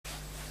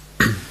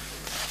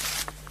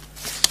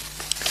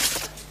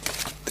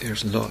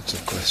There's lots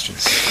of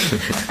questions.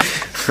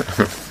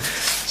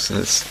 So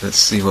let's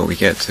see what we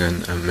get to,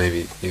 and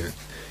maybe even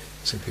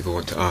some people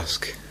want to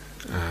ask.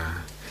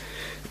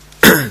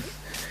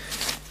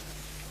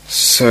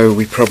 So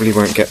we probably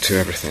won't get to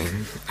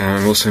everything.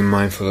 I'm also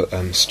mindful.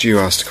 Stu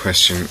asked a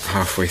question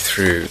halfway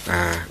through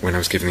when I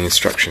was giving the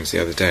instructions the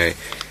other day,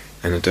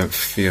 and I don't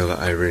feel that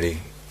I really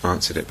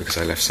answered it because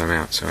I left some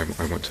out. So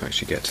I want to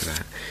actually get to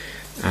that.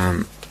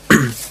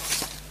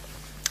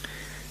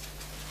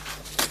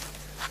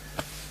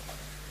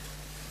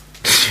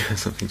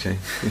 Something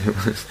changed.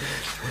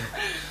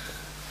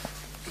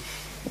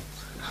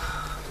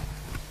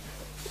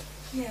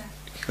 Yeah.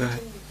 Go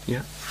ahead.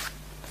 Yeah.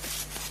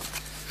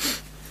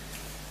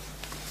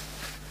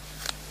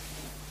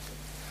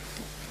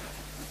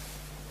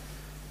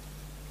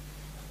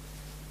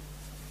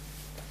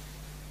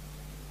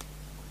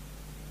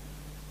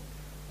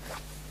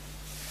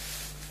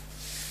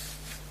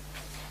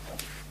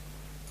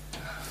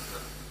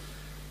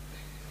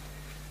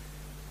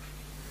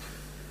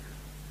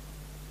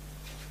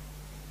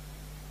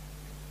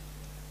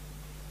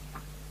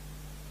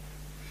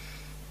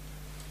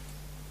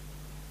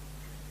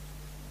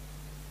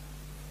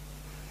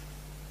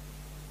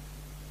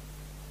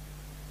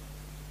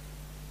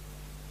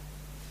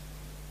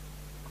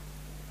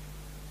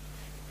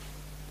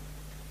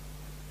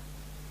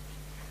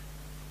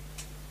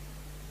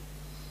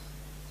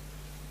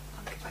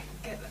 If I can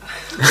get that.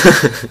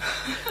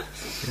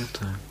 You have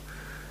time.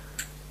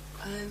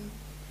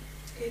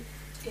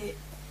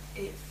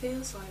 It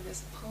feels like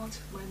there's a part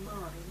of my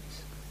mind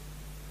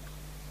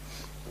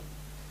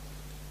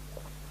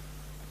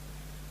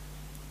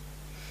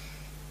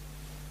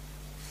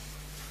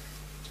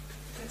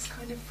that's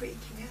kind of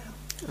freaking out.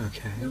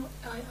 Okay. No,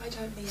 I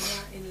don't mean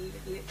that in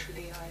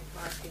literally. I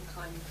think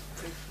I'm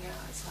freaking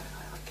out. It's like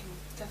I can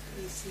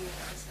definitely see it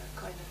as a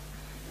kind of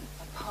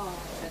a part,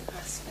 an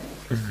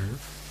aspect. Mm-hmm.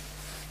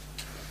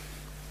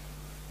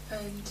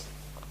 And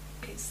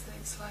it's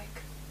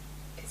like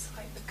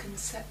the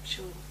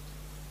conceptual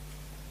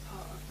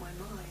part of my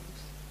mind.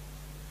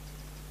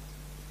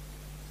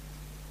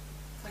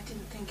 I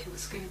didn't think it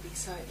was going to be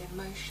so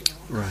emotional.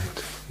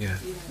 Right. Yeah.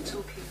 You know,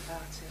 talking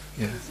about it.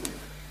 Yeah.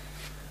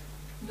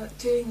 Not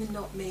doing the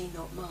not me,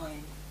 not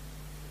mine,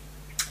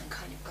 and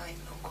kind of going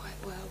along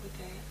quite well with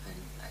it,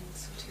 and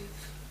sort of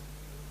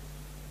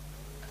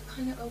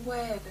kind of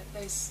aware that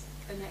there's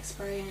an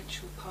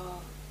experiential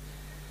part.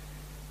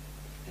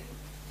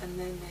 And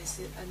then there's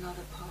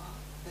another part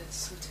that's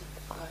sort of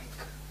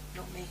like,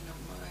 not me, not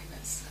mine,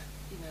 that's,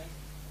 you know,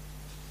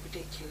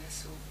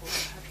 ridiculous or what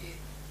have you.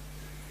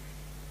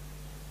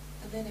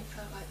 And then it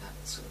felt like that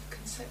sort of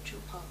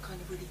conceptual part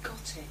kind of really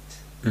got it.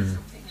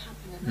 Something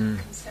happened, and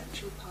that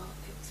conceptual part,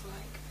 it was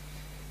like,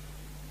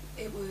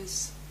 it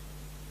was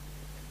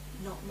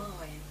not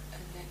mine.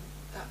 And then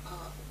that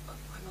part of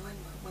my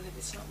mind went, well, if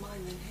it's not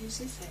mine, then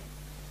whose is it?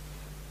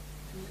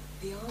 And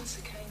the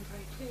answer came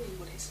very clearly,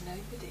 well, it's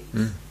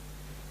nobody's.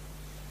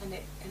 And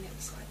it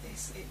was like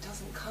this, it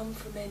doesn't come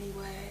from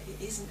anywhere,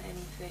 it isn't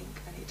anything,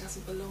 and it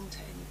doesn't belong to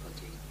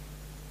anybody.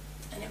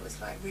 And it was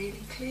like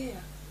really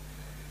clear.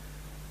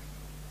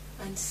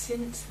 And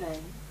since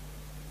then,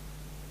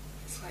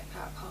 it's like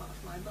that part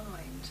of my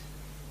mind,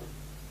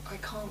 I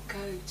can't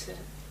go to,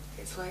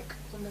 it's like,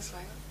 almost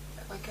like,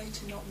 if I go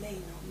to not me,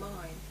 not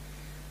mine,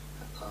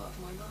 that part of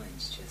my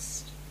mind's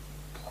just,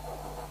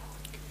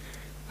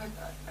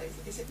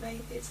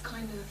 it's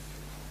kind of,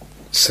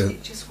 So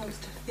it just wants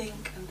to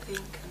think and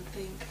think and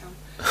think and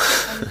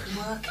kind of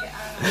work it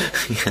out.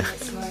 Yeah.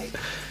 It's like,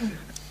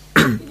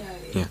 you know,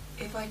 Yeah.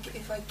 if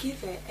I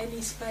give it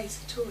any space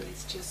at all,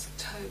 it's just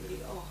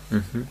totally off.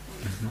 Mm-hmm.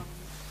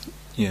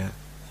 Yeah.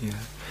 Yeah. And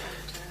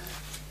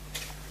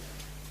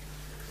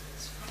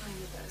it's fine,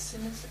 but as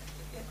soon as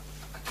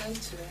I go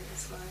to it,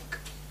 it's like,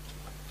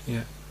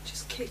 Yeah. it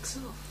just kicks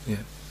off.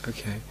 Yeah.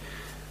 Okay.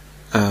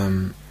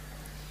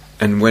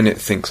 And when it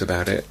thinks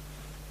about it,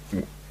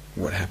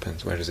 what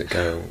happens? Where does it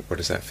go? What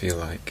does that feel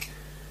like?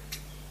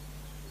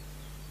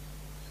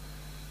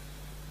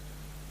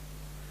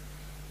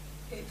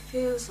 It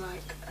feels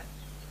like a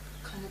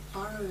kind of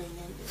burrowing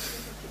in.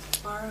 It's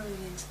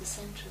burrowing into the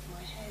centre of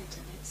my head,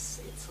 and it's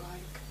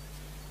like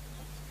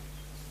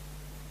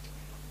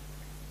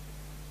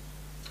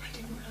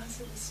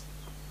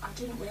I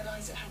didn't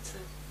realise it had to.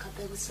 God,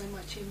 there was so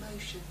much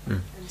emotion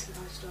until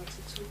I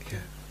started talking.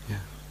 Yeah.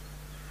 Yeah.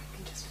 I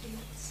can just feel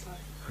it. It's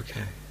like.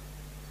 Okay.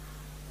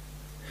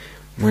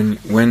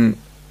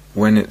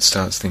 When it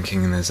starts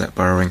thinking and there's that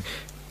burrowing,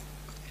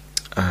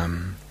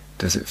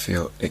 does it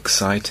feel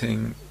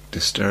exciting,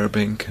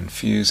 disturbing,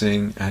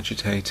 confusing,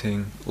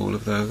 agitating, all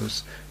of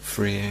those,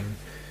 freeing?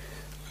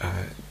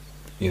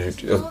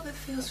 There's a part that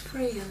feels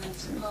free, and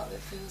there's a part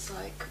that feels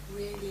like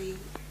really,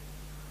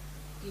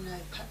 you know,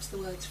 perhaps the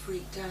words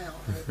freaked out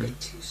are a bit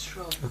too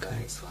strong, but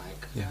it's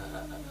like...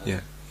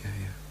 Yeah.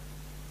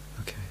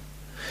 Okay.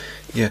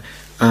 Yeah.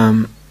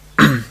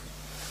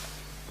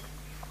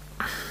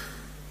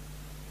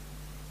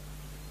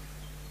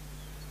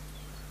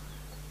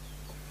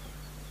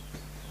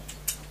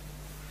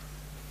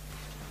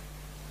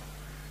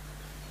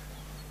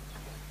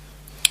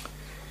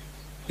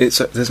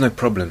 there's no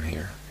problem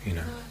here, you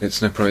know.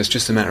 It's no problem. It's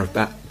just a matter of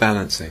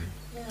balancing.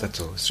 That's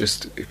all. It's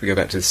just, if we go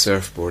back to the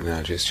surfboard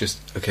analogy, it's just,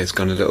 okay, it's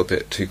gone a little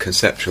bit too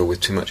conceptual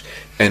with too much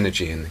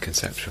energy in the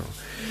conceptual.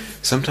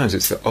 Sometimes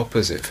it's the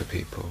opposite for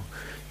people,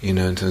 you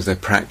know, in terms of they're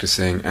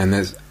practicing and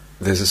there's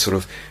a sort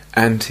of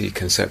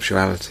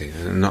anti-conceptuality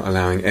and not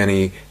allowing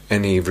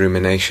any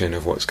rumination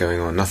of what's going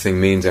on. Nothing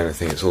means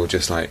anything. It's all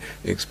just like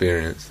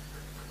experience,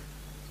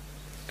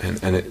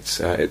 and it's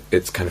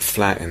kind of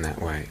flat in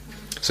that way.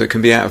 So it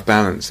can be out of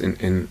balance.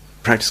 In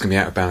practice, can be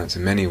out of balance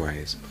in many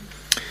ways.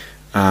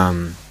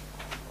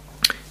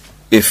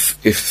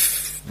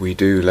 If we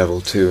do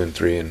level 2 and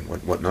 3 and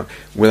whatnot,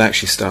 we'll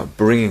actually start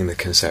bringing the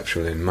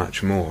conceptual in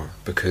much more,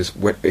 because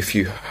if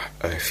you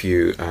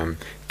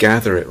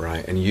gather it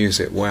right and use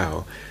it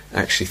well,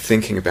 actually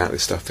thinking about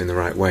this stuff in the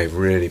right way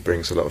really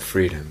brings a lot of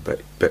freedom.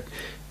 But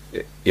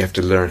you have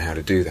to learn how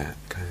to do that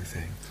kind of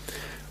thing.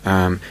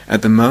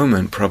 At the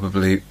moment,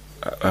 probably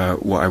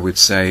what I would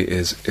say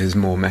is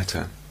more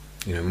metta,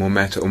 you know, more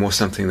metta or more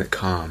something that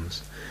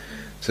calms.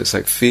 So it's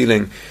like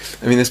feeling.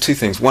 I mean, there's two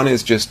things. One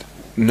is just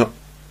not.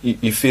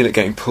 You feel it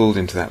getting pulled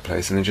into that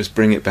place, and then just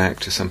bring it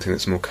back to something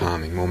that's more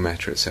calming, more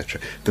metta,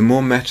 etc. The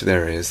more metta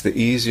there is, the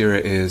easier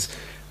it is.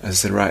 As I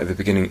said right at the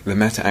beginning, the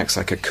metta acts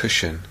like a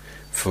cushion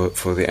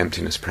for the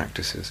emptiness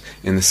practices,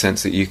 in the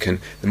sense that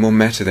the more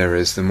metta there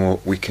is, the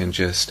more we can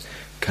just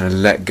kind of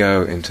let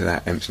go into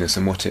that emptiness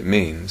and what it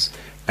means,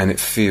 and it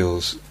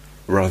feels,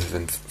 rather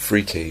than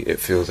freaky, it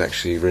feels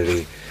actually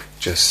really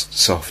just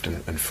soft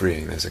and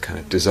freeing. There's a kind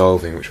of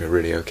dissolving which we're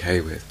really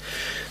okay with.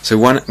 So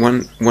one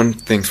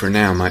thing for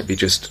now might be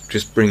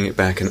just bringing it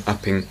back and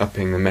upping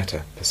the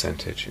metta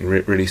percentage and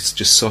really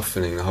just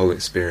softening the whole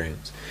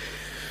experience.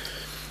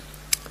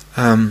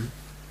 A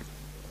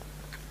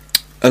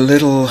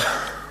little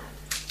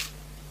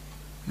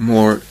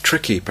more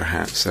tricky,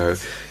 perhaps, so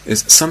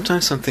is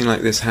sometimes something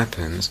like this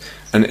happens,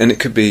 and it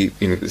could be,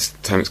 you know, this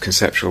time it's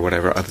conceptual or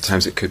whatever, other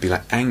times it could be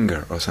like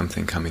anger or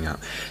something coming up,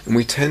 and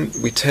we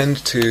tend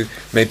to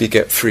maybe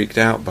get freaked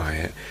out by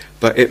it,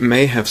 but it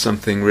may have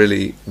something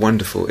really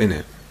wonderful in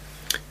it.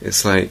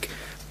 It's like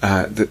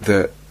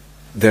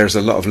there's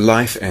a lot of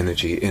life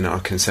energy in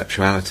our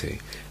conceptuality.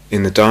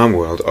 In the Dharma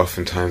world,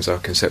 oftentimes our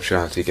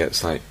conceptuality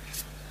gets like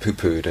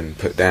poo-pooed and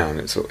put down.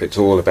 It's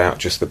all about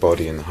just the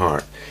body and the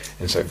heart,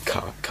 and so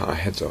cut our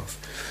heads off.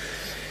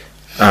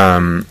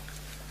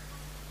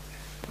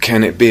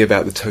 Can it be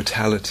about the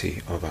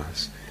totality of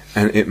us?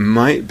 And it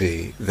might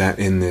be that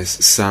in this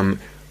some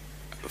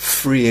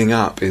freeing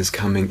up is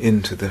coming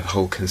into the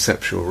whole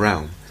conceptual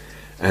realm,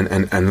 and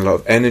a lot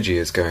of energy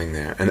is going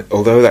there. And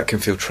although that can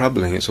feel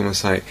troubling, it's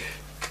almost like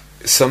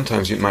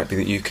sometimes it might be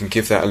that you can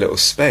give that a little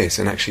space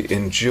and actually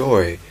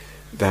enjoy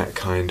that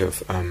kind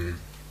of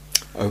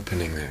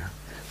opening there.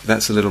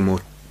 That's a little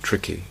more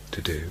tricky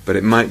to do, but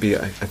it might be.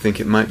 I think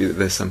it might be that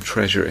there's some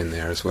treasure in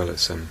there as well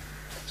as some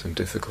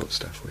difficult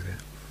stuff with it.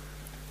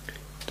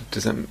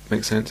 Does that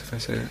make sense if I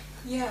say that?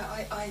 Yeah,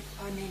 I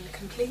mean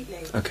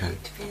completely. Okay.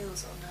 It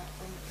feels on that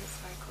level.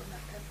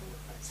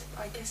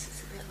 I guess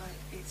it's a bit like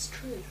it's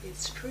true.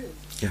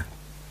 Yeah.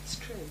 It's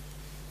true.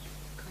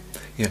 Kind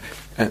of. Yeah,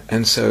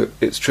 and so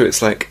it's true.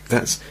 It's like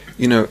that's,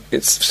 you know,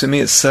 it's, to me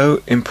it's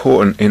so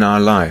important in our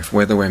life,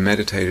 whether we're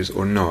meditators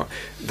or not,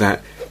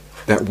 that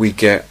we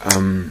get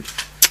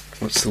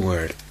what's the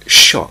word?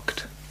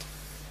 Shocked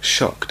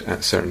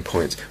at certain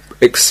points,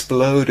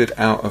 exploded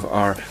out of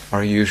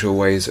our usual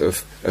ways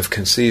of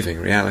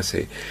conceiving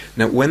reality.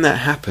 Now, when that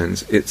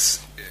happens, it's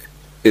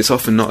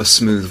often not a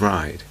smooth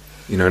ride,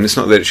 you know, and it's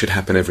not that it should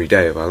happen every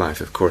day of our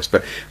life, of course,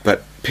 but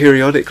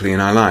periodically in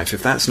our life,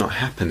 if that's not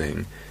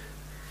happening,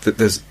 that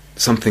there's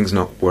something's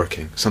not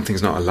working,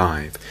 something's not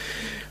alive.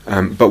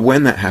 But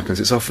when that happens,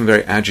 it's often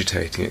very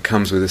agitating. It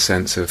comes with a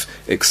sense of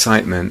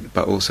excitement,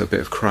 but also a bit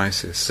of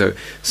crisis. So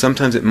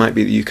sometimes it might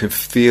be that you can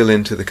feel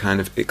into the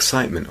kind of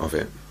excitement of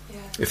it,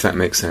 if that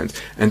makes sense,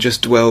 and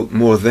just dwell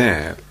more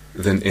there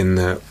than in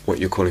the what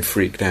you're calling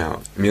freaked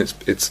out. I mean,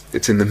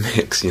 it's in the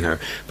mix, you know.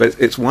 But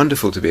it's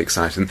wonderful to be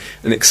excited,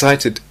 and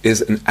excited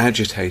is an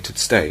agitated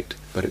state,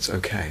 but it's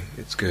okay,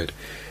 it's good.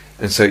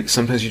 And so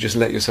sometimes you just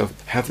let yourself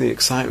have the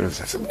excitement of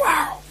that.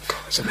 Wow,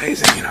 God, it's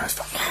amazing, you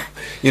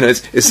know.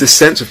 It's this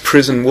sense of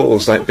prison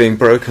walls like being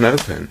broken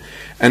open,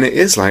 and it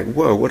is like,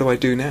 whoa, what do I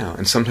do now?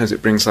 And sometimes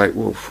it brings like,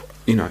 whoa,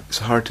 you know, it's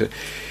hard to.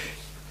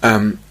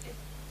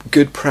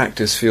 Good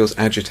practice feels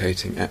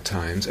agitating at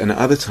times, and at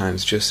other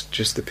times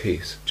just the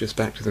peace, just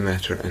back to the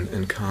metta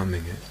and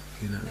calming it,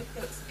 you know.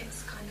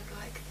 It's kind of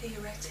like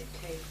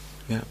theoretically.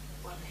 Yeah.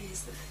 One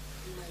hears the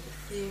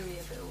theory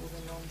of it all,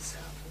 the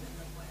non-self and the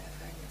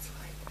non-whatever, and it's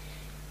like,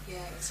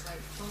 yeah, it's like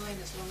fine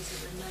as long as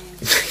it remains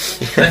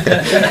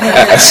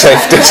at a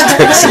safe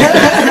distance.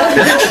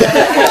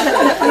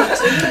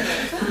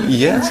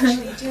 Yeah. We're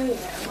actually doing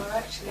it, and we're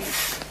actually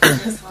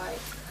just like.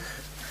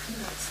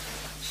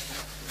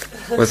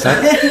 What's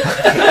that?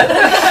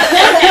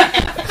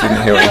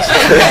 Didn't hear what you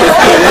said.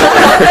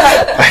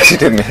 I actually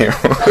didn't hear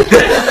what.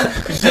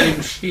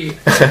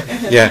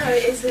 Yeah. No,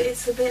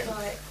 it's a bit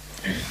like.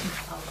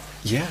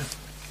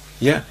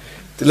 Yeah.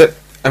 Look,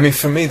 I mean,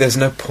 for me, there's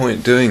no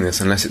point doing this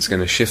unless it's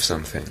going to shift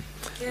something.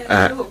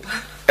 Yeah, sure.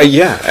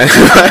 Yeah.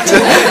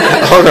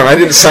 Hold on, I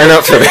didn't sign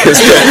up for this.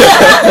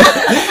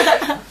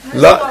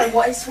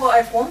 It's what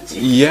I've wanted.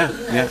 Yeah, you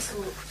know, yeah.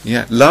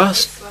 Yeah,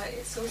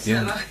 It's also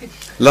yeah. like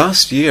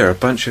last year, a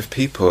bunch of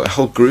people, a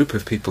whole group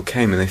of people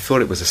came, and they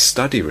thought it was a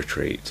study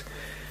retreat,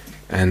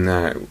 and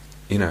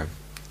it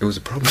was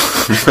a problem.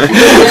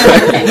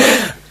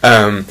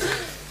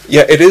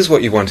 Yeah, it is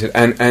what you wanted,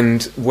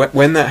 and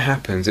when that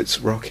happens, it's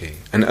rocky,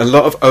 and a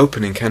lot of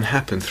opening can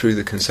happen through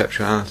the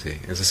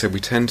conceptuality. As I said,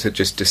 we tend to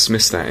just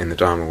dismiss that in the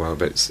Dharma world,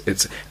 but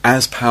it's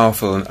as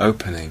powerful an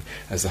opening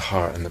as the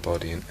heart and the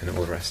body and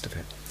all the rest of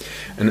it.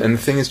 And the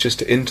thing is just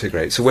to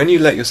integrate. So when you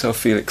let yourself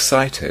feel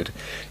excited,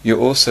 you're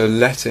also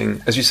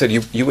letting, as you said,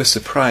 you were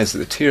surprised that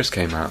the tears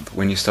came up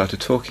when you started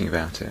talking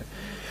about it.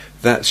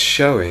 That's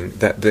showing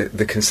that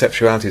the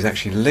conceptuality is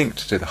actually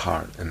linked to the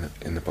heart and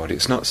in the body.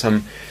 It's not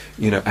some,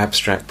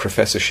 abstract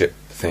professorship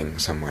thing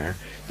somewhere.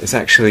 It's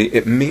actually,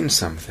 it means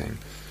something.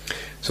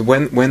 So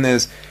when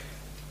there's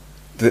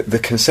the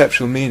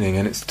conceptual meaning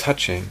and it's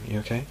touching, you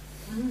okay?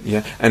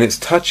 Yeah, and it's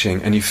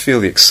touching, and you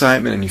feel the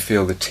excitement, and you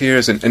feel the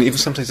tears, and even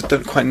sometimes I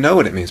don't quite know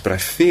what it means, but I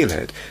feel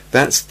it.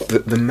 That's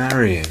the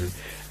marrying,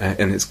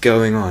 and it's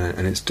going on,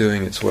 and it's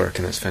doing its work,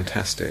 and it's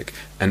fantastic,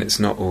 and it's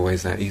not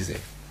always that easy.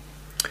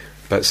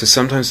 But so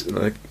sometimes,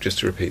 just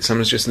to repeat,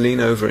 sometimes just lean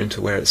over into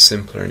where it's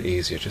simpler and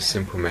easier, just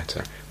simple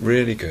metta.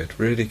 Really good,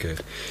 really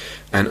good.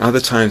 And other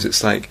times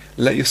it's like,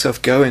 let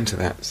yourself go into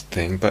that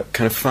thing, but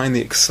kind of find the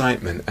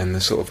excitement and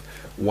the sort of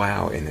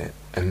wow in it,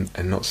 and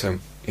not so,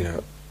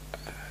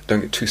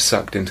 don't get too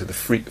sucked into the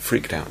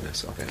freaked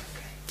outness of it.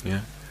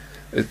 Yeah?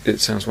 It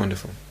sounds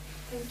wonderful.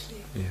 Thank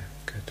you. Yeah,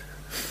 good.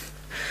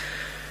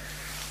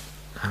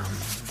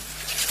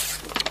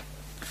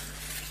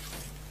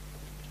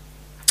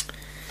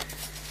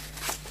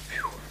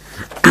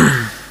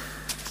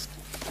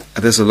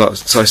 There's a lot,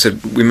 so I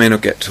said we may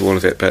not get to all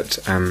of it, but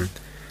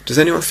does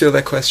anyone feel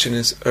their question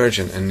is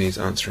urgent and needs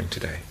answering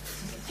today?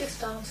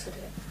 Just answered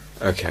it.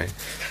 Okay.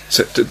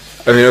 So,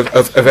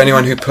 of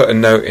anyone who put a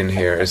note in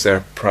here, is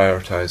there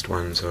prioritised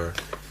ones, or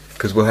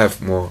because we'll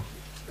have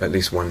at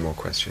least one more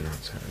question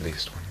answer, at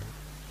least one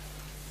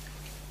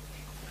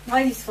more.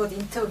 Mine is for the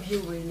interview,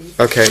 really.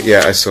 Okay,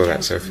 yeah, I saw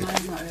that, Sophie.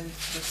 Mine's not really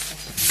for the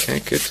session. Okay,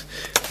 good.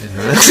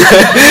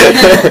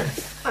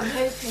 I'm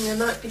hoping there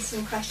might be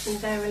some questions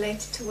there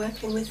related to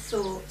working with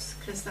thoughts,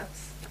 because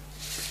that's...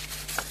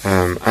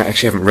 I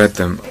actually haven't read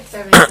them. If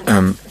there isn't, it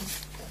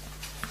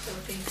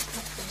would be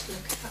helpful to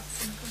look at that at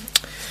some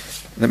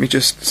point. Let me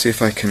just see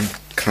if I can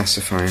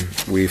classify and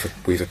weave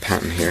a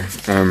pattern here.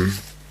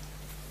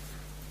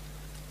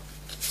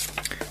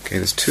 Okay,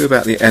 there's two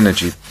about the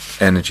energy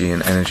and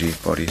energy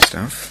body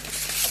stuff.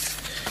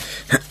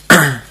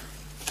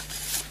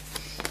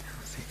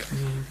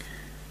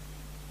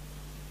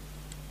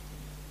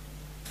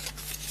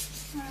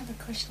 I have a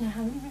question I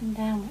haven't written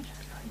down, which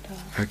I'd like to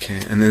ask.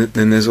 Okay, and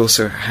then there's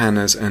also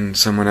Hannah's, and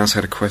someone else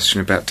had a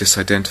question about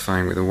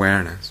disidentifying with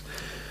awareness.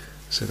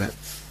 So that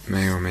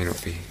may or may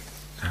not be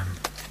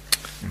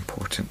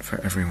important for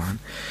everyone.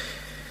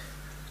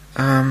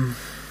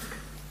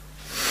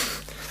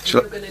 If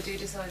you're going to do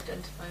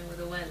disidentifying with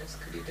awareness,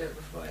 could you do it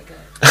before I go?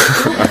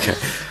 Okay.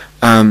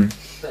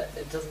 But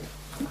it doesn't...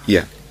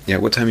 Yeah.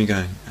 What time are you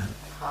going?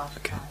 Half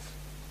Okay.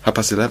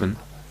 past. 11:30?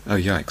 Oh,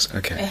 yikes.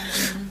 Okay.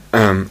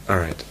 All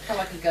right. So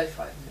I could go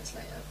 5 minutes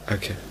later. But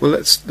Okay. Well,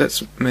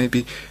 let's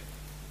maybe.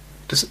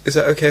 Is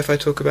that okay if I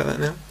talk about that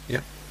now?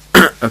 Yeah.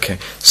 Okay.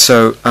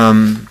 So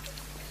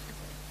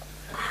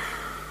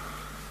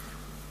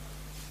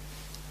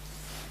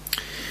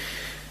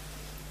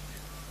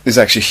this is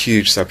actually a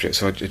huge subject,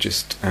 so I'll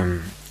just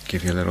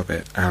give you a little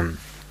bit.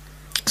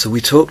 So we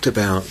talked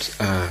about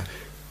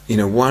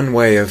one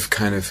way of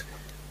kind of,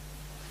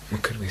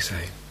 what could we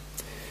say?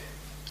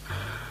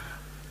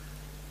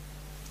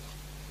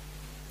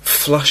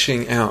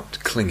 Flushing out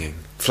clinging,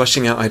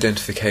 flushing out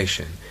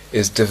identification,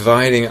 is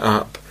dividing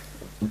up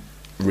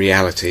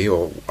reality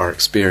or our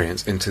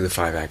experience into the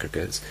 5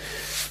 aggregates,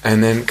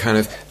 and then kind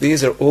of,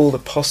 these are all the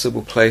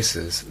possible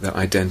places that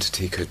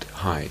identity could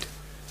hide.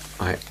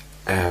 I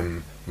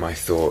am my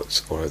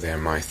thoughts, or they're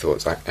my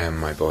thoughts, I am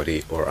my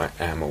body, or I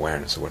am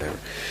awareness, or whatever.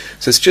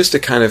 So it's just a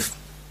kind of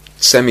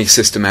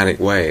semi-systematic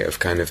way of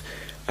kind of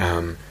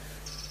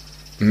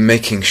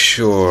making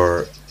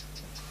sure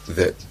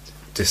that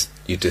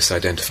you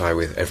disidentify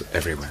with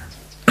everywhere.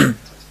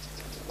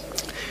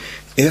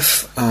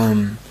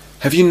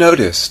 Have you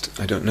noticed,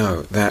 I don't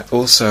know, that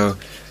also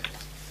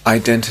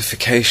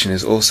identification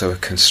is also a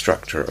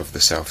constructor of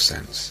the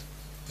self-sense?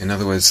 In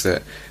other words,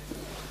 that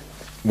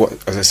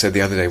as I said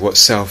the other day, what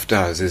self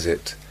does is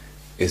it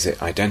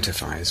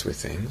identifies with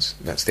things.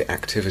 That's the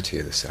activity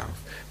of the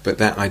self. But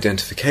that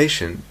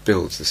identification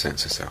builds the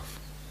sense of self.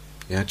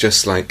 Yeah,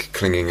 just like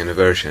clinging and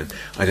aversion,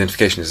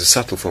 identification is a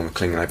subtle form of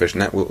clinging and aversion.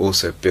 That will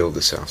also build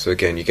the self. So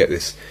again, you get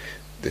this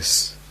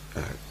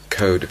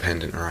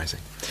codependent arising.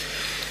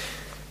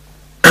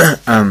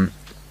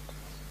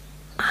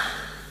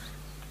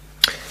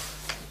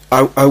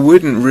 I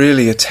wouldn't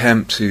really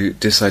attempt to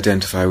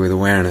disidentify with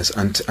awareness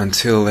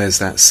until there's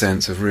that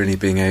sense of really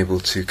being able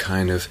to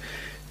kind of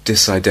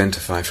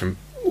disidentify from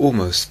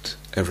almost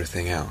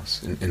everything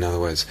else. In other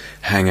words,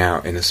 hang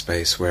out in a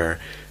space where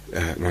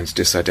one's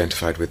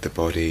disidentified with the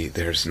body.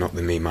 There's not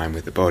the me-mind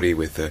with the body,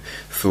 with the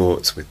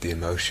thoughts, with the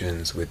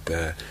emotions, with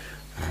the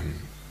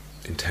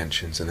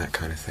intentions and that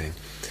kind of thing.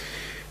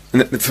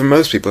 And for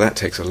most people that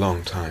takes a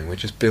long time. We're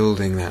just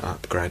building that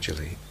up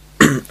gradually.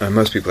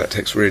 Most people that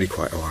takes really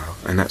quite a while,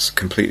 and that's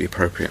completely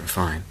appropriate and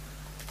fine.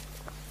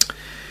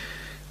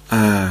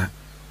 At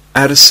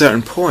a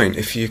certain point,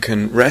 if you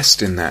can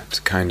rest in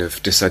that kind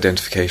of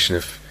disidentification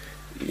of,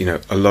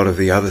 a lot of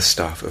the other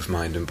stuff of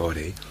mind and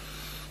body,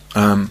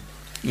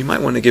 you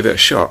might want to give it a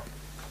shot.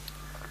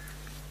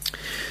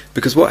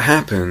 Because what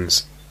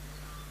happens,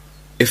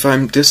 if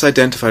I'm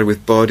disidentified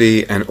with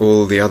body and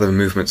all the other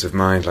movements of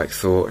mind, like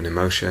thought and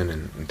emotion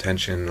and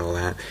intention and all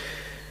that,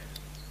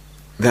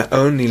 that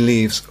only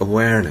leaves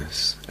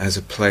awareness as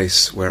a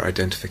place where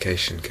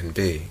identification can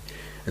be.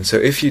 And so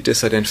if you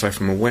disidentify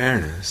from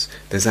awareness,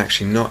 there's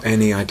actually not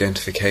any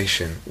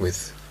identification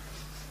with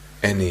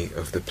any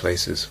of the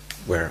places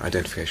where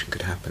identification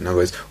could happen. In other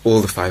words,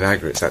 all the five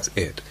aggregates, that's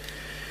it.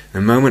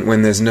 The moment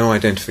when there's no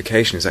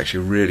identification is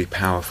actually a really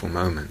powerful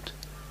moment.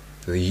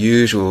 The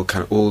usual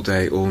kind of all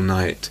day, all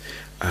night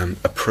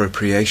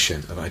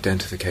appropriation of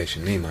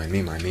identification, me, mine,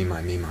 me, mine, me,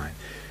 mine, me, mine.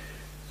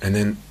 And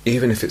then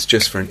even if it's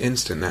just for an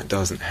instant, that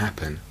doesn't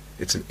happen.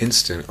 It's an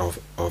instant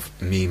of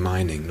me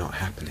mining not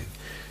happening.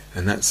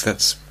 And that's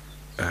it's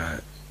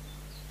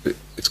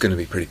going to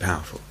be pretty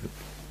powerful.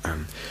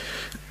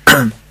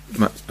 Let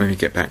me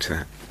get back to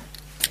that.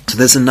 So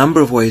there's a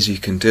number of ways you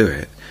can do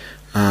it.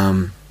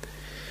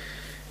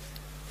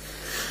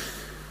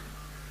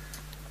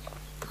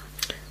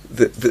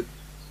 The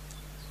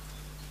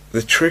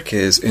trick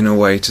is, in a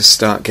way, to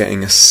start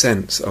getting a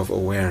sense of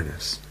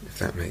awareness, if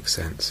that makes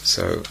sense.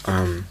 So,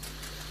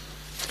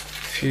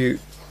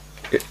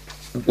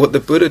 what the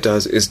Buddha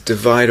does is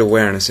divide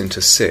awareness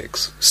into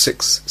six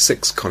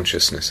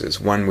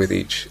consciousnesses, one with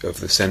each of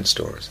the sense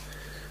doors.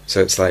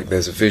 So it's like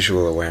there's a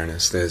visual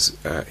awareness, there's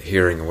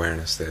hearing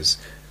awareness, there's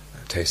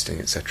tasting,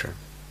 etc.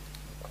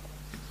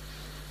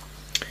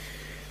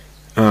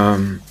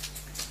 And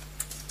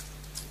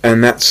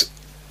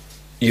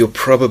you'll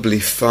probably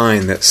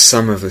find that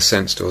some of the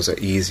sense doors are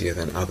easier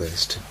than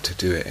others to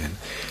do it in.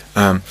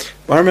 Well,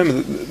 I remember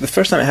the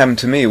first time it happened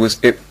to me was,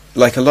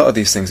 like a lot of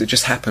these things, it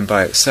just happened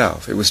by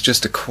itself. It was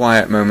just a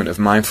quiet moment of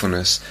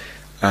mindfulness,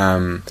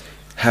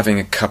 having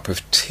a cup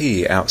of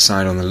tea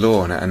outside on the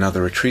lawn at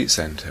another retreat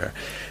center,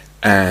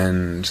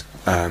 and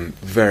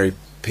very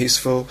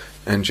peaceful,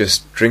 and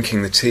just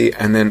drinking the tea,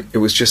 and then it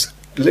was just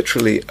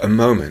literally a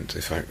moment,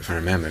 if I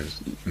remember, it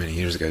was many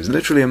years ago, it was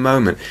literally a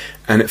moment,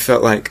 and it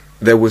felt like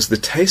there was the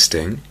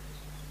tasting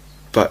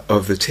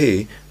of the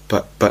tea,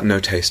 but no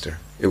taster.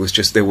 It was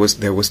just there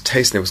was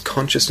taste, there was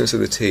consciousness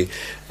of the tea,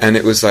 and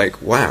it was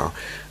like, wow.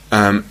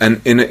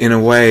 And in a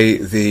way,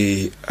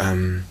 the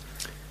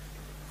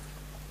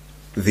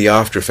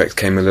after effects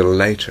came a little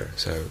later.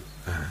 So,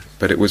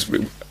 but it was,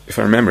 if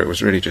I remember, it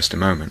was really just a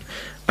moment.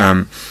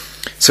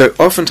 So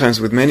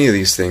oftentimes with many of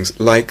these things,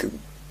 like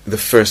the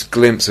first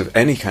glimpse of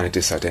any kind of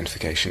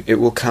disidentification, it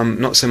will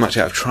come not so much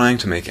out of trying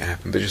to make it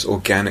happen, but just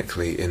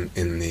organically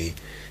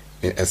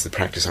as the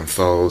practice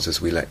unfolds,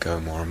 as we let go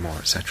more and more,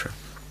 etc.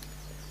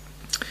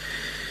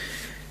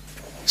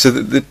 So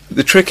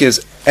the trick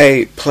is,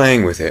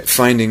 playing with it,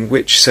 finding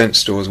which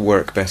sense doors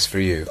work best for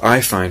you.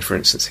 I find, for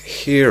instance,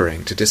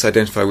 hearing, to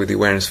disidentify with the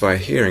awareness via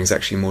hearing is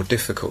actually more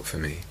difficult for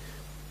me.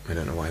 I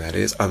don't know why that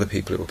is. Other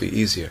people it will be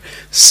easier.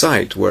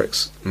 Sight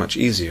works much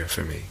easier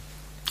for me.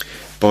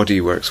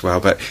 Body works well,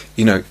 but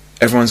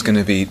everyone's going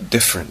to be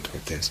different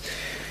with this.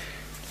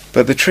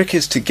 But the trick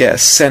is to get a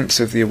sense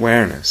of the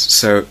awareness.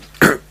 So,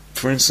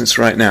 for instance,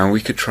 right now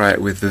we could try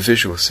it with the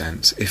visual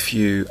sense. If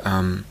you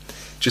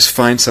just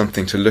find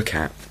something to look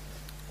at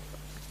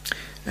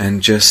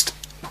and just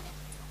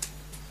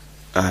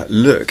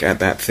look at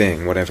that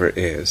thing, whatever it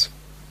is.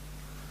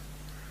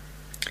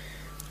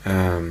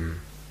 And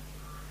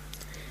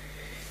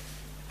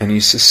you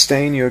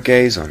sustain your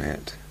gaze on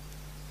it.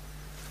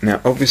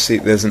 Now, obviously,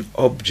 there's an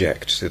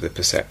object to the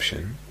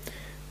perception,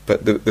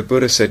 but the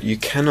Buddha said you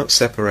cannot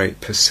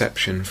separate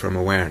perception from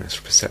awareness,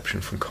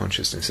 perception from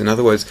consciousness. In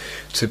other words,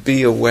 to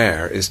be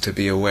aware is to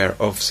be aware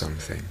of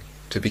something.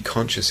 To be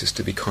conscious is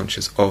to be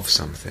conscious of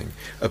something.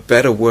 A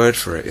better word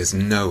for it is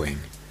knowing.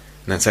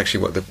 And that's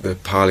actually what the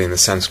Pali and the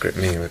Sanskrit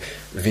mean.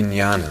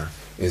 Vijnana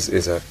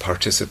is a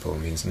participle,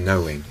 means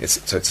knowing.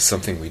 So it's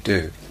something we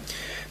do.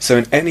 So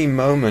in any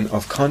moment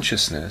of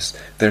consciousness,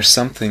 there's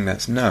something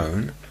that's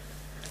known,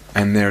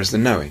 and there's the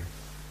knowing.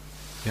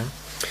 Yeah.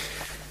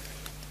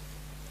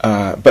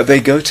 But they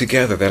go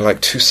together. They're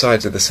like two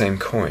sides of the same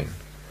coin.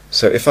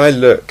 So if I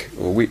look,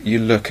 or you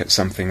look at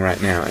something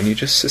right now, and you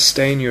just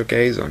sustain your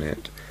gaze on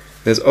it,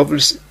 there's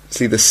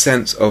obviously the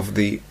sense of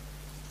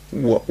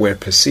what we're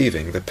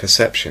perceiving, the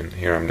perception.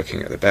 Here I'm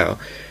looking at the bell.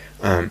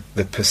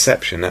 The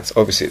perception, that's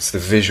obviously, it's the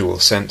visual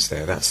sense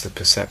there, that's the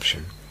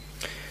perception.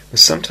 And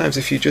sometimes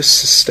if you just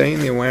sustain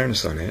the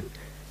awareness on it,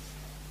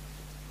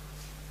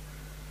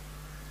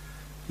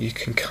 you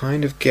can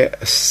kind of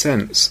get a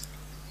sense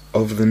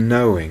of the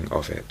knowing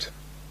of it.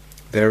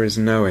 There is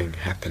knowing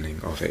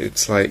happening of it.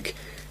 It's like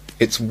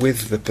it's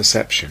with the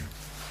perception.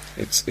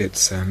 It's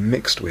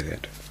mixed with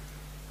it.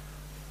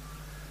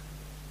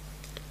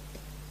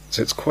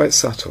 So it's quite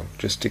subtle,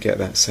 just to get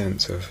that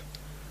sense of.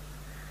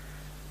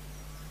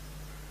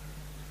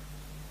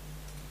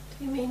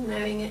 Do you mean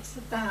knowing it's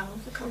a bell,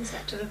 the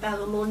concept of a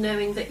bell, or more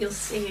knowing that you're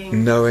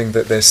seeing? Knowing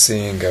that there's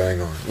seeing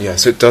going on. Yeah,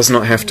 so it does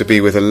not have to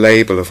be with a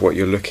label of what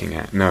you're looking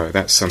at. No,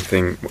 that's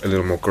something a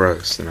little more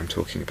gross than I'm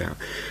talking about.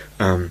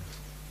 Is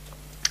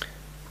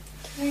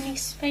there any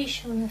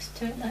spatialness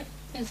to it? Like,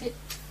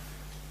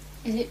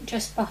 is it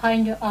just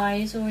behind your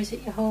eyes, or is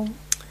it your whole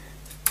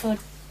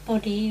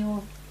body,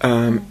 or?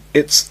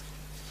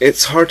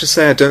 It's hard to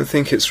say. I don't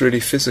think it's really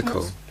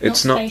physical.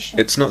 It's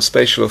not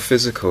spatial or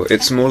physical. Okay.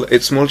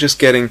 It's more just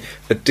getting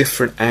a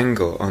different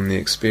angle on the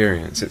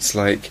experience. It's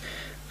like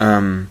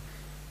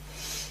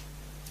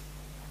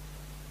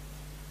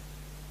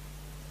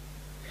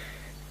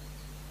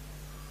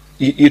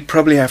you'd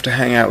probably have to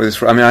hang out with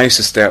this. I mean, I used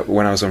to stay up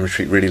when I was on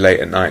retreat really late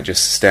at night,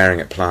 just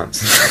staring at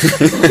plants,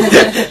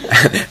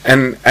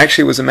 and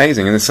actually it was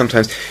amazing. And then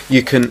sometimes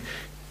you can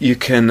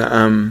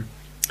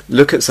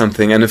look at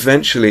something, and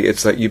eventually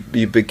it's like you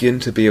begin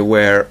to be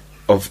aware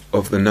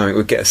of the knowing,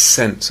 or get a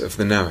sense of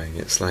the knowing.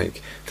 It's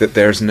like that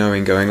there's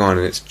knowing going on,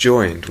 and it's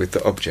joined with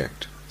the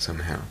object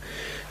somehow.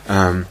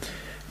 And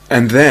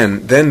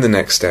then the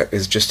next step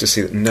is just to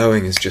see that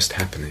knowing is just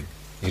happening.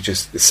 You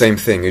just the same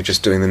thing. You're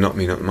just doing the not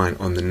me, not mine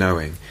on the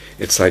knowing.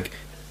 It's like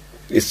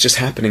it's just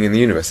happening in the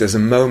universe. There's a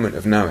moment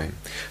of knowing.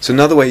 So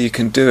another way you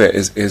can do it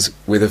is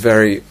with a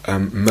very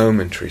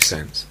momentary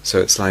sense. So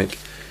it's like.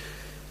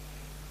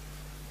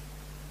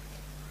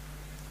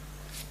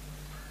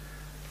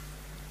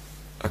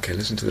 Okay,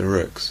 listen to the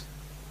rooks.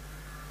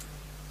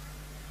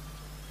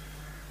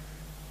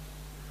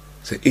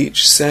 So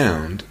each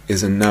sound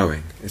is a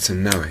knowing. It's a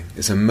knowing.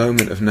 It's a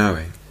moment of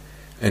knowing.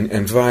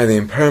 And via the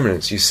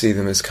impermanence you see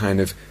them as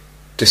kind of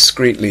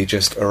discreetly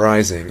just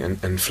arising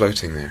and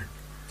floating there.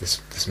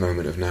 This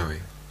moment of knowing.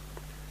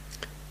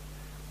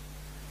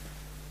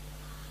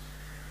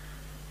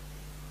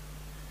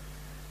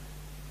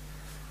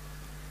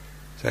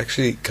 So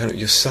actually kind of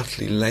you're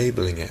subtly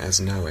labelling it as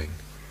knowing.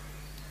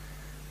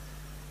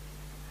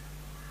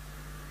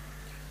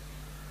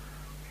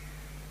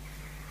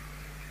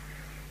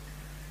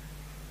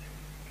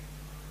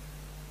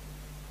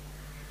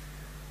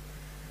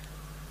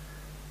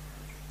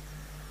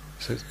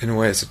 So in a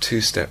way it's a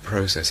two-step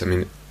process. I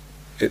mean,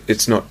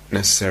 it's not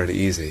necessarily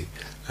easy,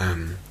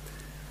 and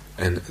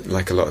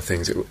like a lot of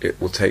things,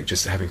 it will take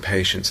just having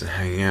patience and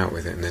hanging out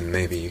with it, and then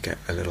maybe you get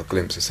a little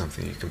glimpse of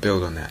something, you can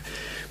build on that.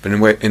 But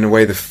in a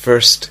way the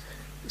first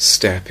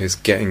step is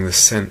getting the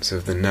sense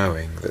of the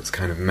knowing that's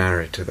kind of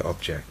married to the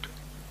object.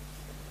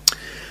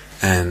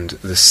 And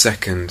the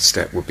second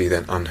step would be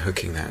then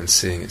unhooking that and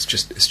seeing it's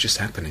just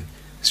happening.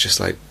 It's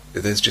just like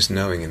there's just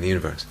knowing in the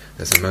universe.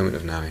 There's a moment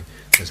of knowing.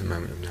 There's a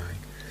moment of knowing.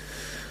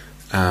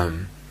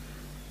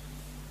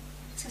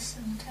 It's a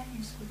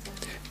simultaneous with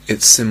that.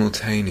 It's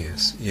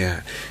simultaneous,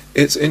 yeah.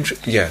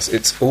 Yes,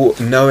 it's all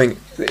knowing.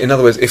 In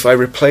other words, if I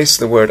replace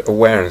the word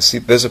awareness, see,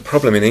 there's a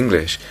problem in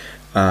English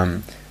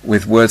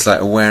with words like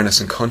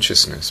awareness and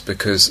consciousness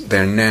because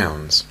they're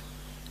nouns.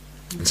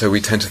 And so we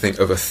tend to think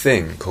of a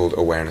thing called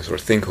awareness or a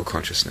thing called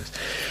consciousness.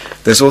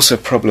 There's also a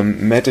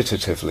problem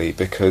meditatively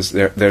because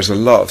there's a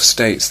lot of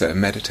states that a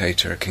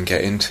meditator can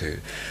get into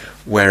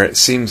where it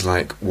seems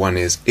like one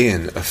is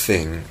in a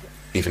thing,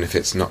 even if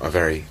it's not a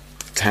very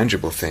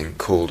tangible thing,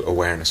 called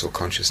awareness or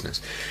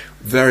consciousness.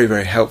 Very,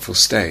 very helpful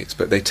states,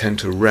 but they tend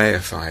to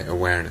reify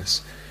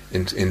awareness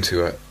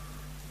into a,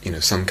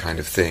 some kind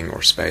of thing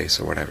or space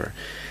or whatever.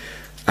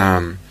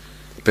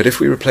 But if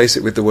we replace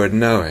it with the word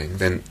knowing,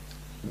 then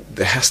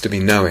there has to be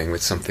knowing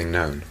with something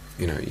known.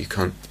 You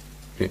can't.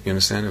 You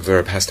understand? A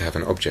verb has to have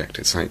an object.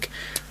 It's like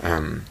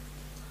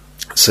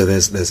so.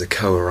 There's a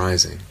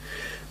co-arising,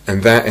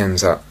 and that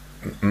ends up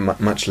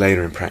much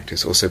later in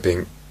practice also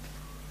being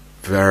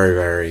very,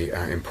 very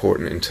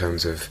important in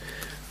terms of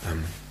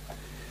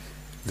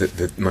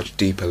the much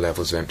deeper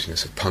levels of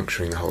emptiness, of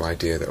puncturing the whole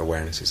idea that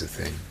awareness is a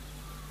thing.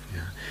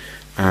 Yeah.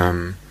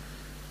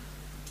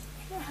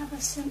 You have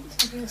a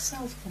sense of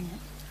yourself in it.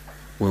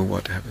 Well,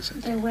 what happens?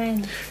 The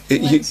awareness.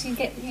 Once you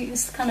get,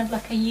 it's kind of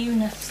like a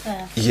you-ness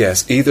there.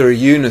 Yes, either a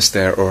you-ness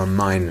there or a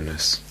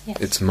mine-ness. Yes.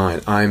 It's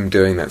mine. I'm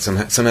doing that.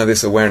 Somehow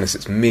this awareness,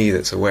 it's me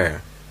that's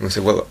aware. And we say,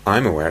 well,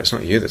 I'm aware. It's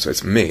not you that's aware.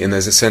 It's me. And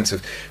there's a sense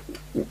of,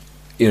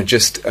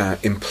 just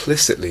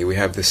implicitly we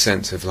have this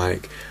sense of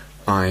like,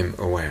 I'm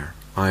aware.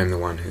 I'm the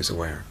one who's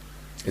aware.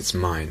 It's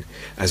mine.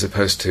 As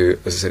opposed to,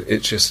 as I said,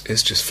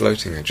 it's just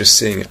floating there, just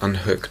seeing it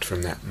unhooked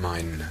from that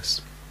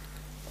mine-ness.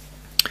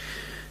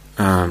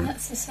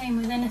 That's the same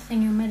with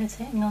anything you're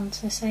meditating on.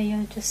 So say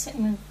you're just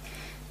sitting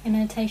in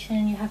meditation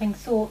and you're having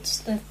thoughts,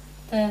 the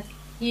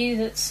you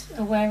that's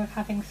aware of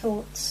having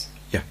thoughts.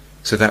 Yeah,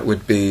 so that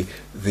would be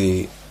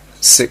the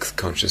sixth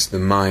consciousness, the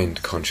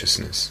mind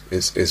consciousness,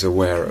 is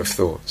aware of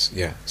thoughts.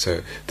 Yeah,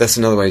 so that's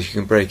another way you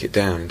can break it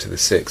down into the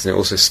six, and it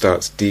also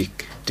starts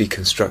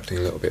deconstructing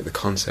a little bit the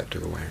concept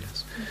of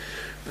awareness.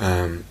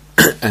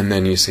 And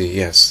then you see,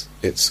 yes,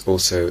 it's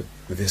also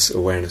this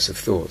awareness of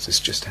thoughts. It's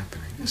just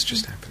happening. It's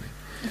just happening.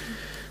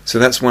 So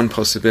that's one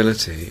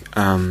possibility.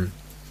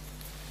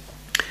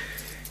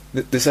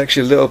 There's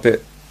actually a little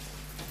bit.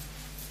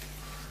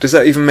 Does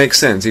that even make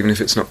sense, even if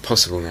it's not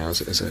possible now?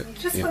 As a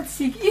just want to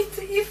see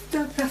if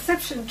the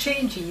perception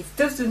changes,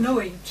 does the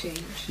knowing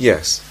change?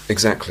 Yes,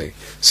 exactly.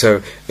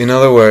 So, in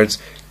other words,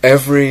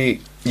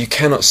 you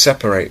cannot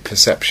separate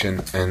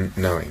perception and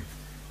knowing.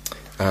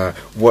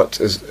 Was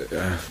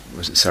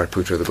it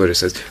Sariputta, the Buddha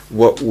says,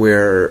 what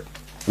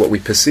we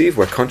perceive,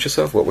 we're conscious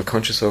of. What we're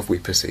conscious of, we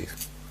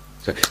perceive.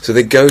 So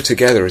they go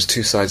together as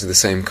two sides of the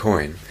same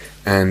coin,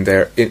 and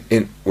they're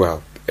in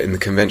the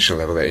conventional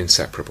level, they're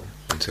inseparable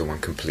until one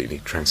completely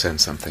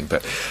transcends something.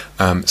 But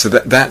so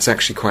that's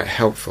actually quite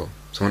helpful.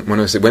 So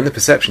when the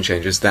perception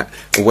changes, that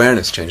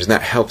awareness changes, and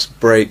that helps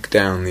break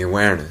down the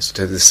awareness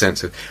to the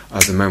sense of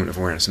the moment of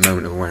awareness, a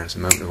moment of awareness, a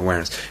moment of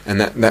awareness,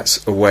 and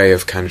that's a way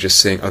of kind of just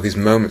seeing these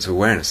moments of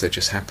awareness, they're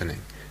just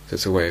happening. So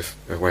it's a way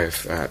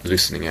of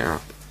loosening it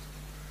up.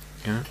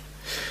 Yeah.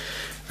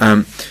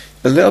 A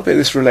little bit of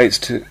this relates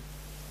to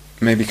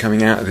maybe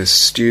coming out of this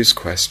Stu's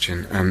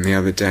question the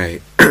other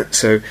day.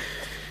 So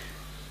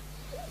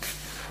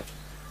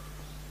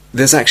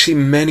there's actually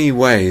many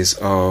ways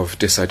of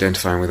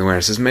disidentifying with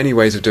awareness. There's many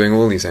ways of doing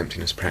all these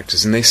emptiness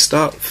practices, and they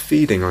start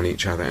feeding on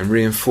each other and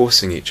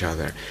reinforcing each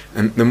other.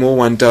 And the more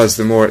one does,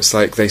 the more it's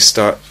like they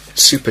start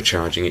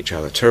supercharging each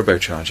other,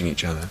 turbocharging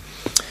each other.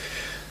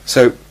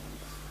 So,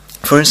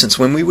 for instance,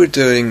 when we were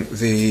doing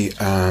the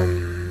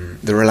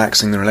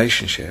relaxing the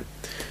relationship,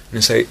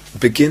 and say,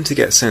 begin to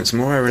get a sense, the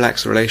more I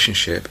relax the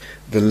relationship,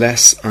 the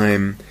less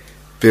I'm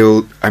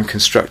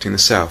constructing the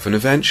self, and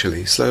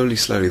eventually, slowly,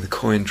 the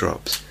coin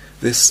drops.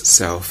 This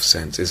self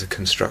sense is a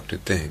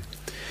constructed thing.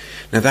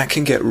 Now that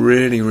can get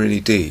really, really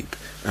deep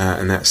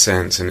in that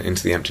sense, and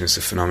into the emptiness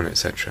of phenomena,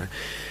 etc.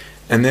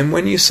 And then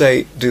when you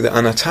say, do the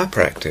anatta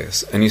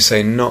practice, and you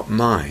say, not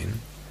mine,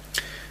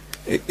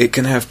 it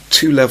can have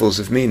two levels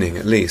of meaning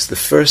at least. The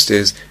first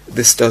is,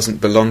 this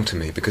doesn't belong to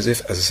me, because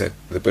if, as I said,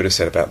 the Buddha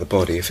said about the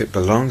body, if it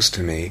belongs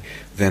to me,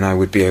 then I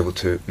would be able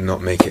to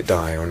not make it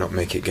die or not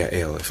make it get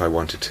ill if I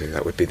wanted to.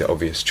 That would be the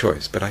obvious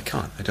choice, but I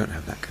can't. I don't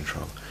have that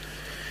control.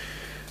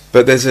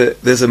 But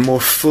there's a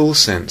more full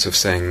sense of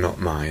saying not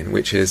mine,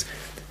 which is,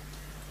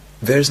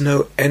 there's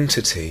no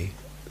entity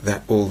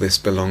that all this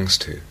belongs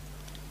to.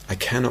 I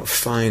cannot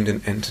find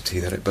an entity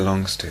that it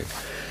belongs to.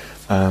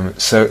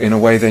 So in a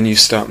way then you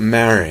start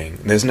marrying.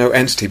 There's no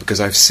entity,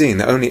 because I've seen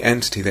the only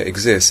entity that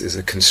exists is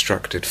a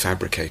constructed,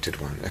 fabricated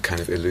one, a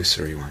kind of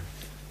illusory one.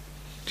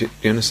 Do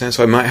you understand?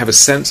 So I might have a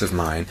sense of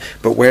mine,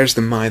 but where's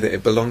the mine that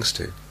it belongs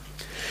to?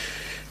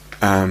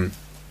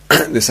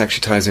 This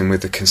actually ties in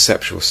with the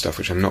conceptual stuff,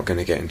 which I'm not going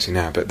to get into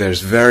now, but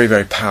there's very,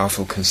 very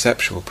powerful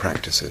conceptual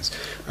practices,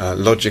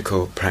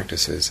 logical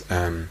practices,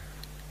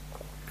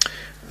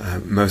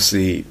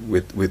 mostly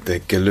with the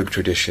Gelug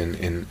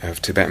tradition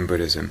of Tibetan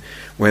Buddhism,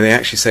 where they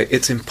actually say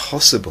it's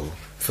impossible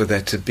for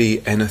there to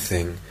be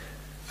anything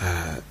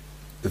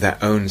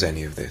that owns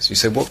any of this. You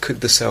say, what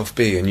could the self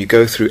be? And you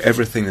go through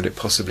everything that it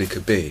possibly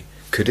could be.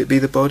 Could it be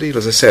the body?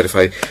 As I said, if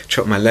I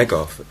chop my leg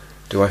off,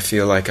 do I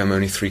feel like I'm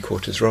only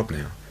 3/4 Rob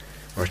now?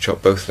 Or I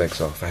chop both legs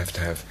off, I have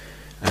to have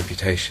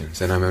amputations,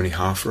 then I'm only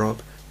half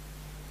Rob?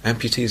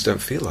 Amputees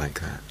don't feel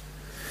like that.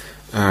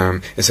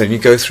 And so you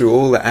go through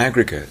all the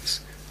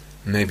aggregates,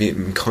 maybe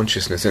in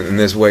consciousness, and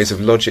there's ways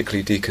of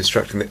logically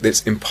deconstructing that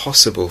it's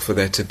impossible for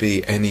there to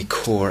be any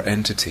core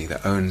entity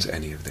that owns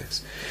any of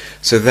this.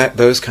 So that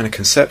those kind of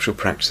conceptual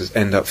practices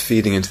end up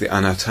feeding into the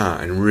anatta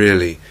and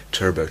really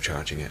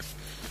turbocharging it.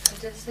 I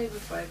just say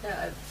before I go,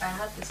 I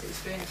had this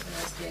experience when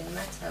I was doing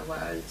metta, where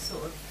I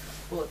sort of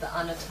brought the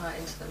anatta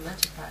into the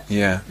metta practice.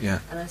 Yeah.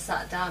 And I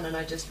sat down and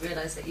I just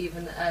realised that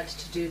even the urge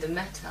to do the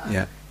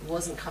metta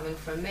wasn't coming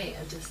from me,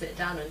 and to sit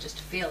down and just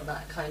feel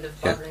that kind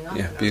of bubbling up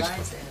and beautiful.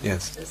 arising.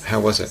 Yes. How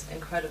was it?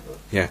 Incredible.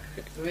 Yeah.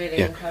 Really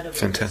incredible.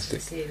 Fantastic.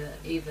 To see that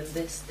even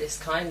this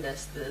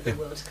kindness, the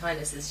will to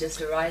kindness, is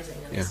just arising,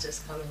 and it's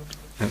just coming.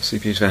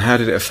 Absolutely beautiful. And how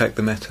did it affect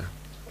the metta?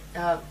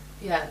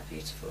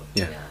 Beautiful.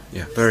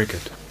 Yeah. Very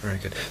good. Very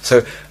good.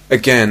 So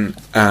again,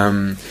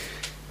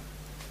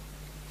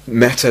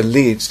 metta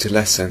leads to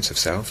less sense of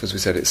self. As we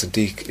said,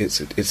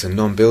 it's a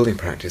non-building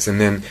practice.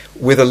 And then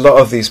with a lot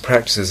of these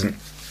practices, and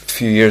a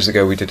few years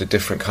ago we did a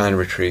different kind of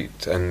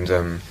retreat, and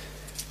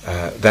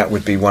that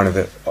would be one of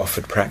the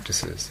offered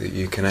practices, that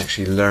you can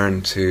actually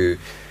learn to,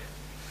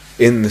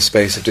 in the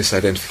space of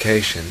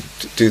disidentification,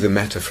 to do the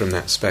metta from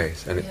that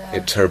space, and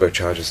it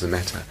turbocharges the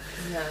metta.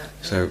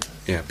 So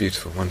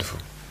beautiful, wonderful.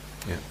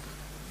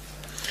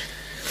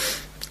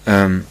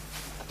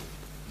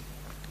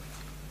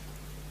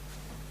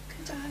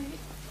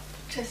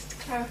 Just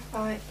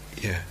clarify.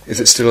 Yeah.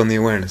 Is it still on the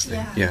awareness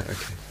thing? Yeah.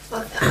 Okay.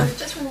 Well, I was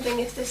just wondering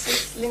if this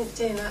is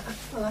linked in.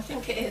 I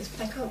think it is,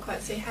 but I can't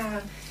quite see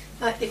how.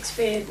 Like the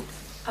experience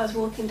I was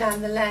walking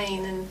down the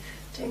lane and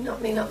doing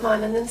Not Me, Not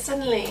Mine, and then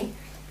suddenly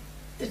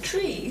the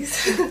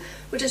trees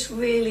were just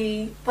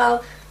really,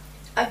 well,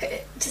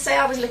 to say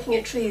I was looking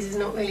at trees is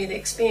not really the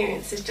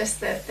experience, it's just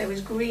that there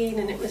was green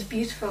and it was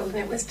beautiful and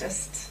it was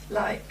just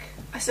like,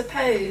 I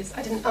suppose,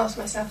 I didn't ask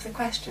myself the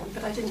question,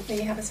 but I didn't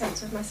really have a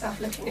sense of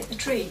myself looking at the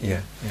tree.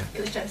 Yeah.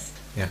 It was just...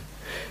 Yeah.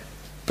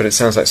 But it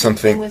sounds like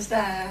something... was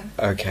there.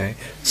 Okay.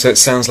 So it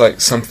sounds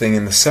like something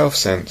in the self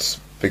sense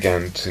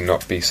began to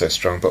not be so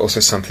strong, but also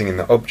something in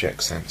the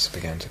object sense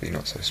began to be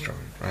not so strong,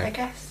 right? I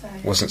guess so.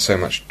 Wasn't so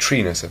much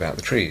treeness about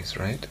the trees,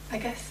 right? I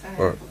guess so.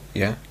 Or,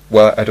 yeah?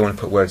 Well, I don't want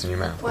to put words in your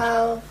mouth.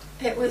 Well,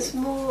 it was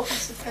more, I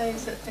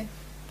suppose, that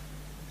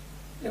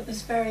it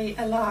was very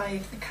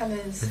alive, the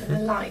colours and the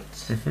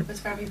light was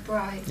very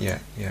bright. Yeah,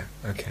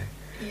 okay.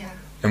 Yeah.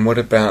 And what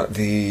about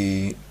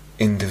the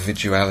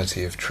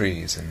individuality of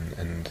trees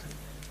and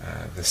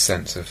the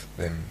sense of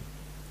them?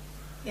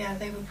 Yeah,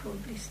 they were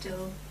probably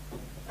still...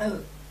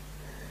 Oh,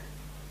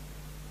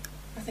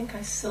 I think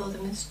I saw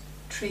them as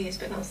trees,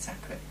 but not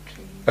separate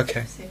trees.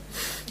 Okay.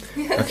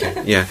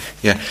 Okay. Yeah.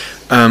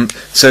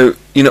 So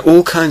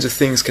all kinds of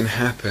things can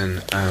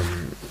happen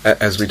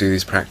as we do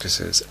these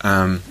practices.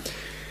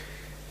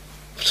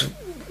 So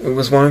it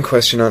was one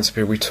question answered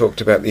here. We talked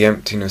about the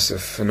emptiness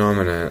of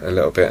phenomena a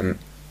little bit, and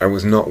I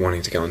was not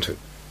wanting to go into it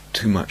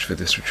too much for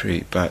this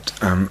retreat. But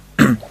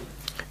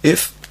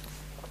if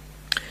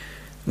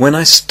when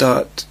I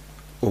start,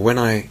 or when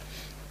I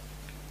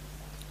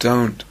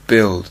don't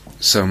build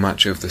so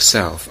much of the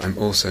self, I'm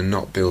also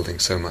not building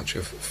so much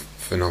of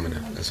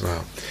phenomena as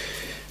well.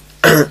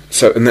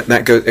 So, and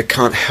that goes. It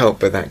can't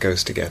help but that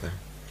goes together.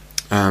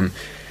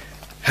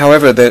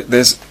 However,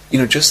 there's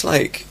just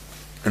like,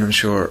 and I'm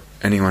sure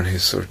anyone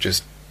who's sort of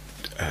just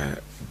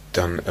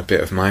done a bit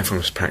of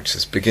mindfulness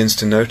practice begins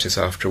to notice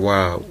after a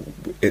while,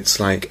 it's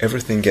like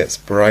everything gets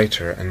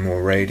brighter and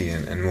more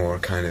radiant and more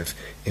kind of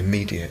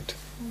immediate.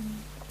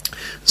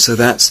 So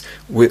that's,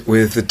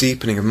 with the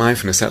deepening of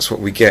mindfulness, that's what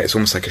we get. It's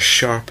almost like a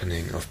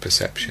sharpening of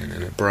perception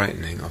and a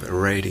brightening of a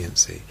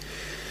radiancy.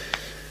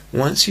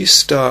 Once you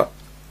start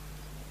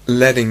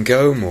letting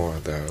go more,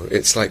 though,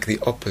 it's like the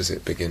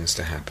opposite begins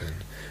to happen.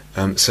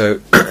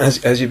 So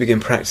as you begin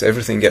practice,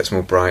 everything gets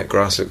more bright,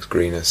 grass looks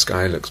greener,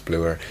 sky looks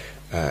bluer,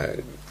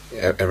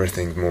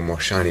 everything's more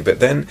shiny. But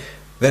then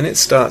it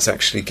starts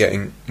actually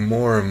getting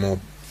more and more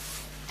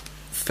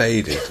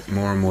faded,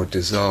 more and more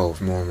dissolved,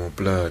 more and more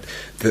blurred.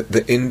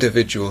 The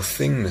individual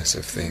thingness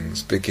of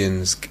things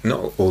begins,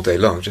 not all day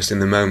long, just in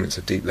the moments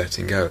of deep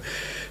letting go.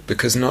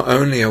 Because not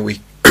only are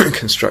we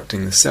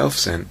constructing the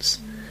self-sense,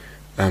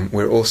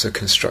 we're also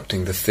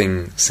constructing the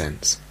thing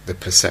sense, the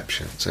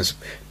perception. So it's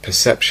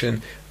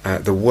perception,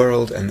 the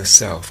world and the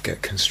self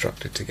get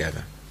constructed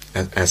together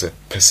as a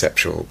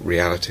perceptual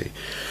reality.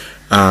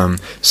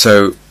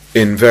 So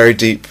in very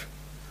deep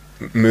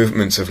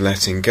movements of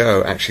letting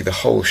go, actually the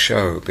whole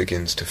show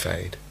begins to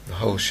fade. The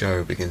whole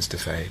show begins to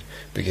fade,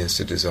 begins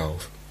to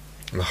dissolve.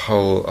 And the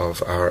whole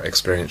of our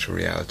experiential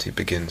reality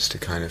begins to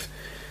kind of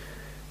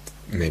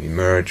maybe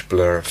merge,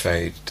 blur,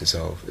 fade,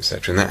 dissolve,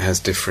 etc. And that has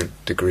different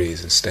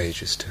degrees and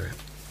stages to it.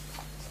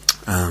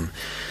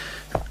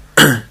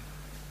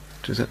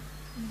 Does it?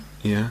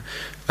 Yeah.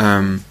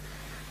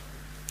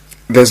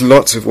 There's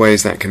lots of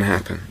ways that can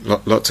happen.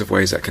 Lots of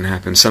ways that can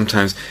happen.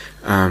 Sometimes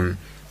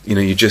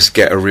you just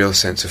get a real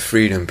sense of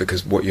freedom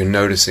because what you're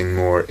noticing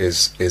more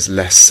is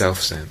less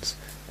self-sense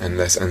and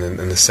less, and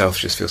the self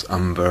just feels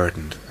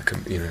unburdened.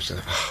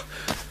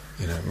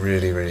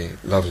 Really, really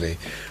lovely.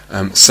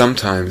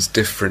 Sometimes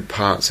different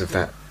parts of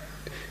that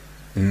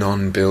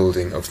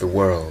non-building of the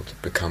world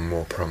become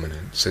more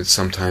prominent. So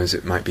sometimes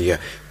it might be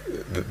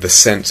the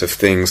sense of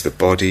things, the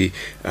body,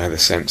 the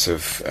sense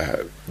of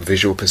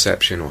visual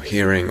perception or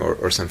hearing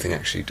or something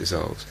actually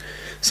dissolves.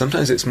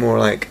 Sometimes it's more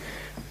like,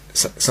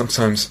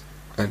 sometimes,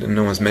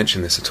 no one's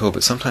mentioned this at all,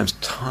 but sometimes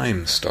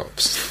time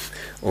stops,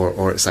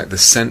 or it's like the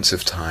sense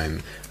of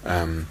time.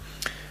 And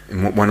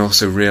one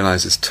also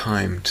realizes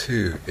time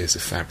too is a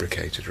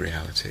fabricated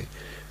reality,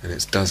 and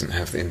it doesn't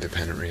have the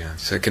independent reality.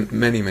 So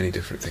many, many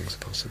different things are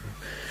possible,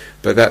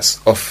 but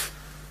that's off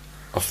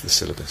the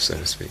syllabus, so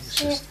to speak. It's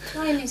just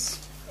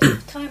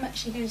time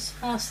actually goes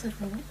faster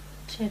than it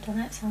should, and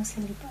that sounds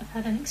silly, but I've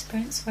had an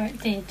experience where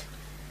it did.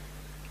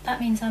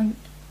 That means I'm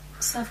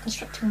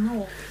self-constructing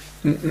more.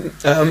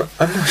 I'm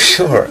not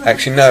sure.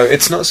 Actually, no,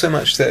 it's not so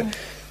much that...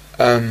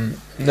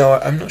 no,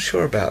 I'm not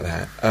sure about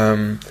that.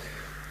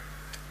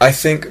 I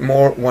think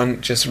more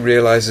one just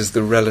realizes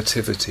the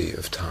relativity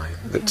of time,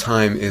 that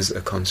time is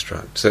a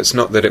construct. So it's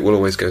not that it will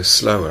always go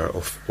slower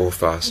or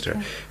faster.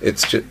 Okay.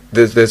 It's just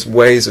there's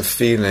ways of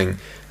feeling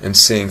and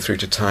seeing through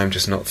to time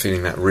just not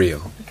feeling that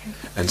real. Okay.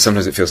 And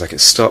sometimes it feels like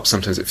it stops,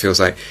 sometimes it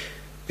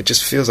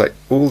just feels like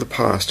all the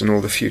past and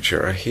all the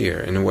future are here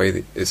in a way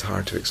that is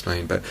hard to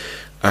explain. But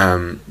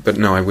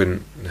no, I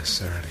wouldn't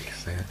necessarily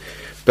say that.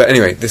 But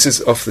anyway, this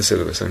is off the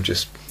syllabus. I'm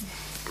just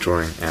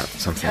drawing out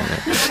something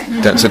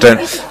that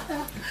don't.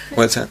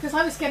 What's that? Because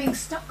I was getting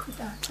stuck with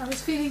that. I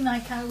was feeling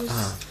like I was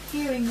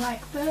hearing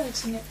like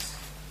birds, and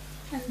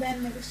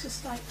then it was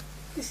just like,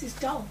 this is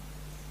dull.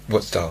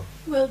 What's dull?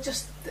 Well,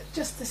 just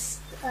this.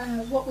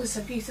 What was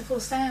a beautiful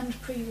sound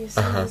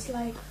previously was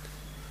like,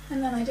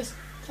 and then I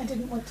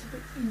didn't want to be,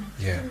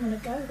 didn't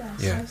want to go there.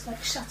 So I was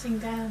like shutting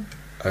down.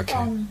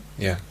 Okay.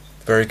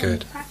 Very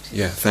good.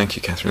 Yeah, thank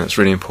you, Catherine. That's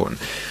really important.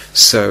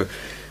 So,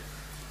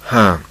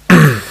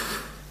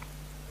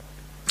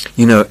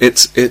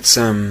 it's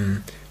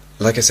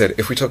like I said,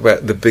 if we talk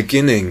about the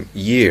beginning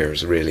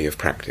years, really, of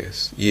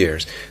practice,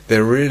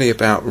 they're really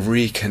about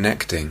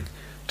reconnecting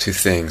to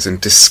things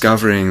and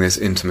discovering this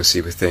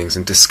intimacy with things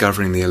and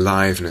discovering the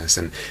aliveness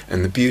and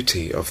the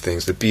beauty of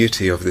things, the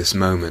beauty of this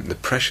moment, the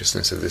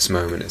preciousness of this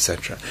moment,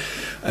 etc.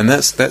 And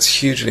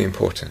that's hugely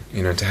important,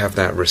 to have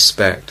that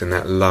respect and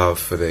that love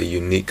for the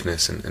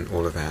uniqueness and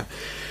all of that.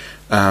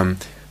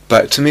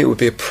 But to me it would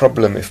be a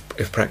problem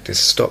if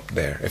practice stopped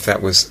there. If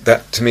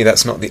to me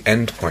that's not the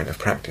end point of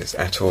practice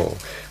at all,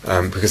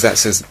 because that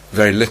says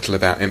very little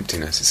about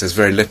emptiness. It says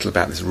very little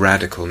about this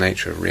radical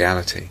nature of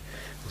reality,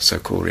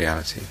 so-called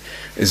reality.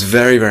 Is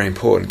very, very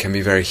important, can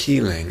be very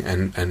healing,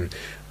 and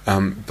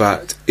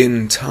but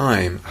in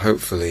time,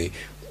 hopefully,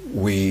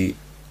 we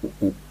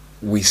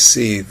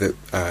see that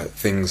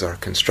things are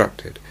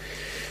constructed.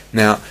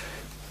 Now,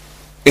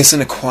 it's an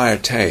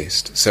acquired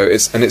taste, so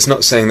it's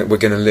not saying that we're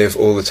going to live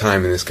all the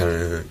time in this kind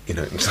of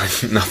it's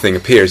like nothing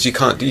appears. You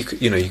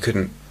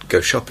couldn't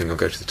go shopping or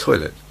go to the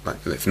toilet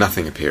like if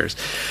nothing appears.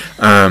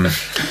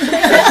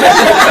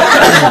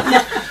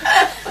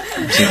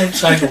 Don't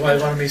take away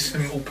one of my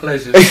simple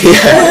pleasures.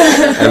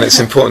 And it's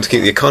important to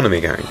keep the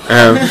economy going.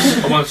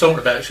 I wasn't talking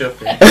about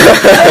shopping.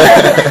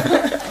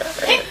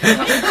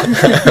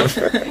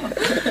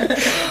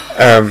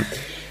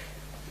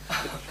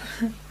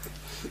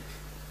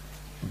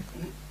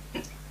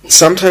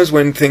 Sometimes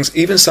when things,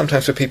 even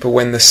sometimes for people,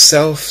 when the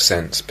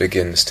self-sense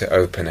begins to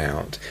open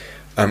out,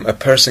 a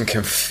person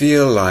can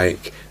feel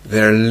like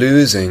they're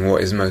losing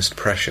what is most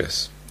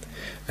precious.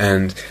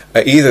 And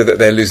either that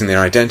they're losing their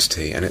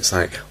identity, and it's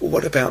like, well,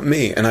 what about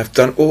me? And I've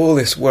done all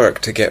this work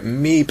to get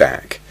me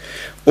back.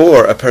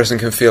 Or a person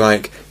can feel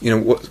like,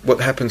 what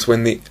happens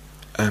when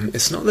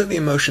it's not that the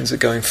emotions are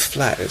going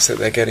flat, it's that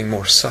they're getting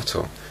more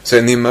subtle. So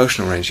in the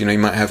emotional range, you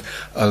might have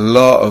a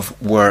lot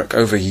of work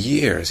over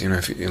years,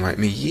 if you're like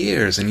me,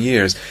 years and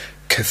years,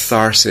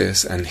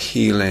 catharsis and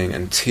healing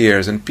and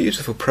tears and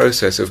beautiful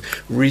process of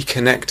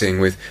reconnecting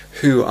with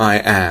who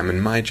I am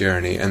and my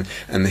journey and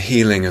the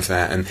healing of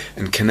that and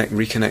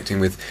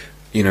reconnecting with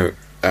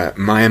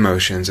my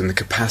emotions and the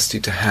capacity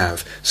to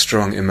have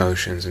strong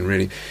emotions and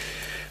really.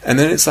 And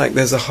then it's like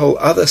there's a whole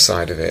other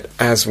side of it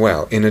as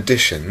well, in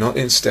addition, not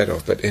instead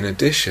of, but in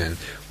addition,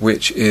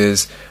 which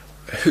is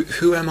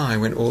who am I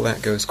when all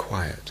that goes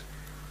quiet?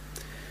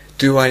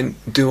 Who am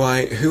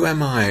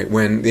I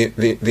when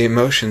the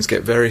emotions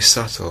get very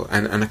subtle,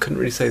 and I couldn't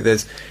really say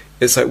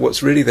it's like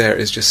what's really there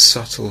is just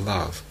subtle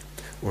love,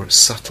 or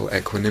subtle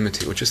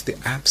equanimity, or just the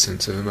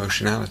absence of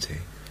emotionality.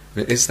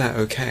 Is that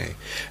okay?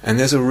 And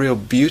there's a real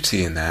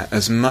beauty in that,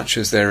 as much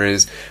as there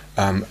is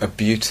a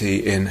beauty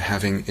in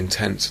having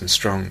intense and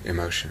strong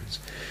emotions.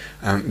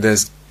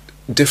 There's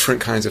different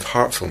kinds of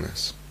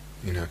heartfulness,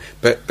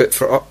 but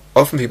for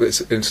often people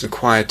it's an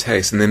acquired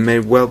taste, and there may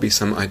well be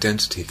some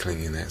identity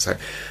clinging there. It's like,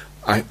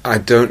 I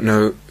don't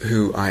know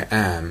who I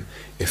am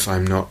if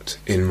I'm not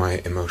in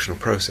my emotional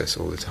process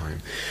all the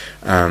time.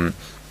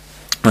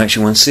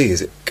 Actually, one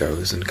sees it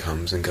goes and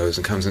comes and goes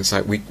and comes, and it's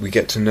like we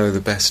get to know the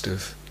best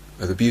of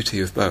the beauty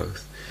of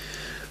both.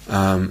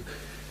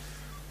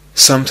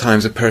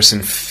 Sometimes a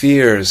person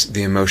fears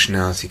the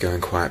emotionality going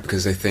quiet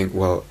because they think,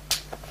 well,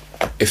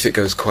 if it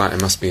goes quiet, I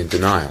must be in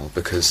denial,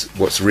 because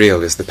what's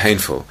real is the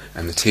painful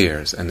and the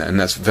tears, and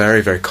that's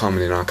very, very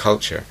common in our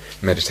culture,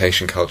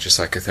 meditation culture,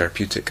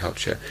 psychotherapeutic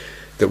culture,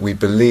 that we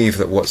believe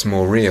that what's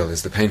more real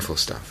is the painful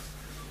stuff.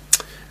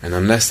 And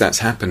unless that's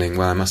happening,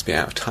 well, I must be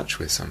out of touch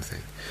with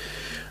something.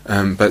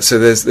 But so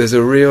there's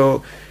a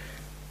real,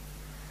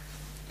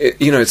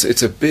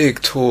 it's a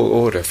big, tall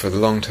order for the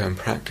long-term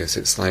practice.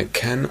 It's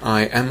like, am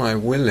I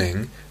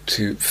willing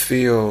to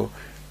feel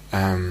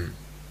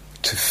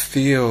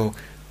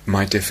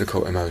my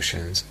difficult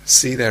emotions,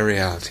 see their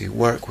reality,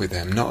 work with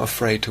them, not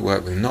afraid to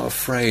work with them, not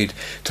afraid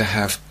to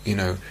have,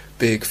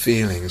 big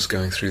feelings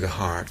going through the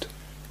heart.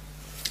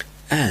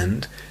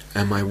 And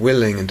am I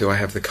willing, and do I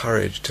have the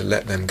courage to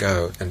let them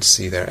go and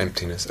see their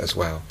emptiness as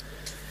well?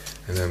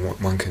 And then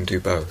one can do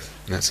both.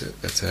 And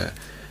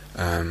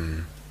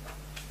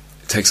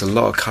it takes a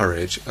lot of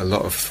courage, a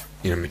lot of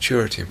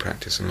maturity in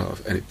practice, and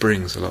it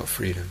brings a lot of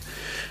freedom.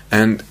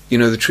 And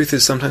the truth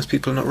is, sometimes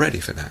people are not ready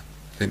for that.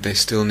 They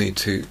still need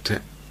to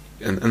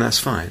and that's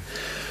fine.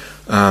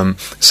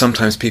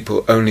 Sometimes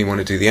people only want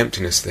to do the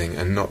emptiness thing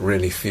and not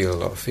really feel a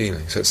lot of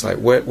feeling. So it's like,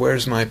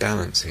 where's my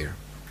balance here?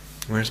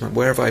 Where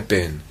have I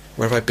been?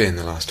 Where have I been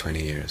the last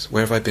 20 years?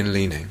 Where have I been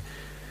leaning?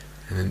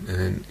 And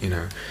then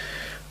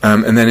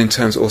and then in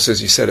terms also,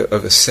 as you said,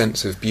 of a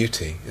sense of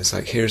beauty, it's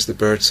like, here's the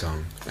bird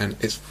song, and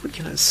it's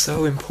it's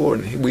so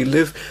important. We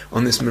live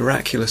on this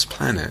miraculous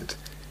planet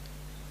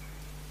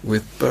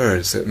with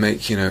birds that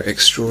make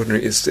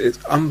extraordinary. It's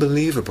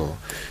unbelievable,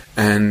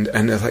 And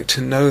like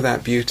to know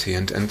that beauty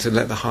and to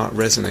let the heart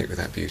resonate with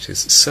that beauty is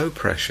so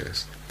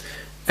precious.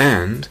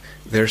 And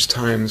there's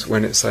times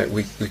when it's like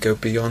we go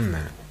beyond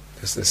that.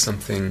 There's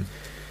something,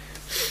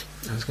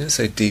 I was going to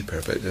say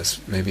deeper, but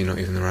that's maybe not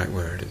even the right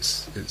word.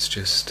 It's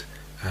just,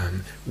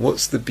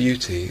 what's the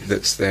beauty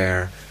that's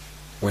there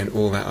when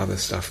all that other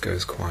stuff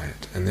goes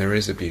quiet? And there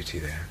is a beauty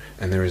there,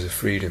 and there is a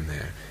freedom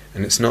there.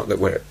 And it's not that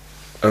we're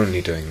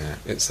only doing that.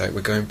 It's like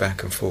we're going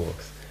back and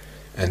forth.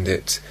 And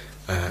there's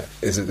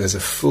a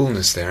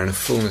fullness there, and a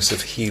fullness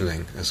of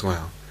healing as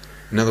well.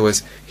 In other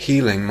words,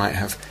 healing might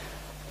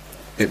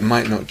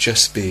not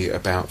just be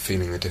about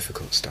feeling the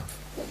difficult stuff.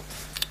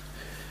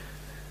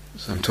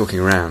 So I'm talking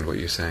around what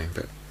you're saying,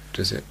 but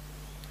does it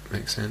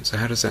make sense? So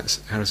how does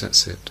that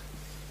sit?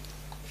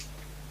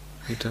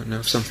 You don't know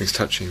if something's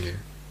touching you.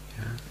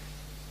 Yeah.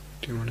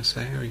 Do you want to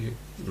say, or you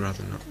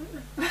rather not?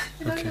 I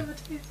don't know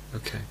what it is.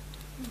 Okay.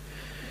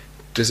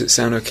 Does it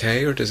sound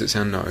okay, or does it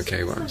sound not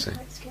okay? What I'm saying?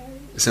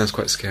 It sounds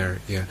quite scary.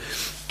 Yeah.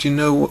 Do you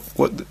know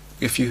what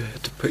if you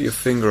had to put your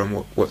finger on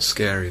what's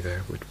scary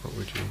there? What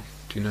would you?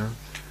 Do you know?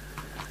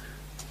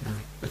 No.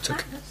 It's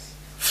okay.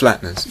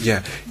 Flatness.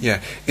 Yeah.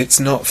 It's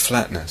not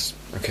flatness.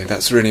 Okay,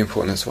 that's really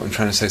important. That's what I'm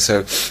trying to say.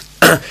 So,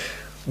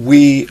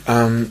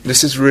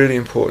 this is really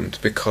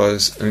important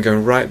because, and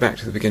going right back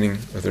to the beginning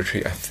of the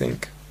retreat, I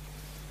think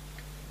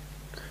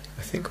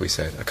we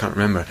said, I can't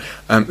remember.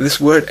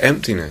 This word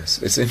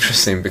emptiness is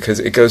interesting because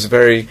it goes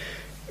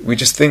we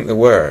just think the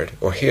word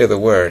or hear the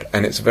word,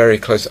 and it's very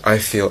close. I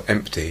feel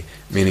empty,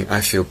 meaning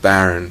I feel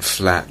barren,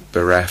 flat,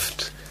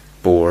 bereft,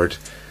 bored.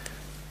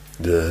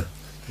 You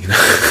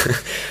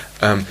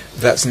know,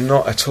 that's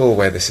not at all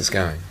where this is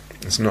going.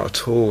 It's not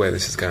at all where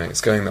this is going.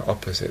 It's going the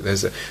opposite.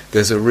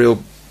 There's a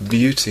real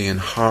beauty and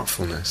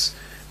heartfulness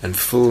and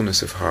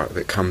fullness of heart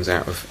that comes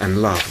out of,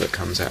 and love that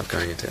comes out of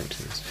going into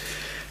emptiness.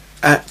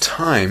 At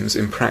times,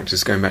 in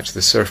practice, going back to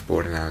the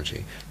surfboard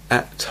analogy,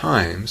 at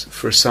times,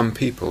 for some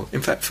people,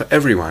 in fact for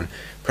everyone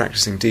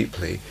practicing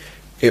deeply,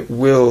 it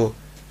will,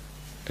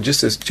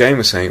 just as Jane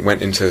was saying, it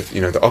went into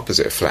the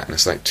opposite of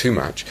flatness, like too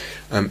much.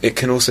 It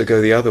can also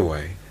go the other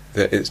way,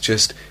 that it's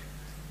just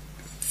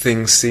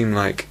things seem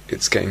like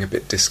it's getting a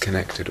bit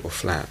disconnected or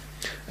flat.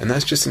 And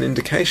that's just an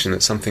indication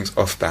that something's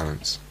off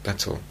balance,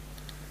 that's all.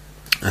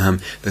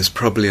 There's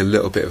probably a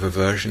little bit of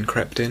aversion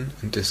crept in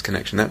and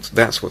disconnection.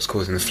 That's what's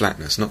causing the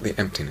flatness, not the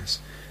emptiness.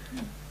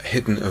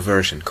 Hidden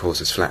aversion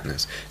causes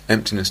flatness.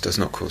 Emptiness does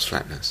not cause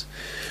flatness.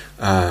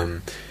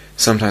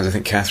 Sometimes, I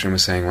think Catherine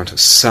was saying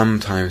once,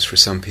 sometimes for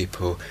some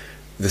people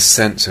the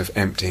sense of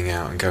emptying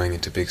out and going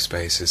into big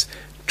spaces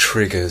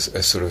triggers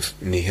a sort of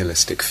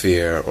nihilistic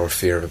fear or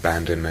fear of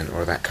abandonment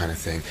or that kind of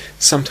thing.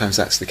 Sometimes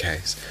that's the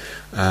case.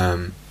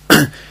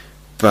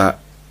 But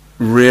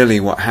really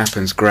what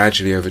happens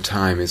gradually over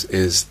time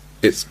is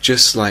it's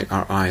just like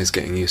our eyes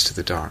getting used to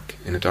the dark.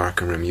 In a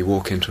darker room, you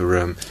walk into a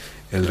room,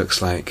 it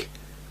looks like,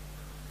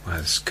 well,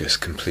 it's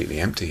just completely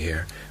empty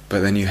here.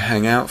 But then you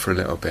hang out for a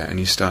little bit and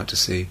you start to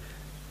see,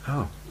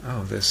 oh,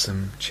 there's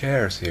some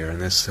chairs here,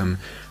 and there's some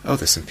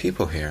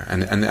people here,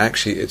 and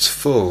actually it's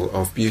full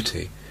of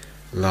beauty,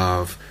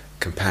 love,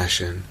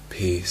 compassion,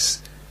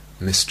 peace,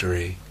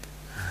 mystery,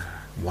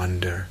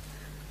 wonder,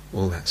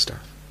 all that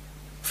stuff,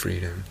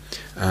 freedom.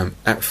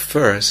 At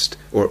first,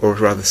 or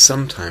rather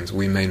sometimes,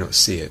 we may not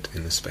see it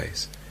in the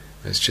space.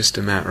 It's just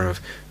a matter of,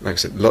 like I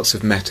said, lots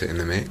of metta in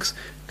the mix,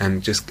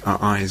 and just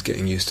our eyes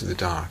getting used to the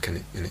dark,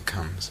 and it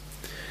comes.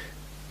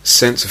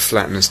 Sense of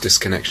flatness,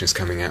 disconnection is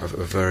coming out of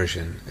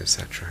aversion,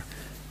 etc.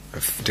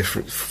 Of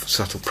different,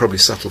 probably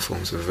subtle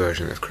forms of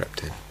aversion that have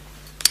crept in.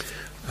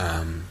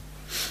 I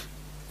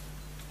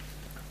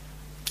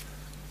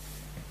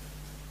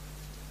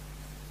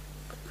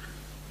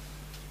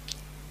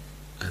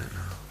don't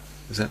know.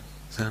 Does that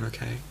sound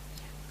okay?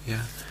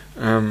 Yeah.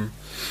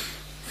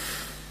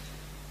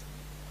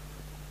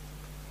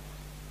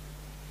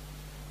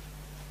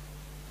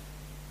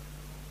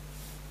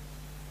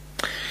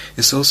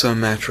 It's also a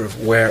matter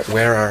of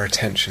where our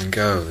attention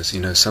goes.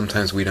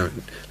 Sometimes we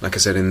don't, like I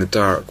said, in the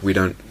dark, we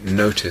don't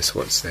notice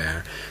what's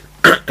there.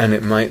 And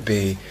it might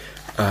be,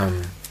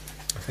 I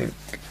think,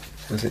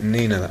 was it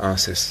Nina that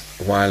asked this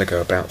a while ago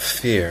about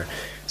fear?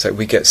 It's like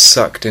we get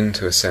sucked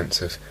into a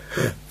sense of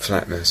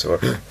flatness or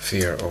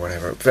fear or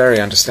whatever. Very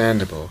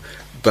understandable.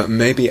 But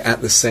maybe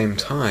at the same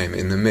time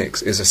in the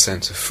mix is a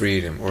sense of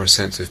freedom or a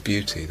sense of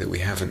beauty that we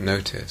haven't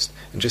noticed.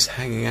 And just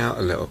hanging out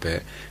a little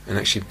bit and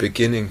actually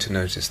beginning to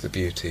notice the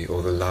beauty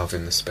or the love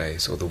in the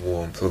space or the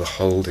warmth or the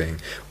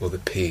holding or the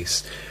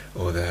peace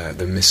or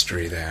the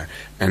mystery there.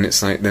 And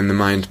it's like then the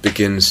mind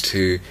begins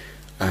to,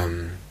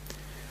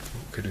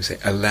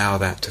 allow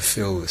that to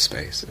fill the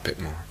space a bit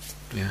more.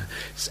 Yeah,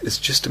 it's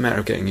just a matter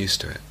of getting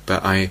used to it.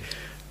 But I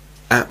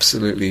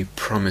absolutely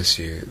promise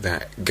you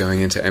that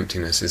going into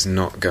emptiness is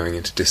not going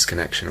into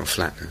disconnection or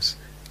flatness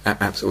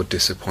or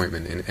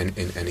disappointment in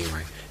any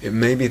way. It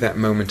may be that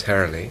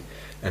momentarily,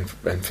 and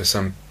for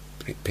some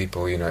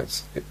people, it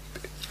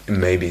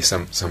may be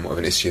somewhat of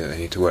an issue that they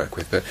need to work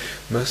with, but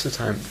most of the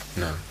time,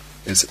 no.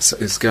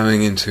 It's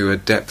going into a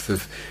depth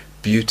of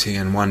beauty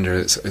and wonder.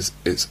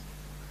 It's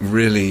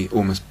really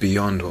almost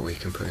beyond what we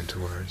can put into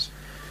words.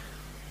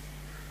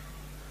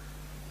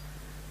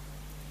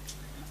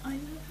 I know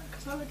that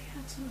because I already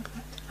had some of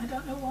that. I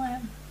don't know why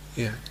I'm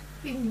Yeah.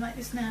 feeling like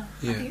this now.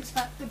 Yeah. I think it's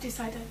about the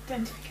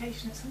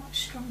disidentification. It's a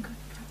much stronger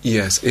practice.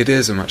 Yes, it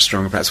is a much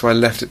stronger practice. That's why I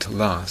left it till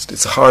last.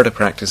 It's a harder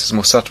practice. It's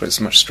more subtle. It's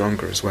much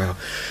stronger as well.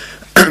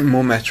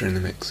 More metta in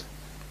the mix.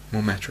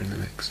 More metta in the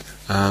mix.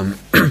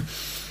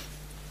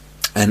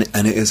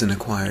 And it is an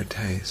acquired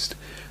taste.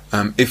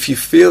 If you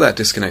feel that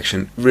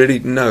disconnection, really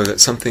know that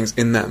something's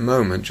in that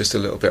moment just a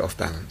little bit off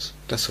balance.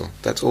 That's all.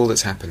 That's all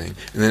that's happening.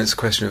 And then it's a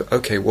question of,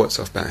 okay, what's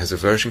off balance? Has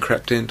aversion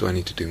crept in? Do I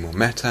need to do more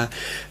metta?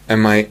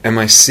 Am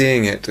I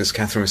seeing it, as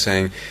Catherine was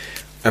saying,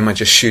 am I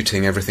just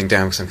shooting everything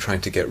down because I'm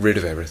trying to get rid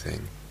of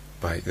everything?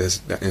 There's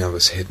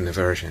this hidden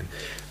aversion.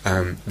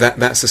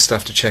 That's the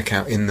stuff to check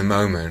out in the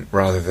moment,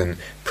 rather than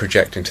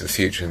project into the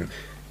future and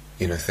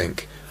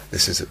think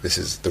this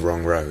is the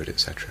wrong road,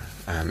 etc.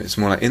 It's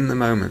more like in the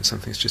moment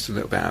something's just a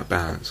little bit out of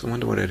balance. I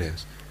wonder what it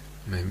is.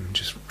 Maybe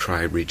just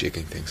try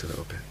rejigging things a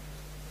little bit.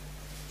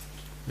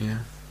 Yeah.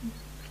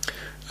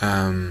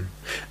 And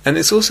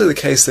it's also the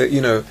case that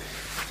you don't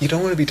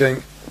want to be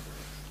doing.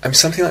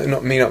 Something like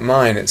not me, not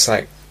mine. It's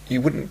like you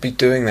wouldn't be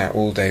doing that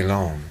all day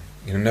long.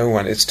 No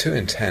one. It's too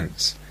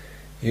intense.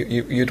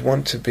 You'd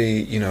want to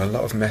be a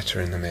lot of metta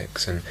in the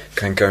mix and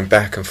kind of going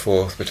back and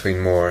forth between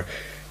more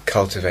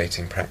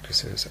cultivating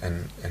practices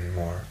and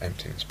more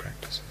emptiness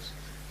practices.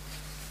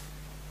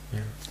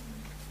 Yeah.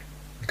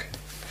 Okay.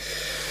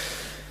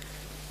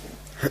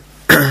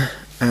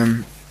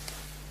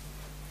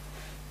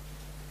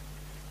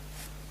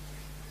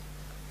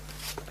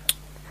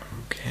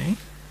 Okay.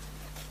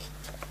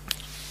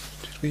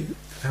 Did we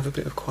have a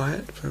bit of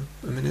quiet for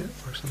a minute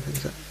or something?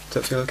 Does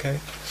that feel okay?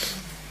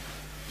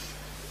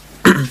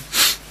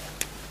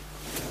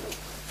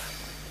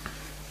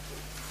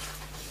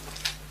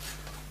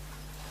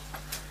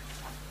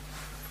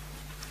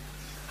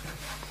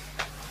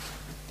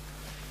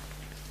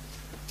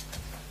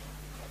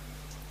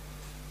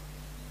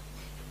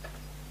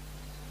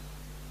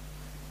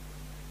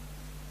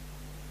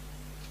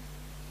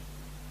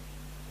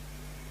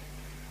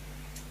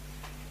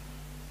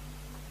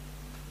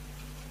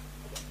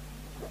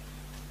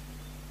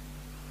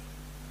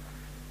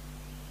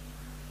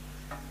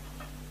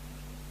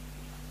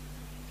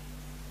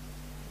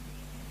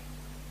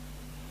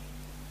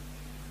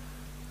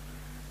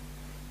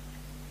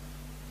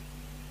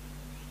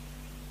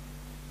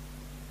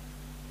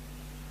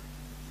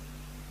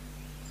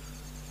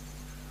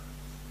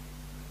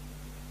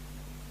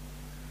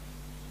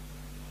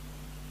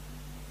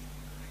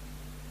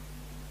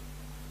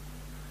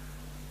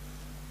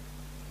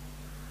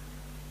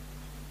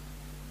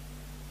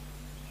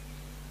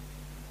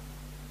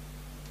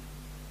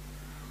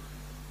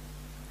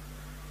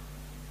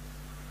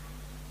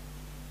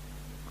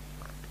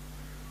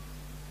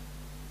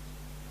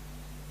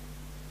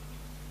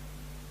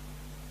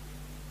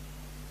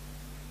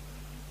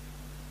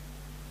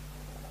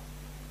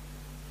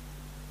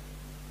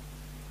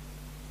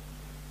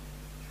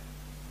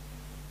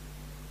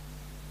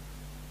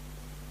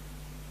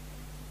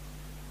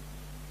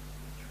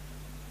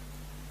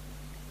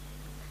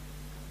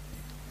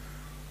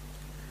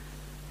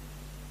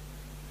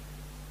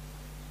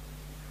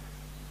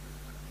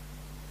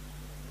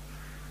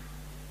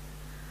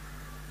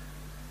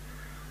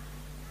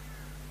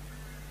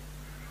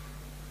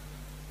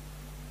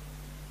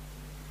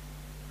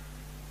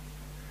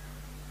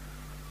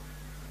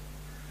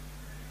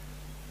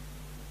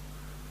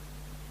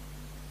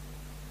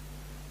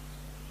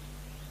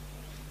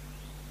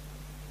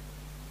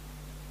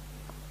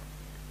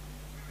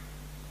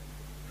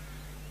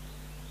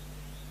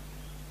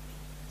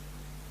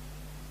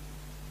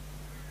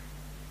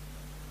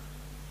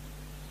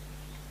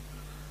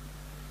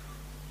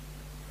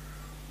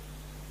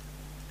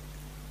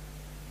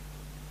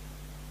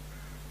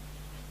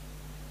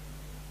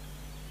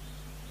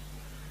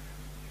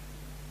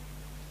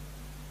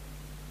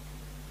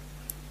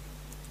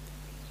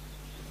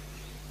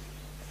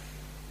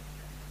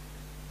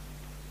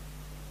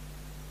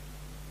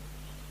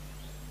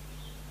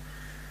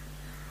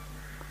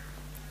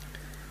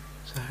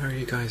 So how are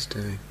you guys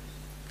doing?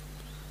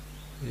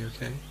 Are you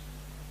okay?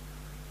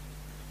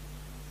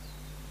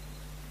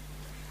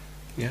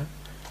 Yeah?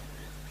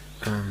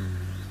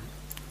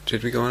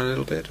 Did we go on a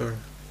little bit, or?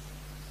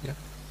 Yeah?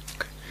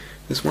 Okay.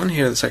 There's one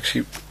here that's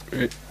actually,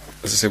 as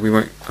I said, we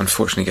won't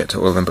unfortunately get to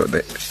all of them, but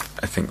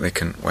I think they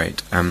can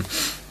wait.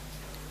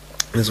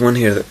 There's one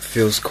here that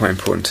feels quite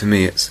important to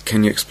me. It's,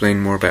 can you explain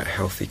more about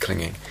healthy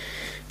clinging?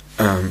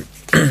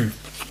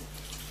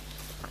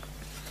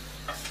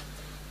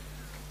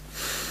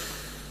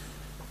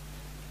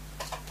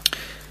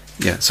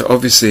 Yeah, so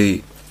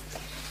obviously,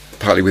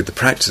 partly with the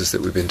practices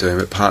that we've been doing,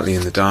 but partly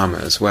in the Dharma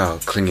as well,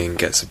 clinging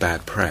gets a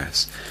bad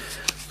press.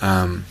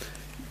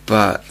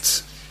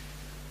 But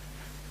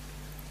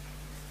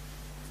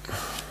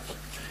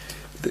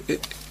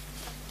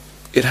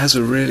it has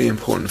a really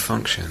important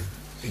function,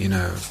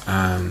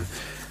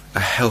 A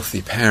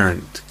healthy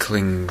parent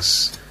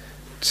clings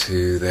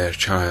to their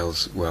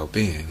child's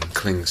well-being, and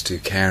clings to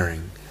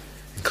caring,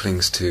 and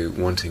clings to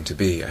wanting to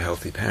be a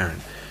healthy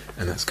parent,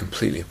 and that's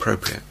completely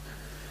appropriate.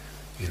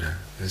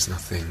 There's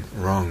nothing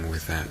wrong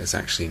with that. It's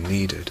actually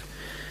needed.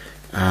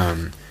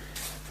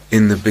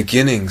 In the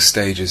beginning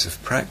stages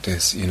of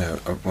practice,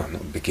 well,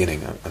 not the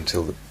beginning,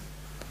 until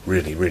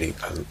really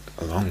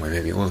a long way,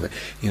 maybe all of it,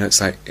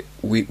 it's like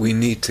we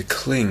need to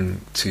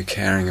cling to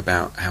caring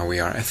about how we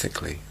are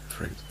ethically,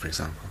 for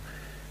example.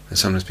 And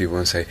sometimes people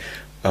will say,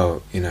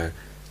 oh,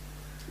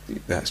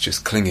 that's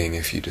just clinging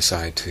if you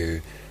decide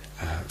to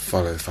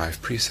follow the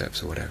 5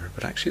 precepts or whatever.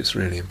 But actually it's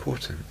really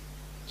important.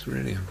 It's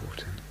really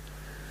important.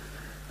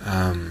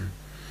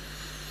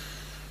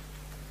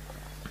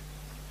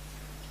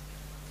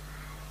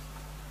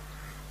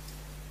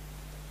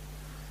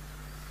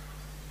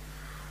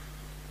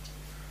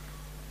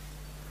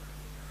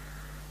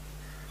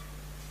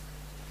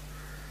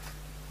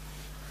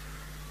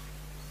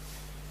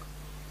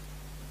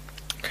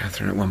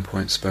 Catherine at one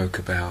point spoke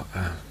about,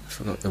 I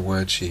forgot the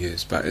word she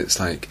used, but it's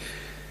like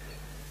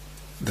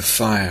the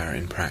fire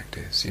in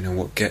practice,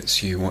 what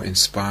gets you, what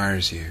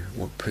inspires you,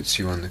 what puts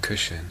you on the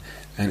cushion.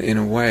 And in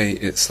a way,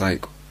 it's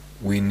like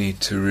we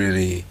need to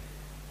really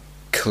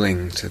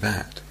cling to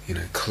that,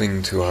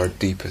 cling to our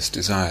deepest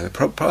desire.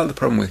 Part of the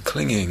problem with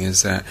clinging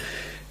is that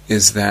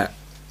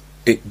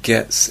it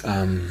gets,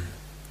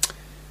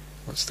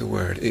 what's the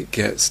word? It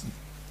gets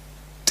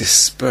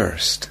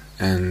dispersed,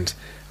 and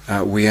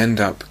we end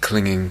up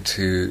clinging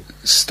to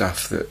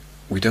stuff that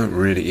we don't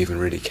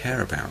really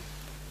care about.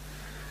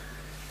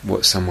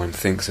 What someone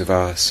thinks of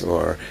us,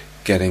 or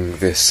getting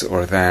this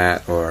or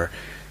that, or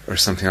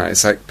something like that.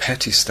 It's like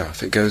petty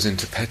stuff. It goes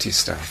into petty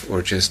stuff,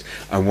 or just,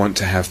 I want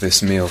to have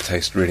this meal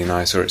taste really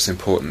nice, or it's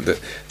important that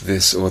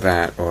this or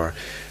that, or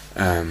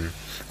and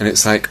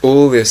it's like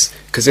all this,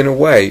 because in a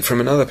way, from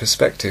another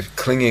perspective,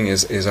 clinging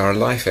is our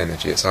life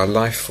energy. It's our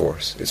life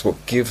force. It's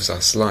what gives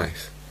us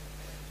life.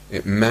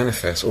 It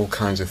manifests all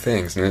kinds of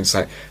things, and it's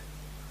like,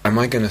 am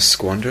I going to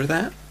squander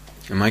that?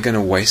 Am I going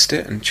to waste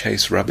it and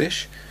chase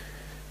rubbish?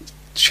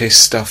 Chase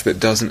stuff that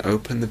doesn't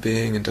open the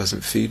being and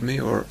doesn't feed me,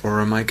 or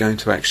am I going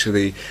to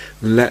actually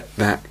let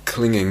that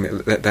clinging,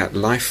 let that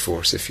life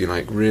force, if you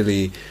like,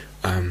 really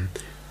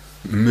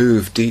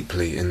move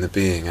deeply in the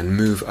being and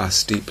move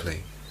us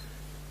deeply?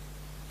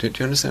 Do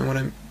you understand what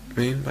I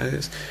mean by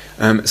this?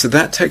 So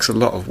that takes a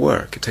lot of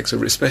work. It takes,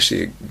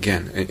 especially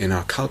again in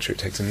our culture, it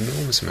takes an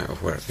enormous amount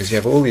of work, because you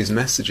have all these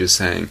messages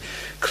saying,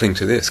 cling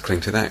to this,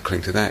 cling to that,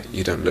 cling to that.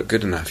 You don't look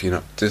good enough. You're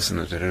not this, and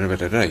you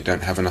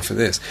don't have enough of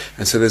this.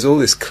 And so there's all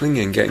this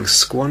clinging getting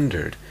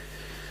squandered,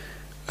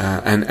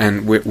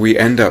 and we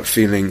end up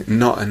feeling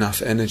not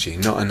enough energy,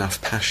 not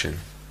enough passion.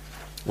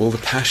 All the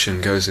passion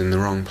goes in the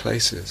wrong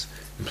places,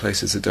 in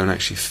places that don't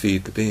actually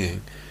feed the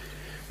being.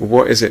 Well,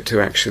 what is it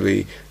to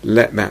actually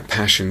let that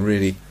passion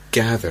really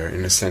gather,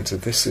 in a sense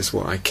of, this is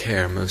what I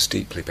care most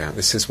deeply about,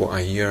 this is what I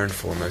yearn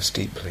for most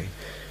deeply,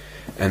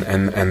 and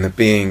the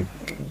being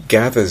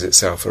gathers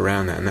itself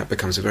around that, and that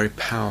becomes a very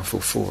powerful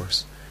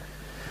force.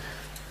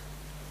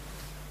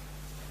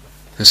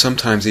 And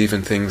sometimes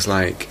even things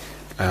like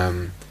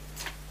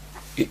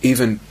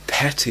even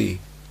petty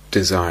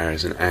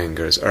desires and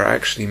angers are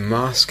actually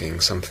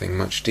masking something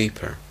much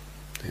deeper.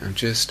 I'm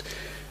just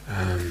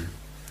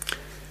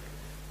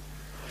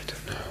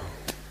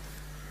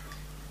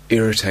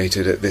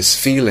irritated at this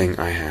feeling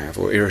I have,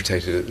 or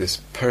irritated at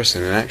this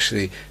person, and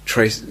actually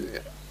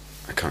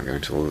I can't go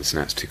into all this, and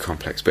that's too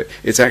complex, but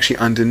it's actually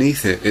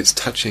underneath it, it's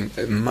touching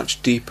a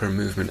much deeper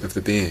movement of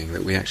the being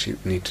that we actually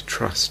need to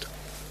trust.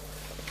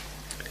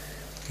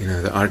 In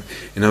other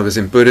words,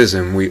 in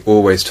Buddhism we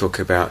always talk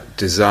about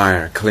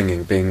desire,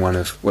 clinging, being one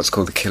of what's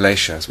called the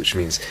kileshas, which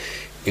means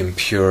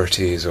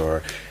impurities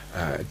or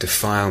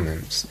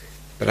defilements.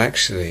 But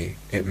actually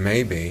it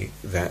may be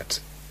that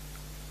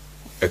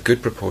a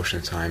good proportion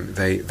of the time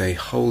they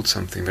hold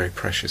something very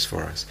precious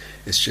for us.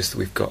 It's just that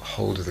we've got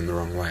hold of them the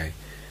wrong way.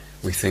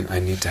 We think, I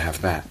need to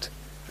have that.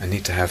 I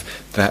need to have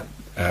that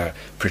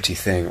pretty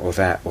thing, or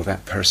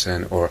that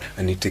person, or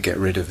I need to get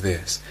rid of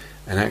this.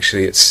 And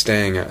actually it's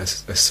staying at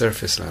a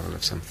surface level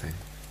of something.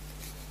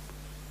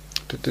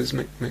 Does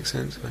it make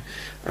sense? Well,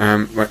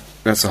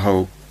 that's a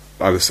whole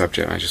other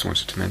subject. I just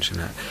wanted to mention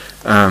that.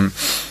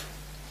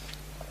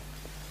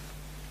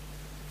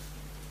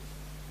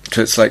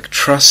 So it's like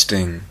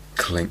trusting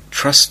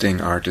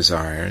our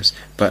desires,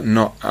 but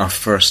not our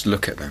first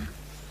look at them,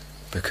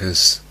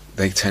 because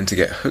they tend to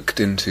get hooked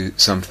into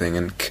something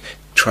and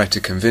try to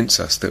convince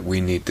us that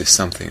we need this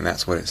something, and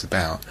that's what it's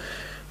about,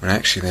 when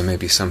actually there may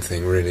be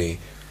something really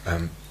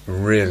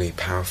really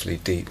powerfully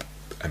deep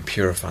and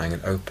purifying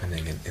and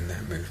opening in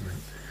that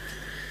movement.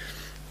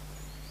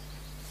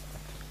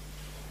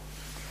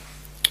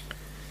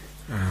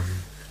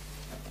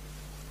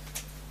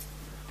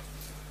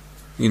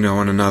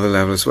 On another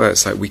level as well,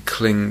 it's like we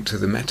cling to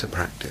the metta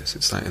practice.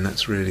 It's like, and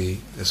that's really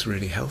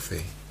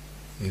healthy.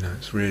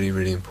 It's really,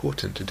 really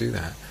important to do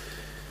that.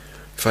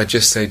 If I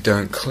just say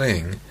don't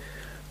cling,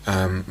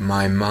 one's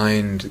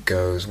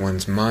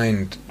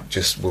mind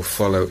just will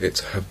follow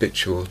its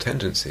habitual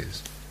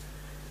tendencies.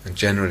 And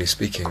generally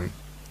speaking,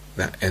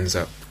 that ends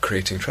up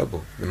creating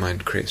trouble. The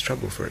mind creates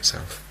trouble for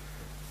itself.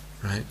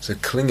 Right? So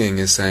clinging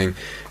is saying,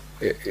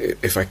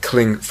 if I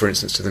cling, for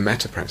instance, to the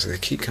metta practice, I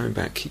keep coming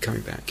back, keep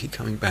coming back, keep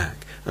coming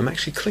back. I'm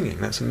actually clinging.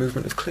 That's a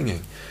movement of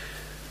clinging.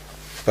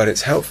 But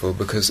it's helpful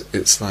because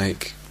it's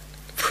like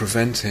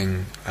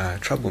preventing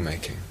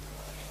troublemaking.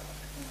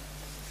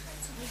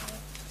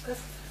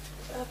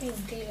 I've been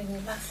dealing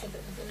with massive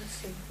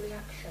aversive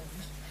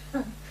reactions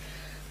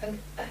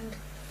and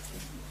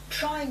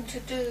trying to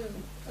do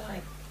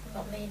like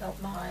not me, not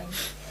mine,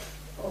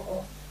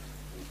 or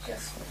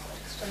just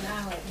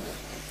allowing.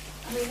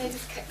 I mean, they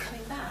just kept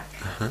coming back.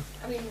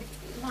 I mean,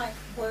 it might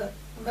work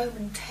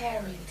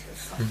momentarily to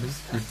some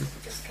stuff, but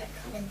it just kept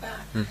coming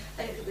back. And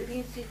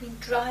it's been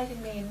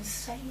driving me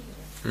insane.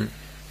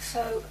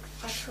 So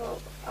I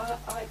thought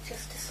I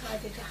just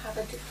decided to have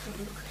a different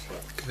look at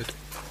it. Good.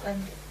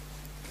 And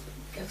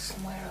go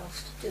somewhere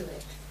else to do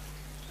it.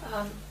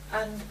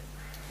 And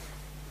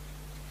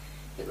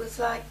it was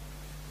like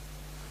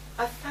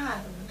I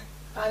found,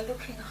 by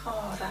looking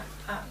hard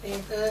at the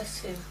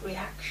aversive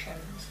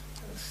reactions,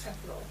 there were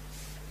several,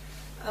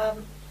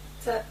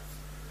 that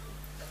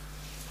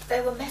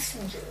they were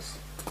messengers.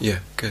 Yeah,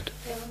 good.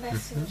 They were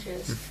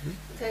messengers.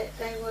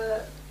 They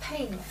were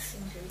pain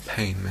messengers.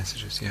 Pain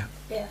messages, yeah.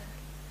 Yeah,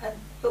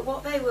 but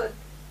what they were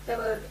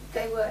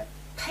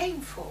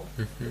painful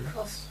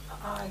because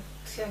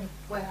it's the only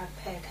way I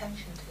pay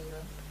attention to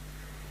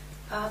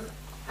them.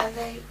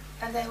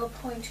 And they were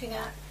pointing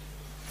at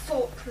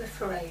thought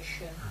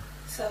proliferation.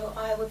 So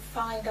I would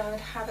find I would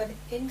have an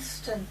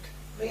instant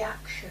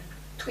reaction,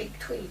 tweak,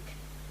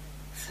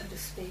 so to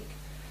speak,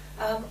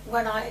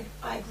 when I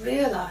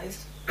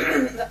realised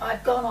that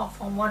I'd gone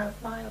off on one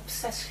of my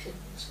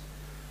obsessions.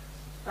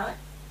 Right?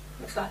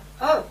 It's like,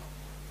 oh,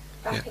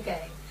 back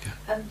again.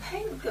 Yeah. And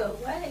pain would go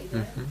away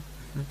then,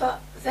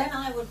 but then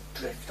I would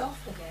drift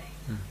off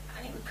again,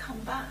 and it would come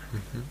back.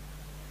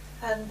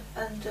 And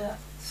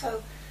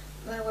so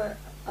there were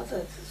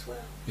others as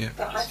well. Yeah.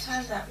 But I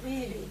found that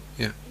really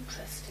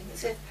interesting,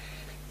 as if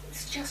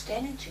it's just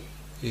energy.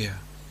 Yeah.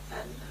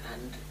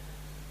 And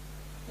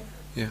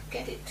you know,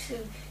 get it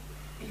to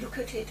look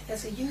at it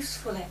as a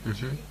useful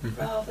energy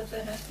rather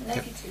than a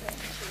negative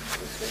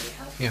energy was really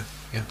helpful.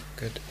 Yeah,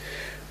 good.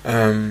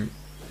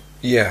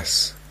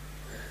 Yes.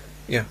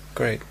 Yeah,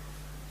 great.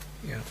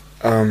 Yeah.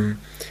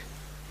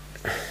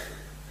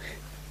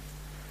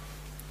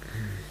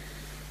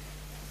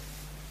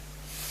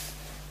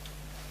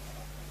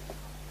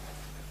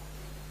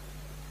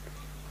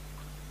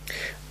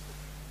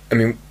 I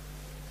mean,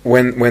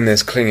 when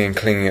there's clinging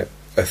at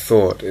a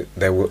thought,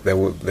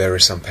 there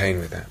is some pain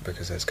with that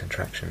because there's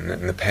contraction,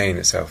 and the pain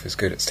itself is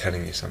good. It's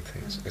telling you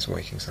something. It's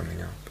waking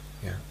something up.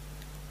 Yeah.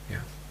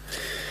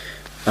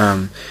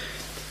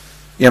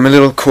 I'm a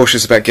little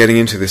cautious about getting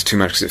into this too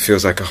much because it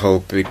feels like a whole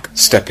big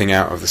stepping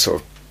out of the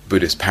sort of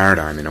Buddhist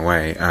paradigm in a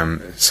way.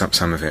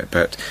 Some of it,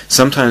 but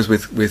sometimes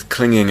with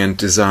clinging and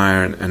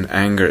desire and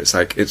anger,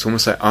 it's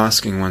almost like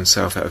asking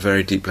oneself at a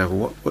very deep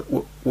level,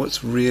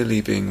 what's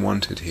really being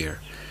wanted here.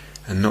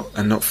 And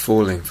not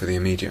falling for the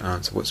immediate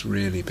answer. What's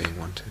really being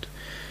wanted?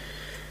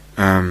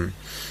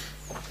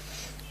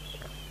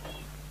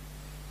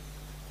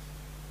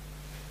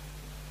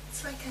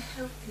 It's like a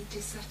healthy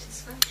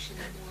dissatisfaction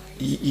in a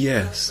way.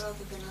 Yes.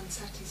 Rather than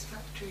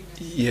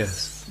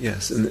unsatisfactoriness.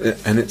 Yes,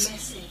 and it's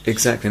message.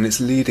 Exactly, and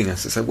it's leading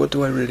us. It's like, what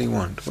do I really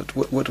want?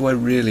 What do I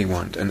really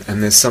want?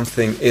 And there's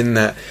something in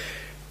that.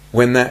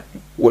 When that,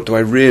 what do I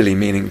really,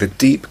 meaning the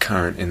deep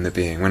current in the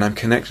being. When I'm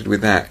connected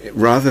with that,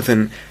 rather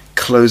than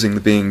closing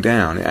the being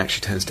down, it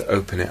actually tends to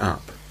open it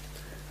up.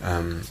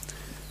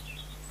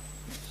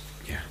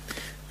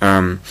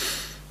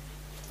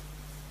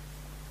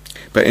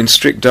 But in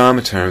strict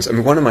Dharma terms, I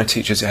mean, one of my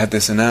teachers had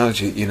this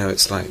analogy.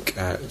 It's like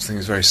I think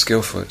it's very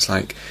skillful. It's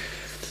like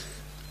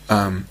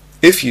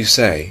if you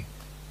say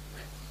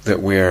that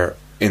we're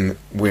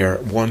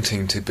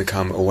wanting to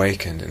become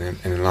awakened and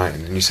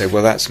enlightened, and you say,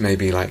 well, that's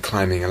maybe like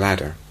climbing a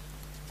ladder,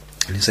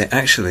 and you say,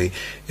 actually,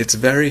 it's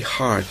very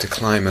hard to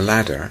climb a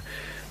ladder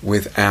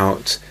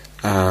without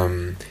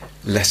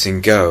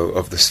letting go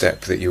of the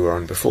step that you were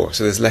on before.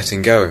 So there's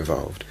letting go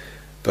involved.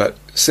 But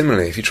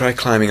similarly, if you try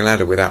climbing a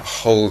ladder without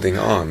holding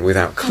on,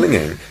 without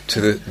clinging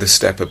to the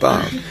step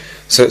above,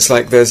 so it's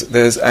like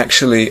there's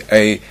actually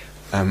a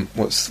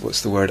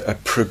what's the word? A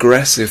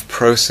progressive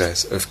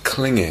process of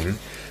clinging,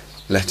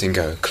 letting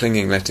go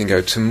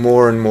to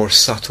more and more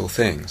subtle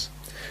things.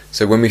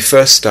 So when we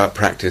first start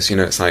practice,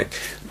 it's like,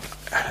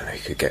 I don't know, you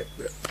could get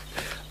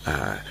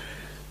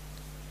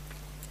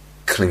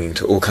clinging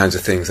to all kinds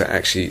of things that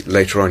actually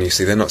later on you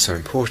see they're not so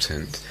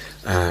important.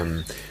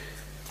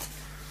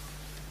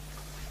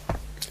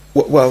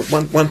 Well,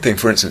 one thing,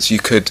 for instance, you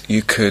could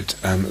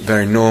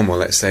very normal.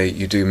 Let's say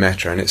you do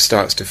metta, and it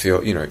starts to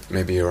feel,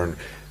 maybe you're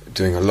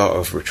doing a lot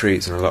of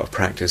retreats and a lot of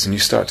practice, and you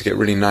start to get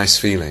really nice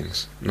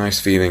feelings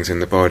in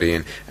the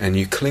body, and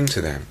you cling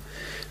to them.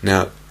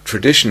 Now,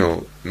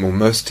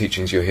 most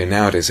teachings you'll hear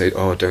nowadays say,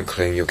 "Oh, don't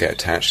cling, you'll get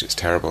attached. It's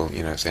terrible.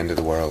 It's the end of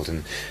the world,"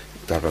 and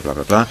blah blah blah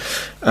blah blah.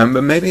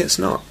 But maybe it's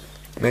not.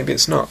 Maybe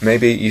it's not.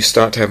 Maybe you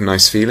start to have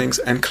nice feelings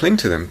and cling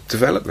to them,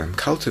 develop them,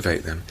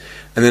 cultivate them.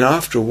 And then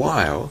after a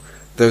while,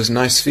 those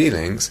nice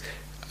feelings,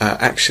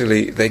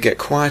 actually, they get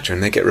quieter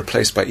and they get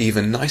replaced by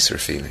even nicer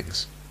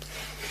feelings.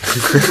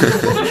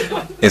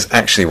 Is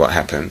actually what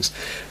happens.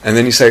 And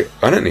then you say,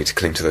 I don't need to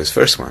cling to those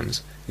first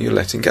ones. You're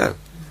letting go.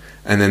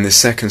 And then the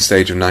second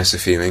stage of nicer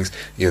feelings,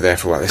 you're there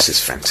for a while. This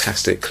is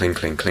fantastic. Cling,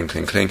 cling, cling,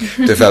 cling, cling.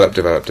 Develop.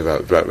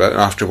 And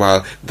after a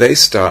while, they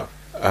start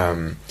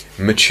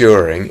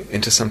maturing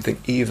into something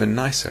even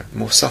nicer,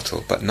 more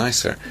subtle, but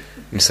nicer.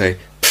 And you say,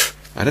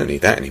 I don't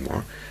need that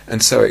anymore.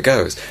 And so it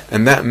goes.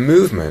 And that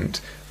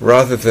movement,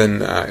 rather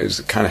than, it was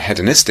a kind of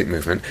hedonistic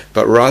movement,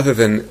 but rather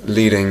than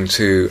leading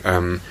to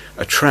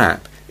a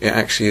trap, it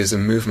actually is a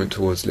movement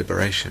towards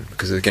liberation,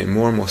 because they're getting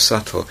more and more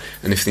subtle,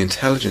 and if the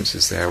intelligence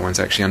is there, one's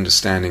actually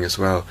understanding as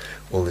well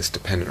all this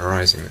dependent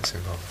arising that's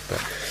involved.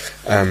 But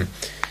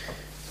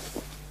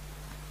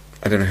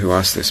I don't know who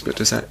asked this, but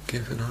does that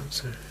give an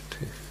answer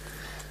to...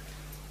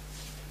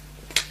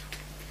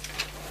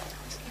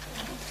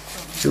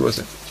 Who was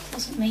it? It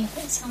wasn't me,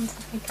 but it sounds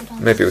like a good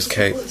answer. Maybe it was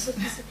Kate. What was the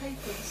piece of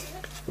paper?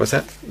 Was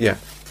that? Was that? Yeah.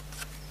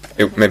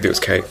 Maybe it was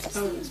Kate. What's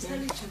the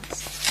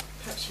intelligence?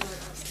 Perhaps you won't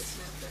answer this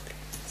now, but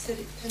said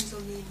it depends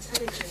on the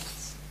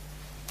intelligence.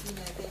 You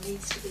know, there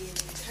needs to be an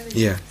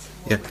intelligence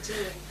in what we're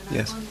doing.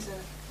 And I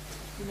wonder,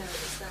 you know,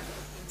 is that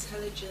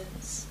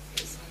intelligence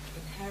is like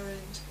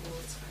inherent, or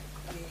it's like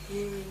we're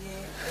hearing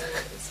it,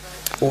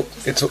 or it's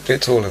like...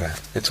 It's all of that.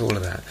 It's all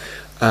of that.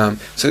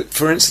 So,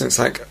 for instance,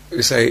 like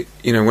we say,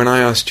 you know, when I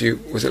asked you,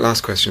 was it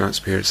last question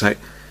answer period? It's like,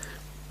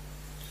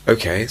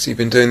 okay, so you've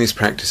been doing these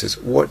practices.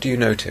 What do you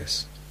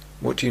notice?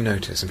 What do you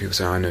notice? And people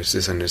say, oh, I notice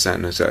this, I notice that, I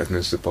notice that, I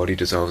notice the body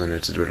dissolves, I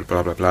notice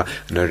blah, blah, blah.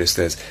 I notice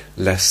there's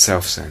less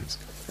self-sense.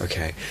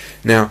 Okay.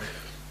 Now,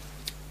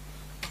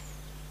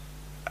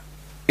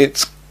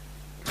 it's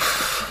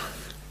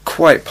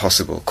quite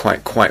possible,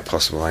 quite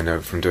possible, I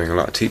know from doing a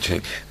lot of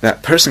teaching,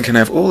 that person can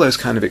have all those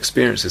kind of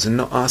experiences and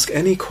not ask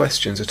any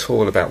questions at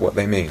all about what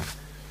they mean.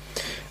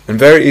 And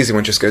very easily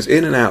one just goes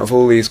in and out of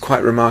all these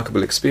quite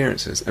remarkable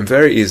experiences, and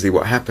very easily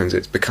what happens,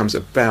 it becomes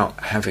about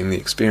having the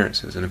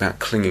experiences and about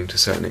clinging to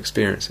certain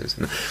experiences.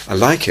 And I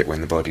like it when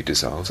the body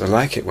dissolves, I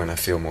like it when I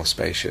feel more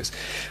spacious,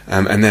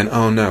 and then,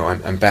 oh no,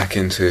 I'm back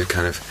into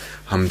kind of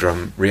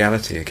humdrum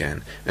reality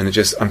again, and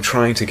I'm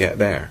trying to get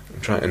there,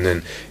 and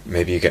then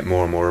maybe you get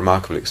more and more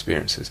remarkable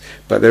experiences,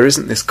 but there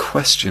isn't this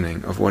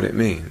questioning of what it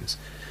means.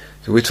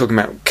 So we're talking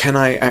about, can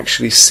I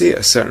actually see it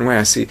a certain way?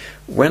 I see,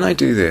 when I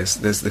do this,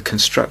 there's the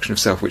construction of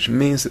self, which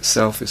means that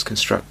self is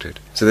constructed.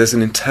 So there's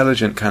an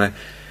intelligent kind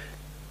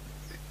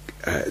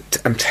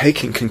of, I'm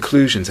taking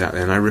conclusions out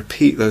there, and I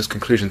repeat those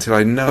conclusions until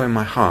I know in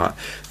my heart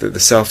that the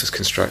self is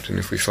constructed, and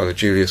if we follow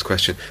Julia's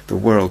question, the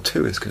world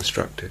too is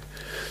constructed.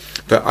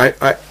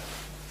 But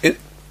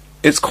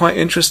it's quite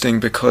interesting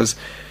because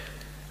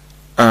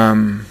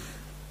I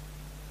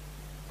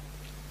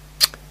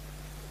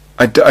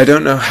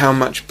don't know how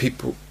much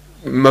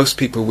most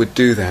people would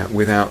do that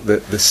without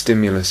the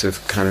stimulus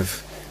of kind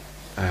of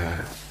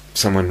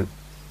someone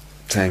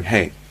saying,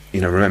 hey, you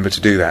know, remember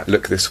to do that,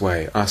 look this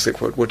way, ask it,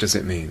 what does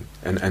it mean,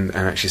 and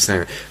actually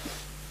saying it.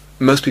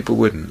 Most people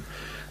wouldn't,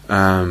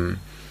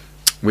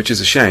 which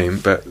is a shame,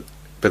 but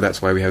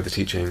that's why we have the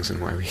teachings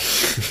and why we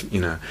you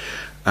know,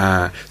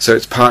 so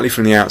it's partly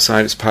from the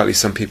outside, it's partly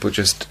some people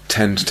just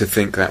tend to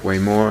think that way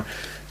more,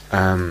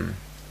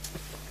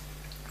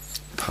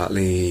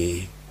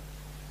 partly,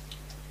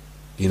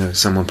 you know,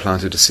 someone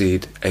planted a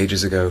seed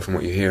ages ago from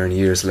what you hear, and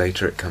years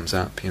later it comes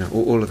up, you know,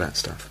 all of that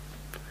stuff.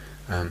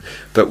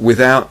 But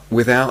without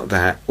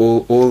that,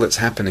 all that's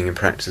happening in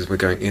practice is we're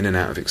going in and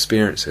out of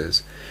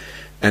experiences,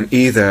 and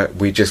either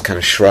we just kind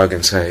of shrug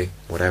and say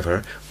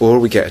whatever, or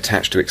we get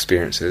attached to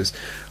experiences,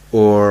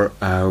 or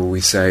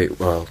we say,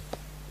 well,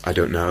 I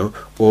don't know,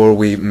 or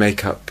we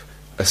make up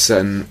a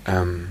certain,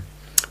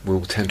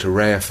 we'll tend to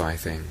reify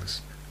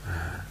things,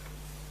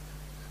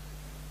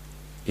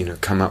 you know,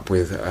 come up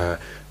with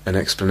an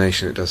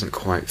explanation that doesn't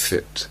quite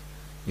fit,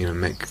 you know,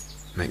 make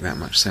that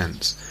much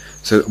sense.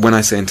 So when I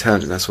say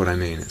intelligent, that's what I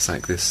mean. It's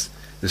like this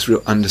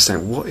real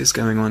understanding, what is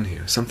going on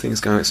here? Something is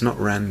going on, it's not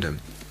random.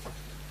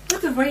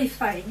 But the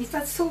verifying, is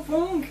that so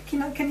wrong?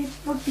 Can it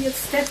not be a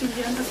step in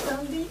the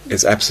understanding?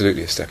 It's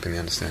absolutely a step in the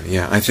understanding,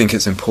 yeah. I think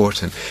it's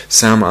important.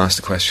 Sam asked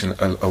a question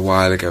a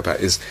while ago about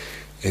is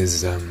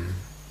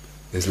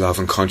love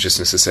and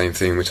consciousness the same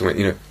thing? We're talking,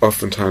 you know,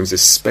 oftentimes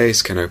this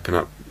space can open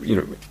up, you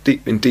know,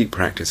 in deep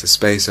practice, a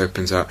space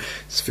opens up,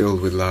 it's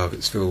filled with love,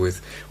 it's filled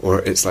with,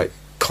 or it's like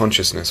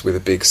consciousness with a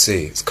big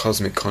C, it's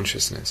cosmic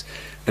consciousness.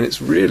 And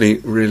it's really,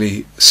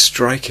 really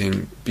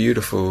striking,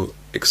 beautiful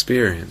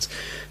experience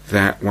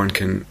that one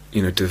can,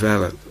 you know,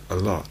 develop a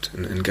lot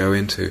and go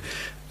into.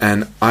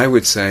 And I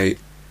would say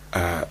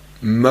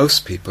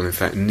most people, in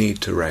fact,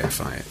 need to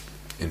reify it,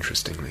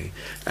 interestingly.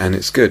 And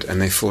it's good,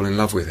 and they fall in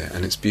love with it,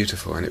 and it's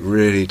beautiful, and it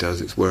really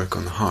does its work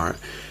on the heart.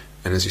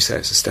 And as you say,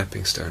 it's a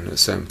stepping stone. At a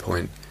certain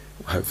point,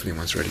 hopefully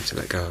one's ready to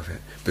let go of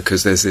it.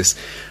 Because there's this,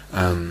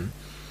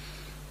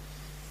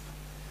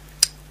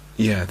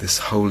 this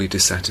holy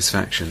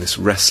dissatisfaction, this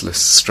restless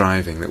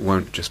striving that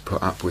won't just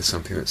put up with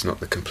something that's not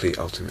the complete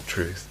ultimate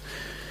truth.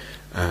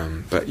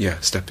 But yeah,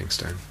 stepping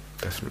stone,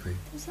 definitely.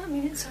 Does that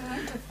mean it's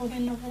alright to fall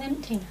in love with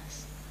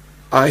emptiness?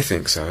 I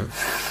think so,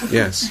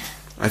 yes.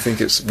 I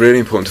think it's really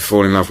important to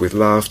fall in love with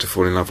love, to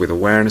fall in love with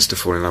awareness, to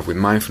fall in love with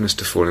mindfulness,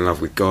 to fall in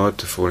love with God,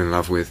 to fall in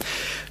love with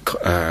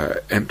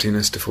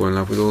emptiness, to fall in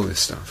love with all this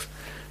stuff.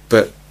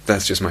 But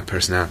that's just my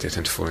personality. I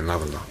tend to fall in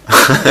love a lot.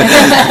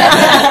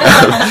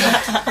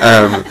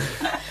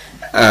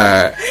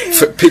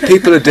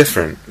 People are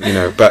different, you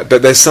know, but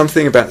there's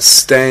something about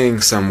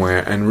staying somewhere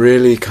and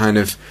really kind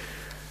of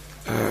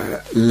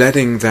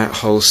letting that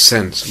whole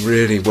sense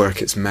really work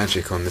its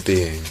magic on the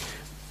being,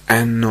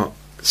 and not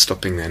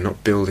stopping there,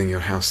 not building your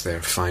house there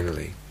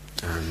finally.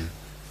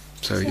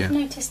 So yeah. I've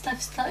noticed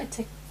I've started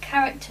to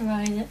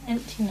characterise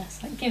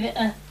emptiness, like give it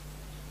a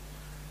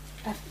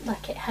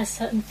like it has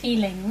certain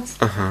feelings,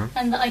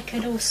 and that I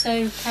could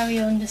also carry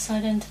on just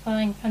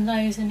identifying from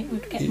those, and it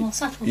would get more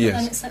subtle. But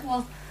then it's like,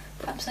 well,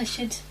 perhaps I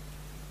should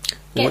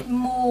get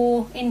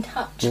more in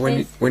touch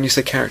with. When you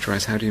say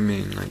characterise, how do you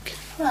mean? Like,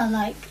 well,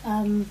 like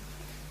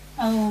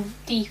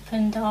deep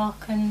and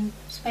dark and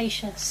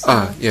spacious.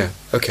 Yeah,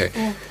 okay.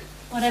 Or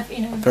whatever,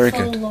 you know, very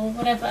full good. Or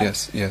whatever.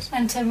 Yes.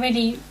 And to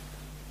really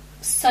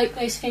soak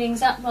those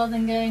feelings up rather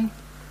than going,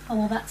 oh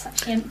well, that's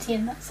actually empty,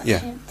 and that's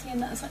actually empty,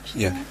 and that's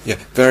actually empty. Yeah,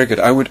 very good.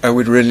 I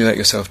would really let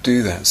yourself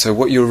do that. So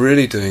what you're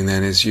really doing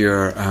then is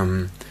you're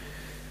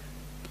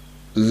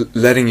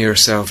letting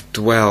yourself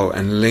dwell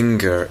and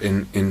linger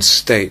in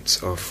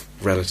states of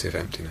relative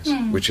emptiness,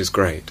 which is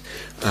great.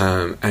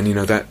 And you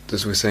know, that,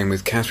 as we were saying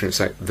with Catherine, it's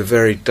like the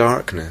very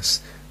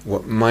darkness,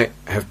 what might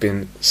have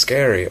been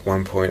scary at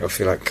one point, or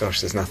feel like,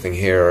 gosh, there's nothing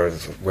here, or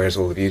where's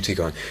all the beauty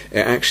gone,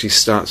 it actually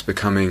starts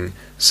becoming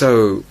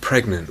so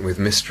pregnant with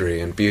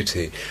mystery and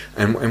beauty,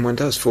 and one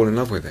does fall in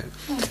love with it,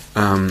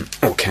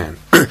 or can.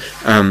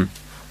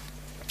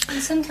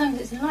 And sometimes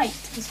it's light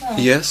as well.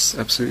 Yes,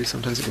 absolutely,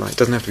 sometimes it's light. It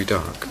doesn't have to be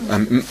dark.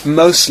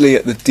 Mostly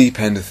at the deep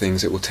end of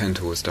things it will tend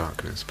towards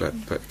darkness, but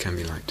it can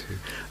be light too.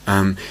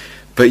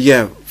 But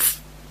yeah,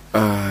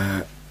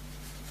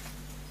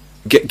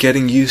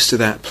 getting used to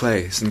that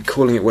place and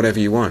calling it whatever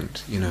you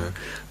want, you know.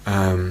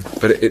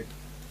 But it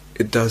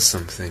does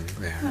something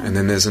there. And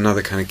then there's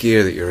another kind of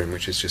gear that you're in,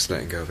 which is just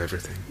letting go of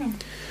everything.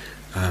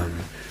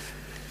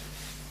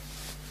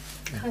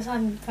 Because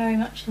I'm very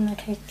much in the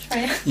cake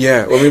tray.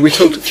 Yeah, well, I mean, we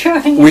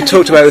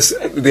talked about this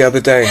the other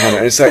day, Hannah.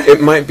 And it's like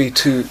it might be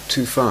too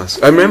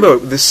fast. I remember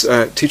this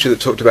teacher that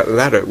talked about the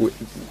ladder,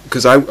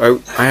 because I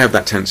have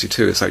that tendency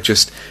too. It's like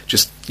just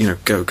you know,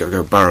 go,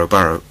 burrow.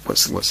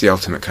 What's the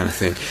ultimate kind of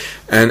thing?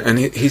 And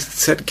he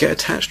said, get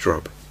attached,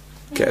 Rob.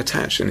 Get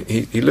attached. And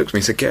he looked at me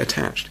and said, get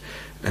attached.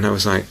 And I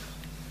was like,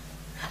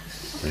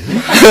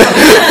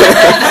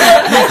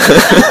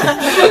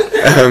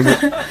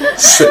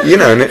 so, you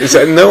know, and it's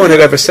like, no one had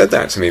ever said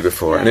that to me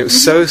before, and it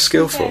was so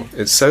skillful.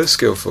 It's so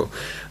skillful.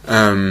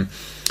 And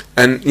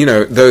you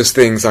know, those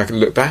things I can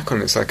look back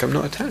on. It's like, I'm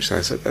not attached to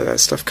that. So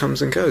that stuff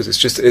comes and goes. It's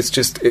just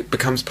it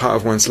becomes part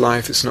of one's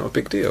life. It's not a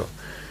big deal.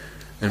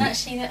 And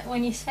actually,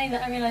 when you say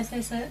that, I realise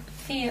there's a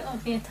fear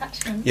of the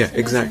attachment. Yeah, so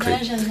exactly.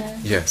 There's aversion there.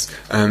 Yes,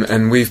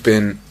 and we've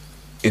been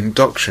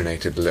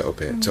indoctrinated a little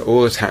bit. So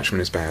all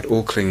attachment is bad,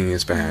 all clinging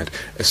is bad,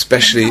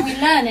 especially. And we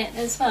learn it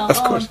as well. Of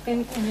course,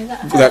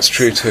 that's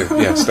true too.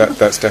 Yes,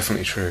 that's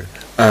definitely true.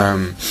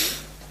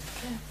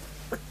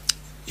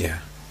 Yeah.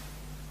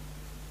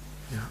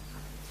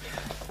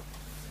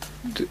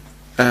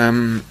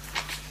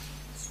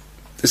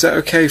 Is that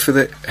okay for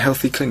the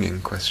healthy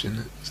clinging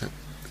question?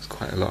 There's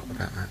quite a lot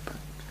about that. But,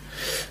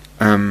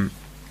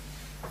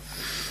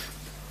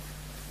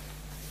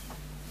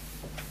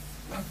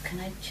 can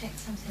I check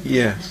something?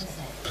 Yes,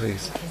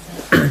 please.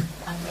 Because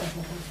I'm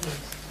getting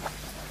confused.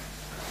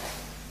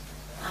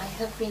 I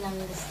have been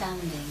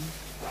understanding,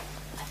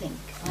 I think,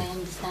 my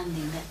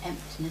understanding that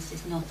emptiness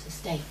is not a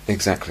state.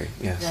 Exactly,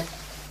 yes. That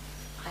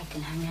I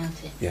can hang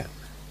out in. Yeah.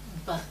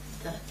 But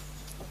that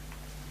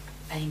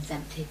everything's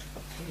empty,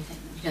 everything,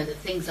 you know, that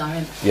things are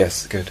empty.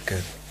 Yes, good.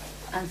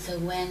 And so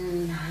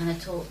when Hannah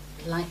talked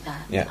like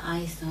that, Yeah.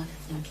 I started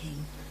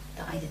thinking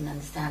that I didn't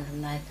understand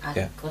and I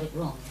got it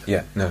wrong.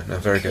 Yeah, no,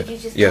 very good. Could you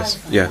just Yes,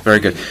 clarify yeah, that very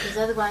for me? good. Because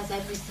otherwise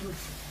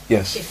everything's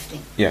Yes.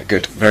 shifting. Yeah,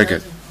 good, very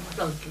good.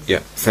 Blog, Yeah,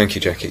 thank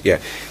you, Jackie. Yeah.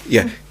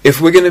 If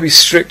we're going to be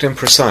strict and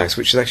precise,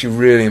 which is actually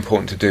really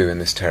important to do in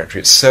this territory,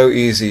 it's so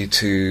easy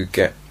to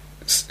get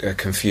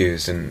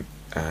confused and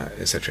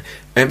etc.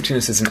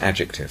 Emptiness is an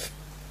adjective.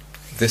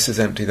 This is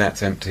empty,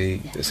 that's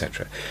empty,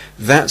 etc.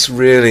 That's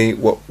really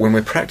what, when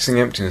we're practicing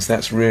emptiness,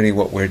 that's really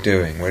what we're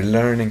doing. We're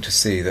learning to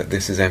see that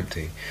this is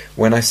empty.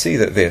 When I see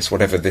that this,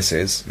 whatever this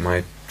is,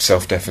 my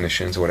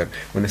self-definitions or whatever,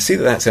 when I see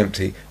that that's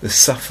empty, the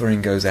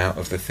suffering goes out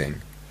of the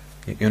thing.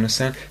 You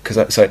understand?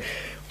 Because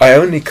I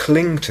only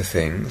cling to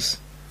things,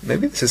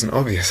 maybe this isn't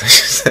obvious, I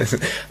should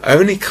say, I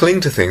only cling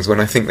to things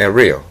when I think they're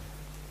real.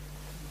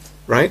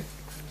 Right?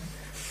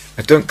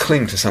 I don't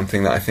cling to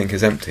something that I think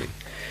is empty.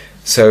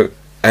 So,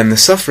 and the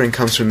suffering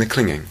comes from the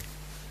clinging.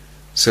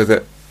 So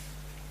that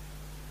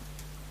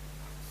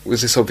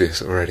Was this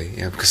obvious already?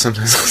 Yeah, because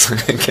sometimes I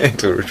was like, getting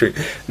to a retreat.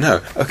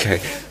 No,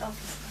 okay.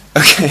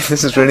 Okay,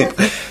 this is really...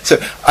 So,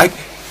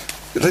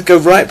 let's go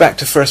right back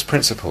to first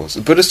principles.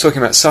 The Buddha's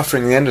talking about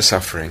suffering, the end of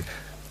suffering.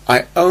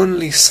 I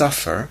only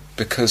suffer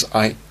because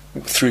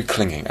through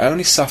clinging. I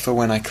only suffer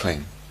when I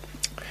cling.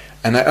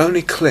 And I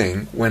only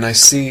cling when I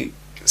see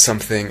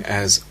something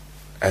as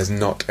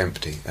not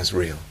empty, as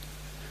real.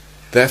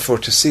 Therefore,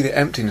 to see the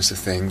emptiness of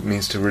thing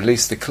means to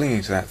release the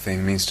clinging to that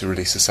thing, means to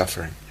release the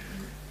suffering.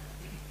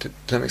 Does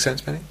that make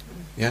sense, Benny?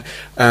 Yeah.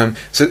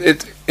 So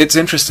it's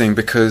interesting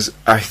because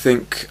I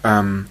think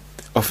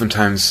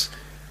oftentimes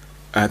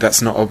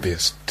that's not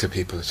obvious to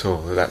people at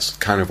all. That's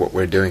kind of what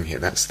we're doing here.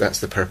 That's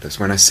the purpose.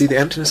 When I see the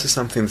emptiness of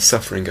something, the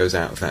suffering goes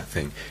out of that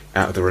thing,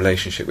 out of the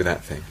relationship with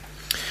that thing.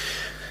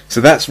 So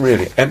that's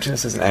really,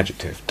 emptiness is an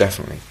adjective,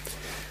 definitely.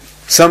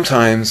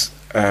 Sometimes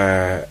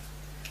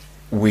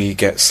we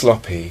get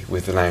sloppy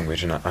with the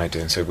language, and I do.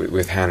 And so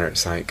with Hannah,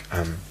 it's like,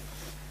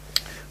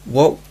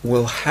 what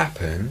will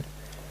happen?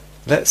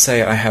 Let's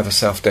say I have a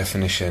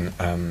self-definition.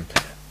 I'm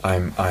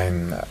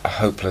a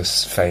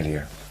hopeless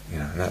failure. You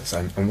know, and that's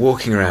I'm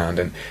walking around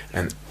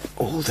and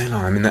all day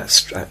long I'm in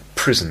that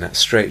prison, that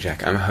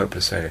straitjacket. I'm a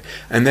hopeless failure.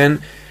 And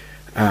then,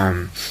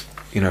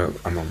 you know,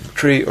 I'm on the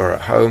retreat or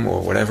at home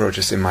or whatever, or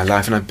just in my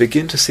life, and I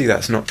begin to see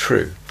that's not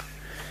true.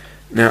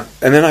 Now,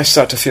 and then I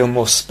start to feel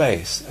more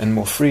space and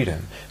more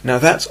freedom. Now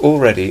that's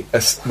already,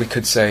 we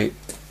could say,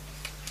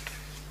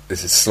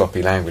 this is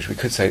sloppy language, we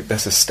could say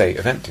that's a state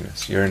of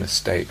emptiness. You're in a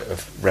state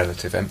of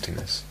relative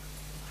emptiness.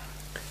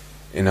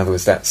 In other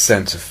words, that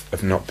sense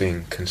of not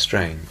being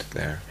constrained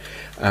there.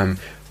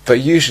 But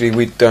usually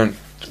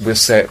we'll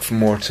say it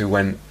more to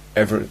when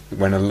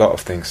a lot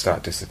of things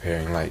start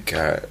disappearing, like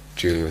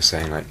Julie was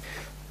saying, like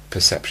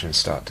perceptions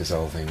start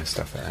dissolving and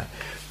stuff like that.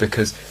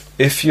 Because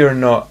if you're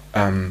not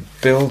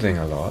building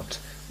a lot,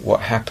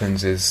 what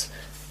happens is,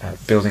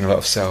 building a lot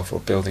of self or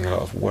building a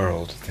lot of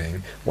world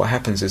thing, what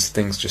happens is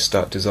things just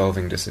start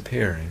dissolving,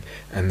 disappearing,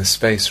 and the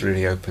space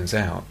really opens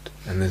out,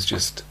 and there's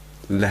just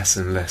less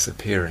and less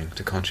appearing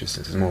to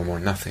consciousness. There's more and more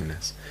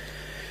nothingness.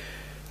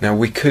 Now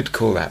we could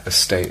call that a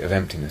state of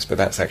emptiness, but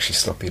that's actually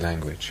sloppy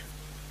language.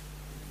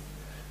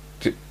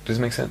 Does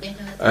it make sense?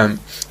 Yeah,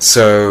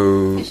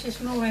 so... It's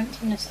just more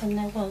emptiness than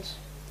there was.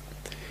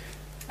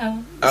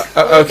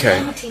 Okay.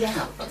 Emptied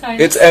out. Sorry,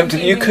 It's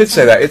empty. You could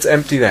say that. It's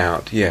emptied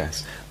out,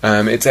 yes.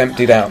 It's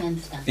emptied out.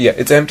 Yeah,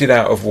 it's emptied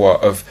out of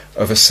what? Of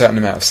a certain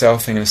amount of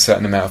selfing and a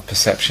certain amount of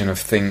perception of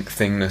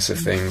thingness of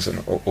things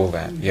and all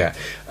that. Yeah,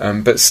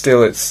 but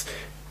still, it's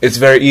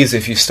very easy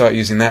if you start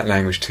using that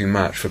language too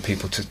much for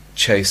people to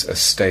chase a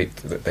state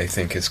that they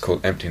think is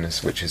called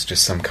emptiness, which is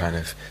just some kind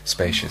of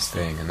spacious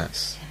thing, and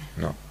that's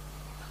not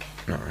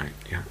right.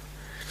 Yeah.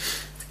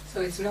 So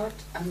it's not.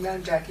 I'm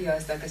glad Jackie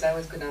asked that because I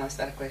was going to ask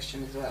that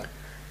question as well.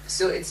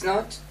 So it's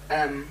not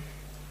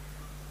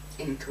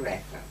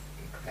incorrect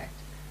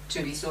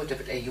to be sort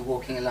of you're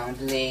walking along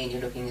the lane, you're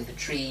looking at the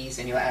trees,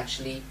 and you're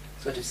actually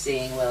sort of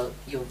saying, well,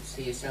 you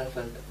to yourself,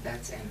 well,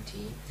 that's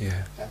empty.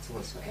 Yeah. That's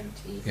also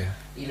empty. Yeah.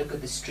 You look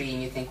at the stream,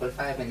 you think, well,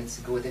 5 minutes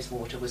ago this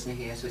water wasn't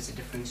here, so it's a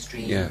different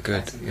stream. Yeah.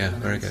 Good. Yeah.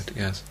 Very good.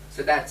 Yes.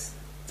 So that's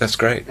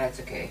great. That's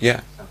okay.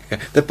 Yeah. Okay.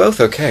 Yeah. They're both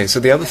okay. So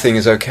the other thing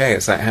is okay.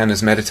 It's like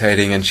Hannah's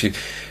meditating and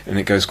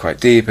it goes quite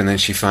deep, and then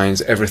she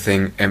finds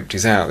everything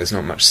empties out. There's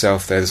not much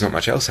self there. There's not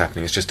much else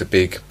happening. It's just a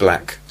big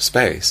black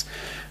space.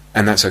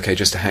 And that's okay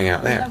just to hang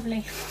out there.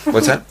 Lovely.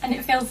 What's that? And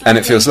it feels lovely. And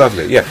it feels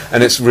lovely, yeah.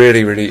 And it's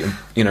really, really,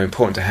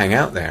 important to hang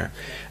out there.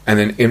 And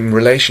then in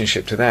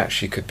relationship to that,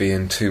 she could be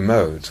in two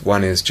modes.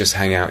 One is just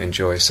hang out,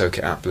 enjoy, soak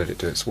it up, let it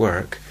do its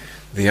work.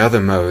 The other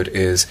mode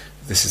is,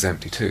 this is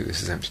empty too,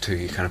 this is empty too.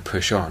 You kind of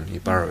push on,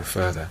 you burrow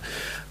further.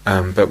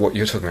 But what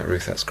you're talking about,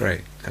 Ruth, that's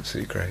great.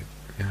 Absolutely great.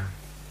 Yeah.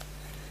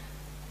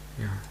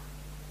 Yeah.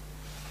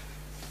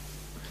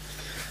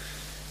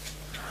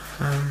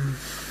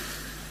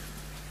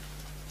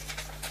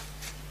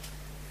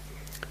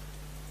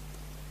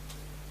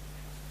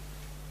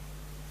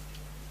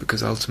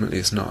 Because ultimately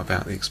it's not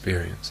about the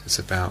experience. It's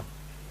about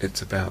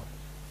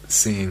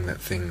seeing that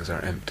things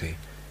are empty,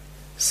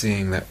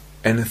 seeing that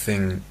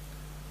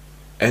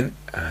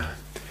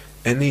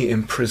any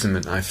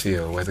imprisonment I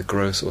feel, whether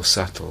gross or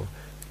subtle,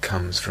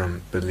 comes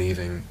from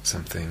believing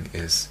something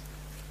is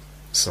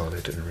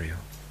solid and real.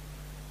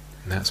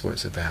 And that's what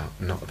it's about,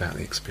 not about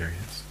the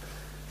experience.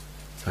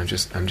 So I'm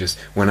just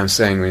when you're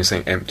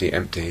saying empty,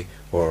 empty,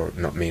 or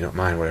not me, not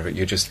mine, whatever,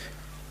 you're just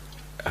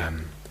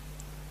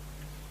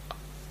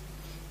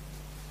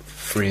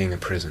freeing a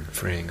prison.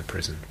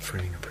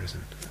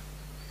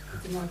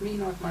 Not me,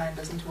 not mine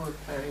doesn't work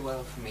very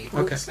well for me. It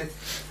works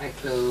with my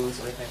clothes,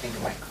 or if I think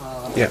of my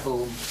car, or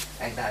home,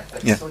 like that.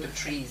 But sort of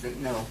trees,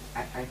 no.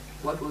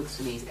 What works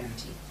for me is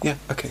empty. Yeah,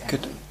 okay,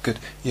 good.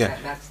 Yeah.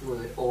 That's the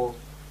word, or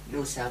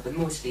no self, but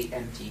mostly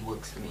empty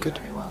works for me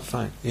very well.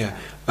 Fine, yeah.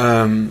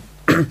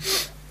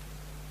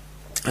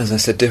 As I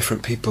said,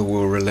 different people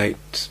will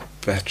relate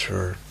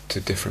better to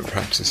different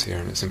practices here,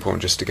 and it's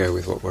important just to go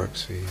with what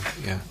works for you.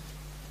 Yeah.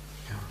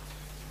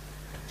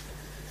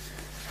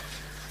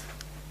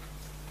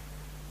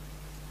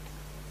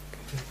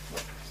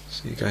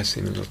 So you guys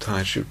seem a little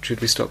tired.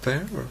 Should we stop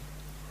there, or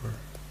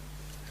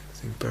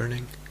anything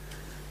burning?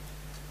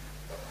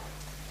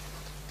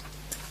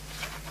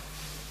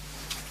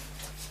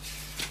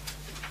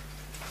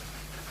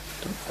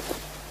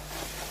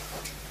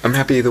 I'm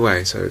happy either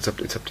way, so it's up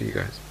to you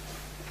guys.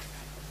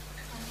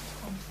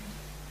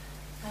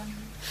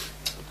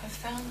 I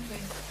found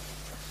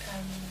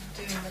with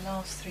doing the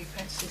last 3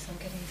 practices, I'm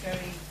getting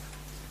very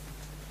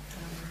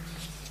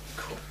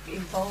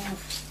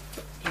involved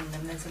in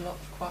them. There's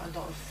quite a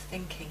lot of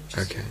thinking,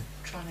 just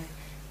trying to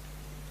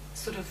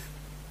sort of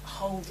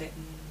hold it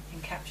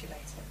and encapsulate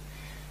it.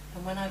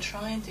 And when I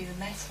try and do the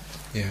metta,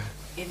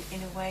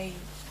 in a way,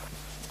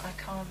 I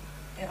find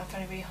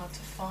it really hard to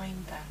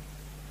find that.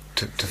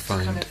 To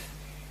find kind of,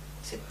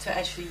 to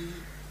actually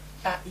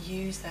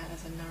use that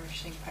as a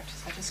nourishing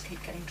practice. I just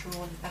keep getting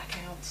drawn back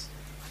out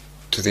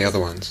to the other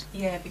ones.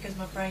 Yeah, because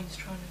my brain's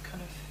trying to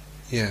kind of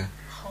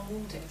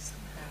hold it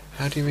somehow.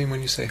 How do you mean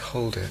when you say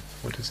hold it?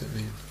 What does it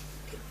mean?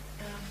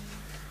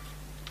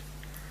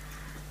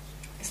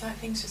 It's like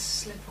things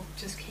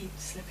just keep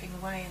slipping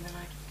away, and then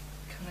I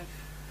kind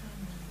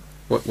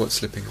of what's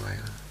slipping away?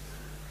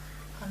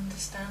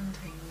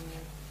 Understanding, or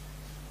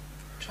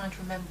trying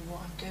to remember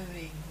what I'm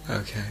doing.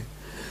 Okay.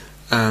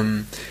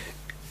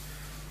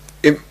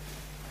 It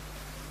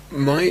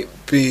might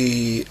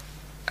be,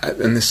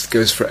 and this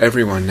goes for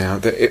everyone now,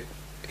 that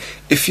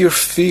if you're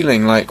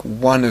feeling like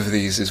one of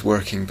these is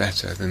working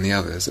better than the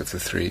others of the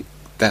 3,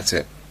 that's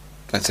it.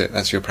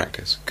 That's your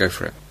practice. Go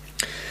for it.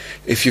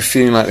 If you're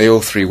feeling like they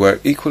all 3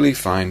 work equally,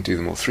 fine, do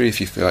them all 3. If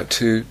you feel like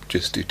 2,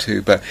 just do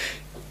 2. But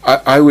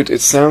I would.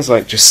 It sounds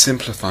like just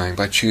simplifying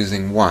by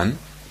choosing one,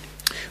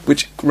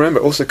 which, remember,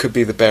 also could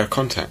be the bare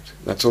contact.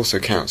 That also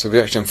counts. So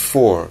we've actually done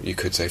 4, you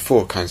could say,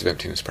 4 kinds of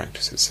emptiness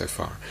practices so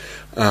far.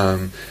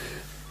 And,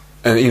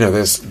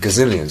 there's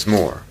gazillions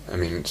more. I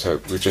mean, so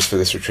just for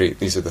this retreat,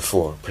 these are the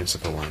 4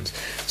 principal ones.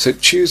 So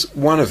choose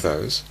one of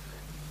those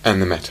and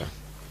the metta,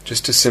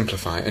 just to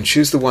simplify, and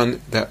choose the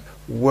one that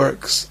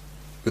works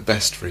the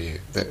best for you.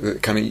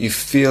 That kind of, you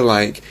feel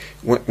like,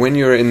 when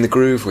you're in the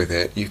groove with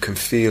it, you can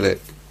feel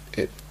it.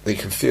 You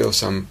can feel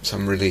some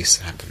release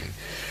happening.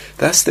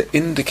 That's the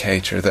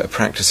indicator that a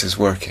practice is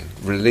working.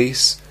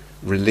 Release,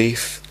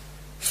 relief,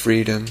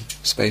 freedom,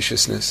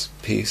 spaciousness,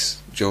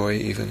 peace, joy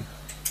even.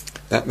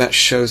 That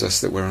shows us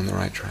that we're on the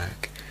right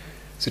track.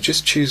 So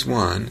just choose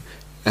one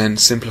and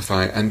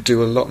simplify and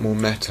do a lot more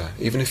metta.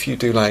 Even if you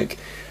do like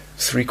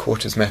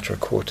 3/4 metta,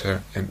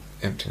 1/4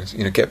 emptiness,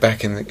 get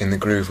back in the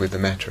groove with the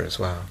metta as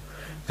well.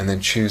 And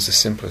then choose the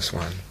simplest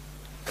one.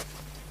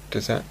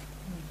 Does that?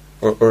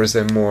 Or is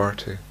there more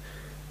to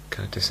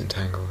kind of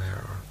disentangle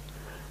there?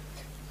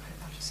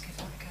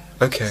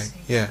 Okay,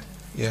 yeah.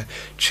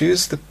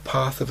 Choose the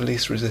path of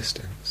least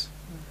resistance,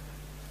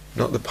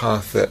 not the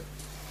path that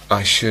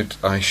I should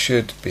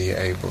be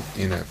able,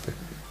 but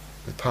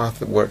the path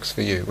that works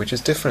for you, which is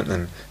different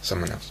than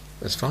someone else.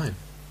 That's fine,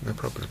 no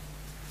problem.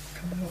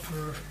 Can I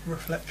offer a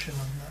reflection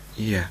on that?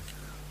 Yeah,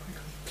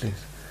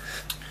 please.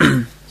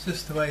 It's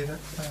just the way that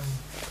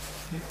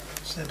you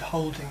said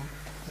holding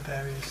the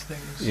various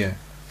things. Yeah.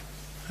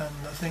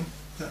 And I think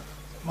that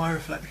my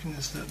reflection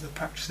is that the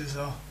practices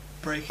are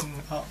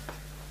breaking up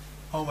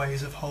our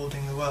ways of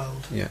holding the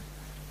world. Yeah.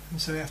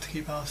 And so we have to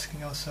keep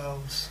asking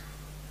ourselves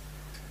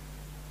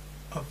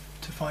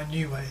to find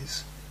new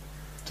ways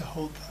to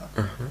hold that.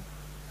 Uh-huh.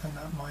 And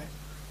that might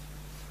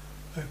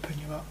open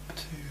you up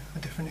to a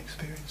different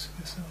experience of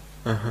yourself.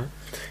 Uh-huh.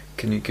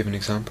 Can you give an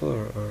example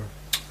or?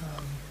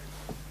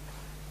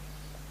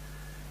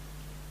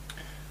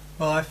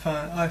 Well,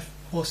 I've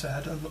also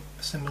had a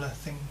similar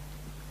thing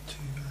to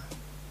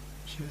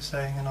she was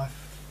saying, and I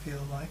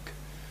feel like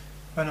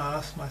when I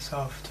ask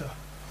myself to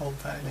hold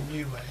that in a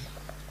new way,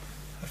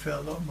 I feel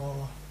a lot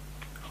more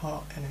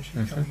heart energy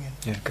coming in.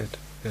 Yeah, good.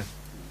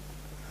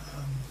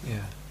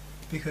 Yeah.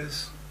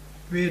 Because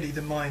really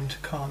the mind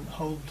can't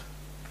hold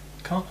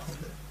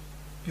it.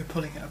 You're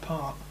pulling it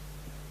apart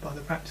by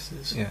the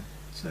practices. Yeah.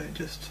 So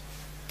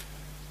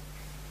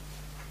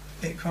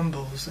it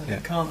crumbles and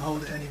it can't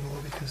hold it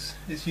anymore because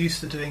it's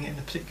used to doing it in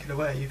a particular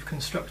way. You've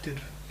constructed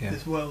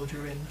this world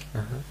you're in,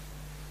 and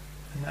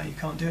now you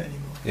can't do it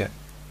anymore. Yeah.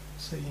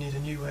 So you need a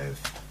new way of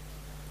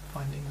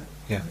finding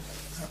that.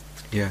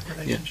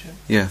 Relationship.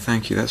 Yeah,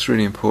 thank you. That's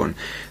really important.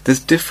 There's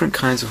different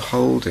kinds of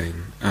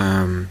holding.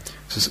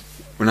 So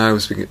when I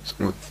was speaking,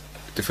 do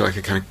you feel like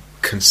a kind of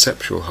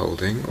conceptual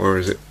holding, or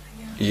is it?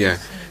 Yeah.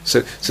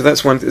 So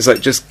that's one. It's like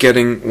just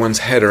getting one's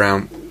head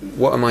around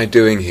what am I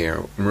doing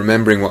here,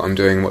 remembering what I'm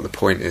doing, what the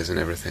point is, and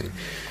everything.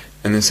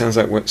 And it sounds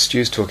like what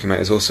Stu's talking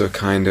about is also a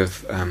kind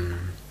of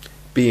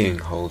being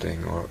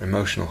holding or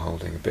emotional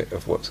holding, a bit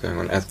of what's going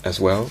on as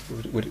well.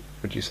 Would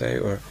you say,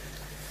 or?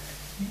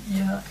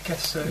 Yeah, I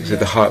guess so. So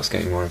the heart's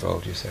getting more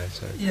involved, you said.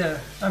 So. Yeah,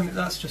 I mean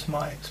that's just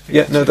my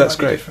experience. Yeah, no, that's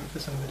great. Different for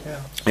somebody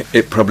else.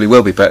 It probably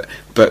will be, but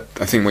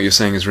I think what you're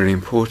saying is really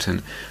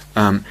important.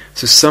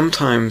 So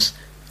sometimes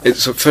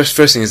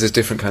first thing is there's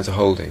different kinds of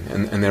holding,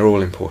 and they're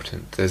all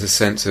important. There's a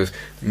sense of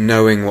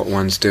knowing what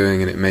one's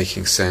doing and it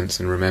making sense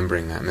and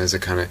remembering that, and there's a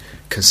kind of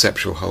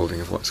conceptual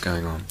holding of what's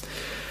going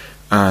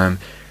on.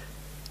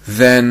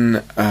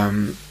 Then,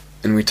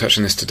 and we touched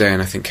on this today,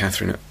 and I think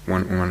Catherine at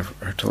one of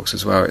her talks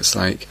as well, it's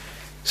like,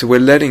 so we're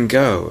letting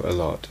go a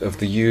lot of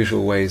the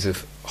usual ways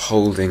of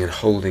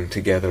holding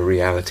together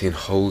reality and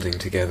holding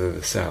together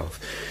the self.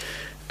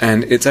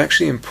 And it's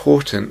actually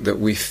important that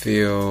we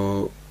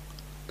feel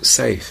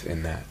safe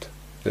in that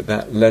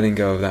letting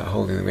go of that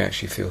holding, that we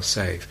actually feel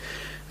safe.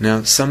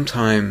 Now,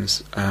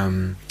 sometimes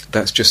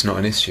that's just not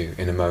an issue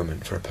in a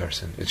moment for a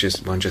person. It's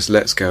just, one just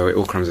lets go, it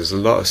all comes, there's a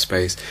lot of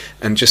space,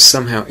 and just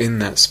somehow in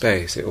that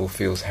space it all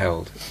feels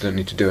held. You don't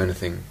need to do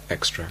anything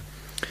extra.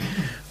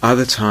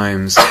 Other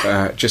times,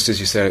 just as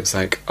you said, it's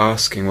like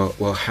asking,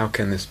 well, how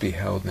can this be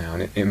held now?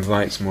 And it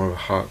invites more of a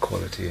heart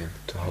quality in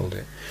to hold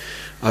it.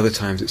 Other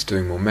times it's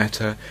doing more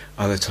metta.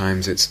 Other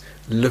times it's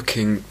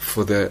looking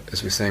for the,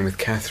 as we were saying with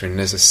Catherine,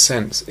 there's a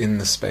sense in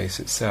the space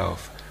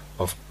itself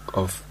of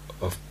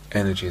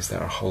energies that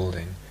are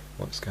holding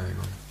what's going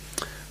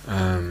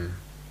on.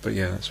 But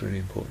yeah, that's really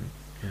important.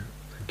 Yeah,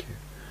 thank you.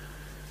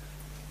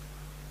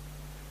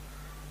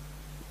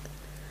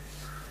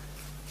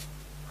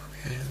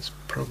 Okay, that's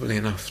probably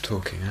enough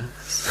talking, huh?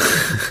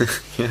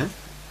 Yeah.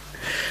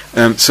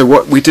 So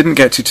what we didn't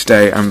get to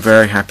today, I'm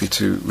very happy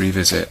to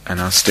revisit,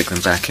 and I'll stick them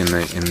back in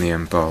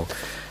the bowl,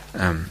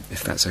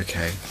 if that's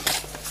okay.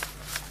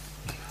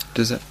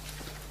 Is that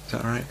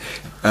all right?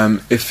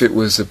 If it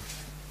was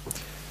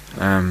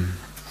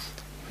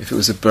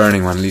a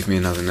burning one, leave me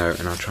another note,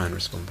 and I'll try and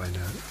respond by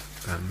note.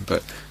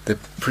 But they're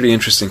pretty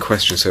interesting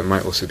questions, so it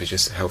might also be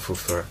just helpful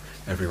for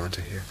everyone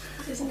to hear.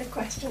 This isn't a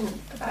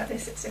question about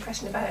this; it's a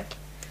question about.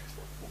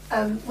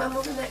 When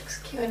will the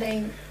next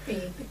Q&A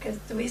be? Because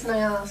the reason I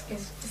ask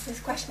is this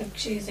question of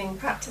choosing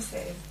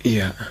practices.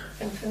 Yeah.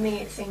 And for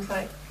me, it seems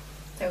like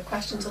there are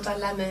questions or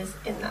dilemmas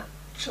in that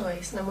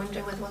choice, and I'm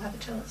wondering whether we'll have a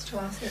chance to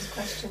ask those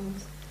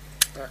questions,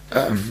 or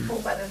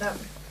whether that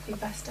would be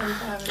best done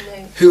via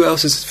a note. Who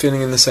else is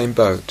feeling in the same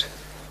boat?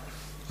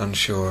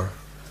 Unsure.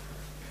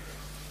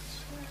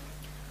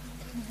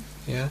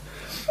 Yeah.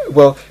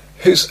 Well,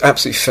 who's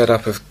absolutely fed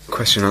up of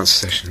question and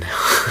answer session now?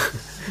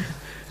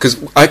 Because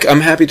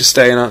I'm happy to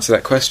stay and answer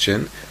that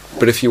question,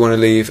 but if you want to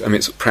leave, I mean,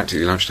 it's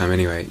practically lunchtime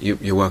anyway,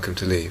 you're welcome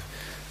to leave.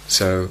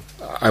 So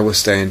I will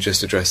stay and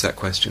just address that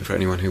question for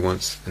anyone who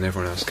wants, and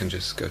everyone else can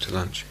just go to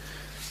lunch.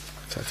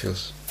 If that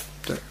feels...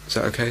 Is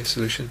that okay,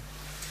 solution?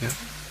 Yeah?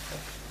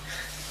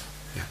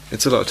 Yeah.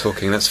 It's a lot of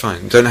talking, that's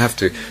fine. Don't have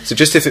to. So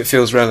just if it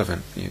feels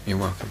relevant, you're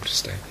welcome to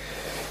stay.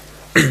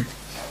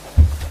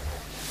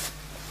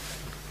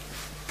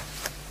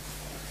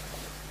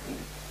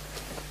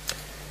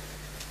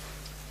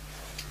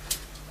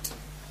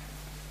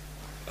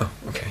 Oh,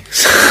 okay.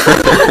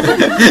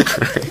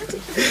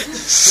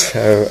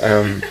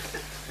 So,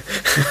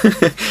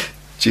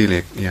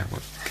 Julia, yeah,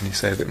 what can you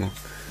say a bit more?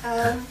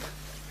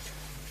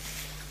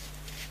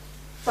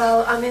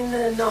 Well, I'm in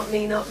the not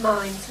me, not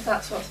mine, so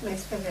that's what's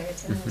most vivid,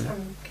 and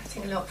I'm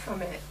getting a lot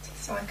from it,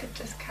 so I could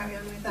just carry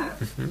on with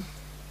that.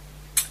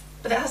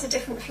 But it has a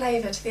different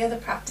flavour to the other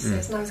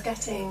practices, and I was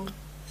getting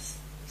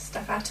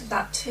stuff out of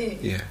that too.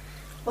 Yeah.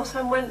 What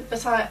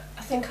I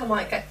think I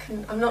might get.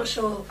 I'm not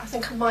sure. I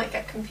think I might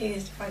get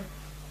confused if I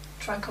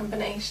try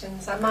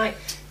combinations. I might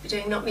be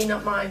doing not me,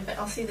 not mine, but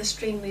I'll see the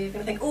stream move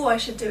and I think, oh, I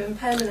should do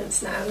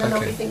impermanence now, and then I'll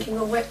be thinking,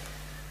 well,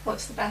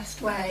 what's the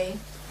best way?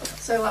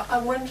 So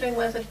I'm wondering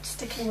whether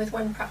sticking with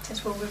one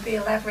practice will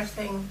reveal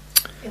everything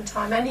in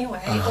time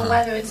anyway, or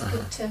whether it's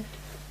good to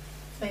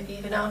maybe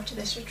even after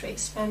this retreat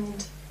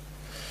spend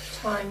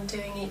time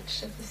doing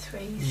each of the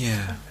three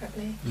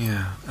separately.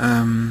 Yeah.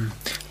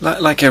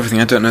 Like everything,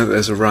 I don't know that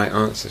there's a right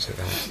answer to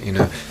that. You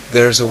know,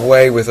 there's a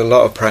way with a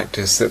lot of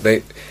practice that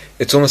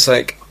it's almost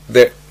like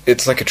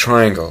it's like a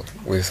triangle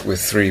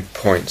with 3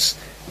 points,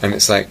 and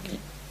it's like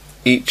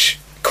each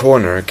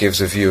corner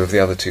gives a view of the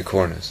other 2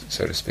 corners,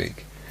 so to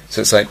speak. So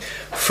it's like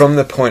from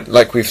the point,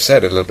 like we've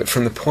said a little bit,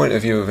 from the point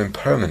of view of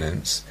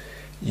impermanence,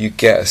 you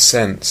get a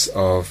sense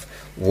of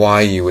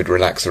why you would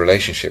relax the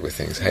relationship with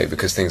things. Hey,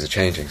 because things are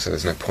changing, so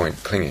there's no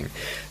point clinging.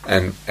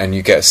 And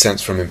you get a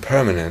sense from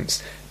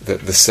impermanence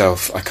that the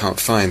self, I can't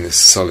find this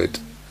solid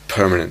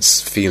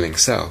permanence feeling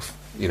self.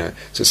 You know,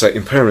 so it's like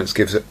impermanence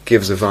gives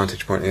a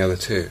vantage point in the other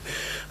 2,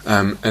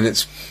 and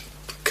it's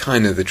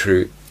kind of the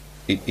true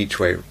each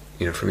way.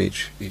 You know, from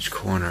each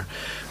corner.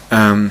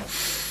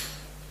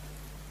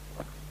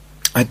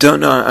 I don't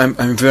know.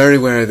 I'm very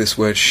aware of this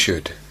word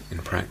 "should" in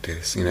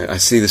practice. You know, I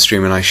see the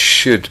stream and I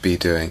should be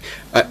doing.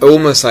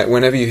 Almost like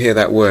whenever you hear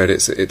that word,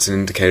 it's an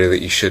indicator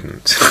that you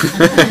shouldn't.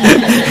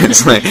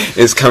 It's like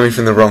it's coming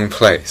from the wrong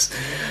place.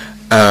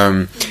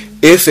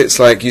 If it's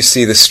like you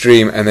see the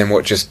stream and then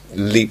what just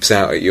leaps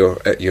out at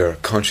your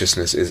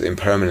consciousness is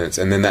impermanence,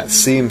 and then that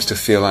seems to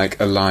feel like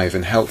alive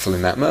and helpful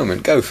in that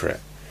moment, go for it.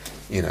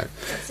 You know.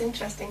 That's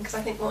interesting because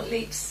I think what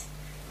leaps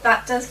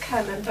that does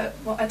come, but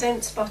what I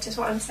don't spot is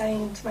what I'm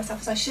saying to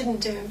myself is I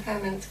shouldn't do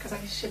impermanence because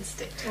I should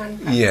stick to one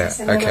practice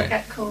and then I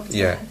get caught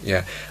in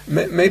it.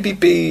 Maybe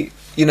be,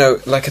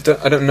 like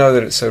I don't know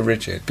that it's so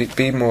rigid.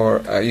 Be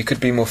more, you could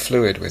be more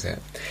fluid with it.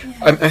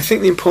 Yeah. I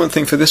think the important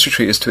thing for this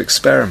retreat is to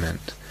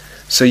experiment.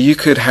 So you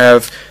could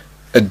have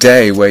a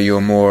day where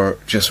you're more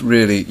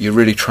you're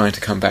really trying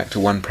to come back to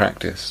one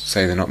practice,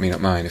 say the not me,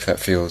 not mine, if that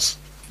feels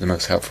the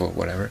most helpful,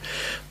 whatever.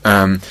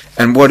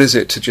 And what is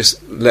it to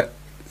just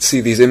see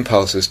these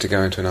impulses to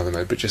go into another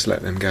mode, but just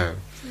let them go.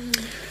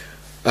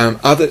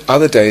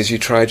 Other days you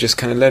try just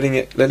kind of letting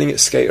it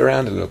skate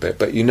around a little bit,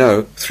 but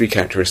 3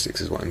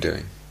 characteristics is what I'm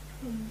doing.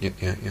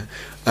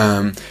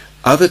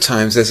 Other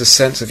times there's a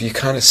sense of you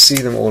kind of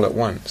see them all at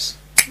once,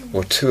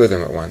 or 2 of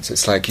them at once.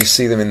 It's like you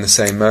see them in the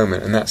same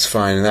moment, and that's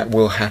fine, and that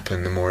will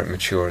happen the more it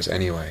matures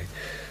anyway.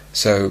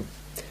 So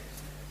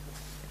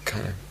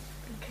kind of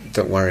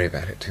don't worry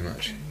about it too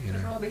much.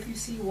 Rob, if you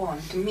see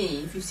one, to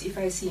me, if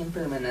I see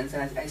impermanence,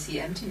 I see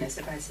emptiness.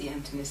 If I see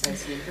emptiness, I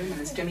see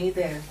impermanence. To me,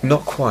 they're...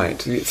 Not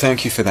quite.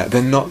 Thank you for that.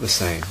 They're not the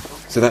same.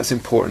 So that's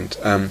important.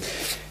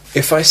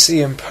 If I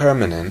see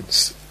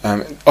impermanence,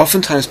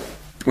 oftentimes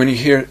when you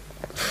hear...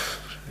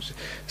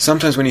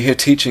 Sometimes when you hear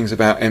teachings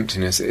about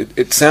emptiness,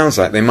 it sounds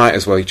like they might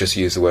as well just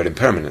use the word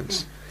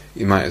impermanence.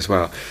 You might as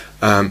well.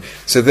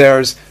 So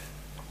there's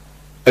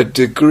a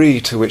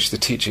degree to which the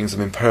teachings of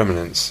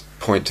impermanence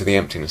point to the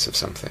emptiness of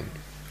something.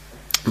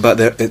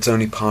 But it's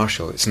only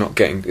partial. It's not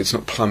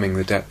plumbing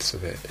the depths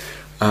of it.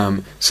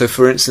 So,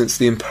 for instance,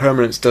 the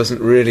impermanence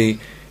doesn't really.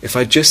 If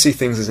I just see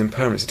things as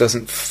impermanence, it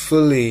doesn't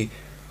fully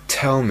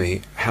tell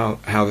me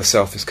how the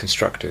self is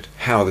constructed,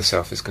 or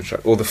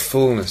the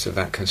fullness of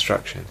that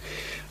construction.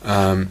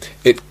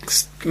 It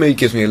maybe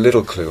gives me a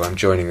little clue. I'm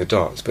joining the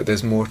dots, but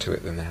there's more to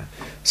it than that.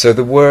 So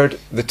the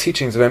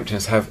teachings of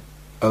emptiness have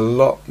a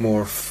lot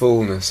more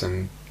fullness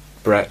and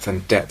breadth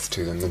and depth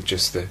to them than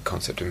just the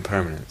concept of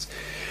impermanence.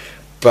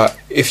 But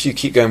if you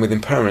keep going with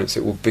impermanence,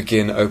 it will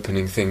begin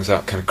opening things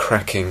up, kind of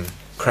cracking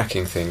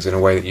things in a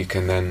way that you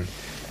can then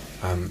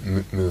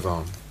move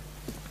on,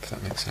 if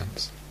that makes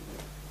sense.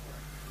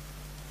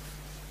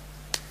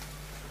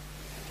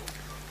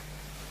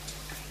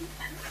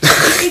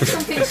 If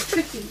something's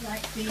tricky,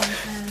 like the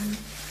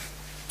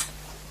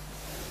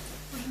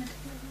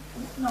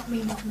not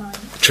me, not mine.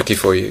 Tricky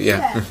for you, yeah.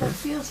 Yeah, it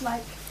feels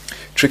like...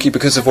 Tricky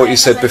because of what you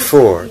said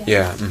before,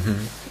 yeah.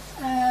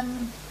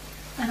 And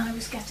I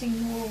was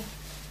getting more...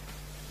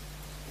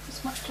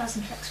 It's much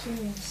pleasanter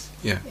experience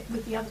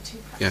with the other 2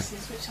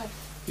 practices, which I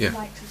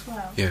liked as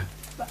well. Yeah.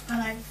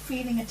 And I'm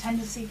feeling a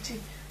tendency to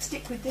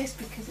stick with this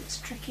because it's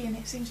tricky and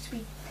it seems to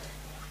be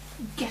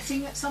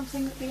getting at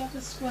something that the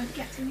others weren't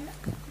getting at.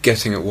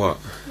 Getting at what?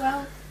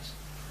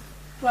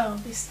 Well,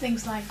 these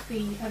things like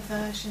the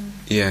aversion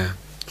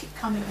keep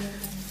coming in.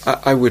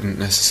 I wouldn't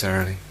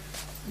necessarily.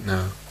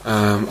 No.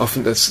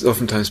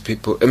 Oftentimes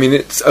people... I mean,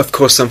 it's of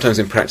course sometimes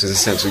in practice a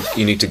sense of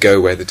you need to go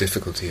where the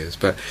difficulty is,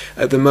 but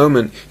at the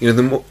moment,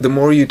 the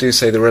more you do,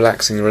 say, the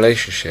relaxing the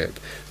relationship,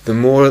 the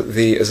more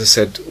as I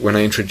said when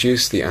I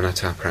introduced the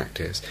anatta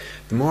practice,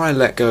 the more I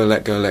let go,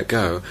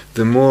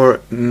 the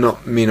more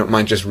not me, not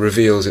mine just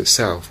reveals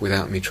itself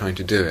without me trying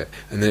to do it,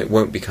 and then it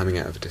won't be coming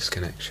out of a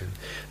disconnection.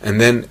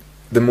 And then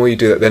the more you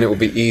do that, then it will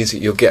be easy.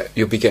 You'll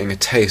be getting a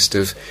taste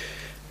of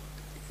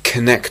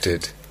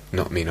connected,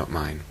 not me, not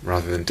mine,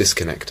 rather than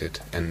disconnected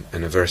and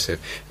aversive.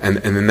 And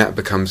then that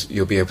becomes,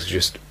 you'll be able to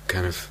just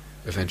kind of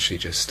eventually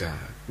just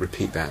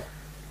repeat that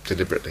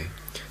deliberately.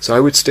 So I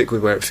would stick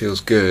with where it feels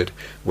good,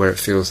 where it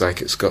feels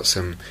like it's got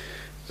some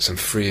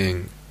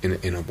freeing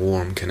in a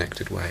warm,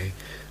 connected way,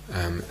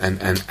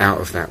 and out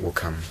of that will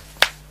come,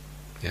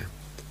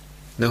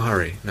 no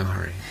hurry.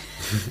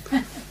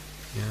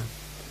 Yeah.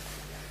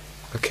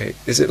 Okay,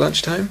 is it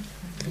lunchtime?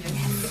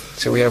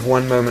 So we have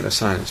 1 moment of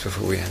silence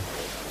before we end.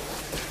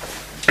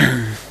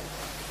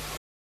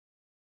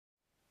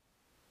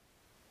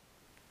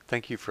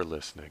 Thank you for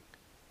listening.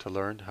 To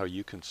learn how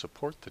you can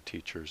support the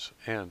teachers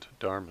and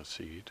Dharma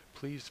Seed,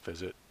 please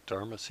visit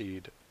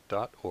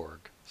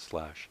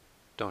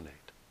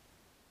dharmaseed.org/donate.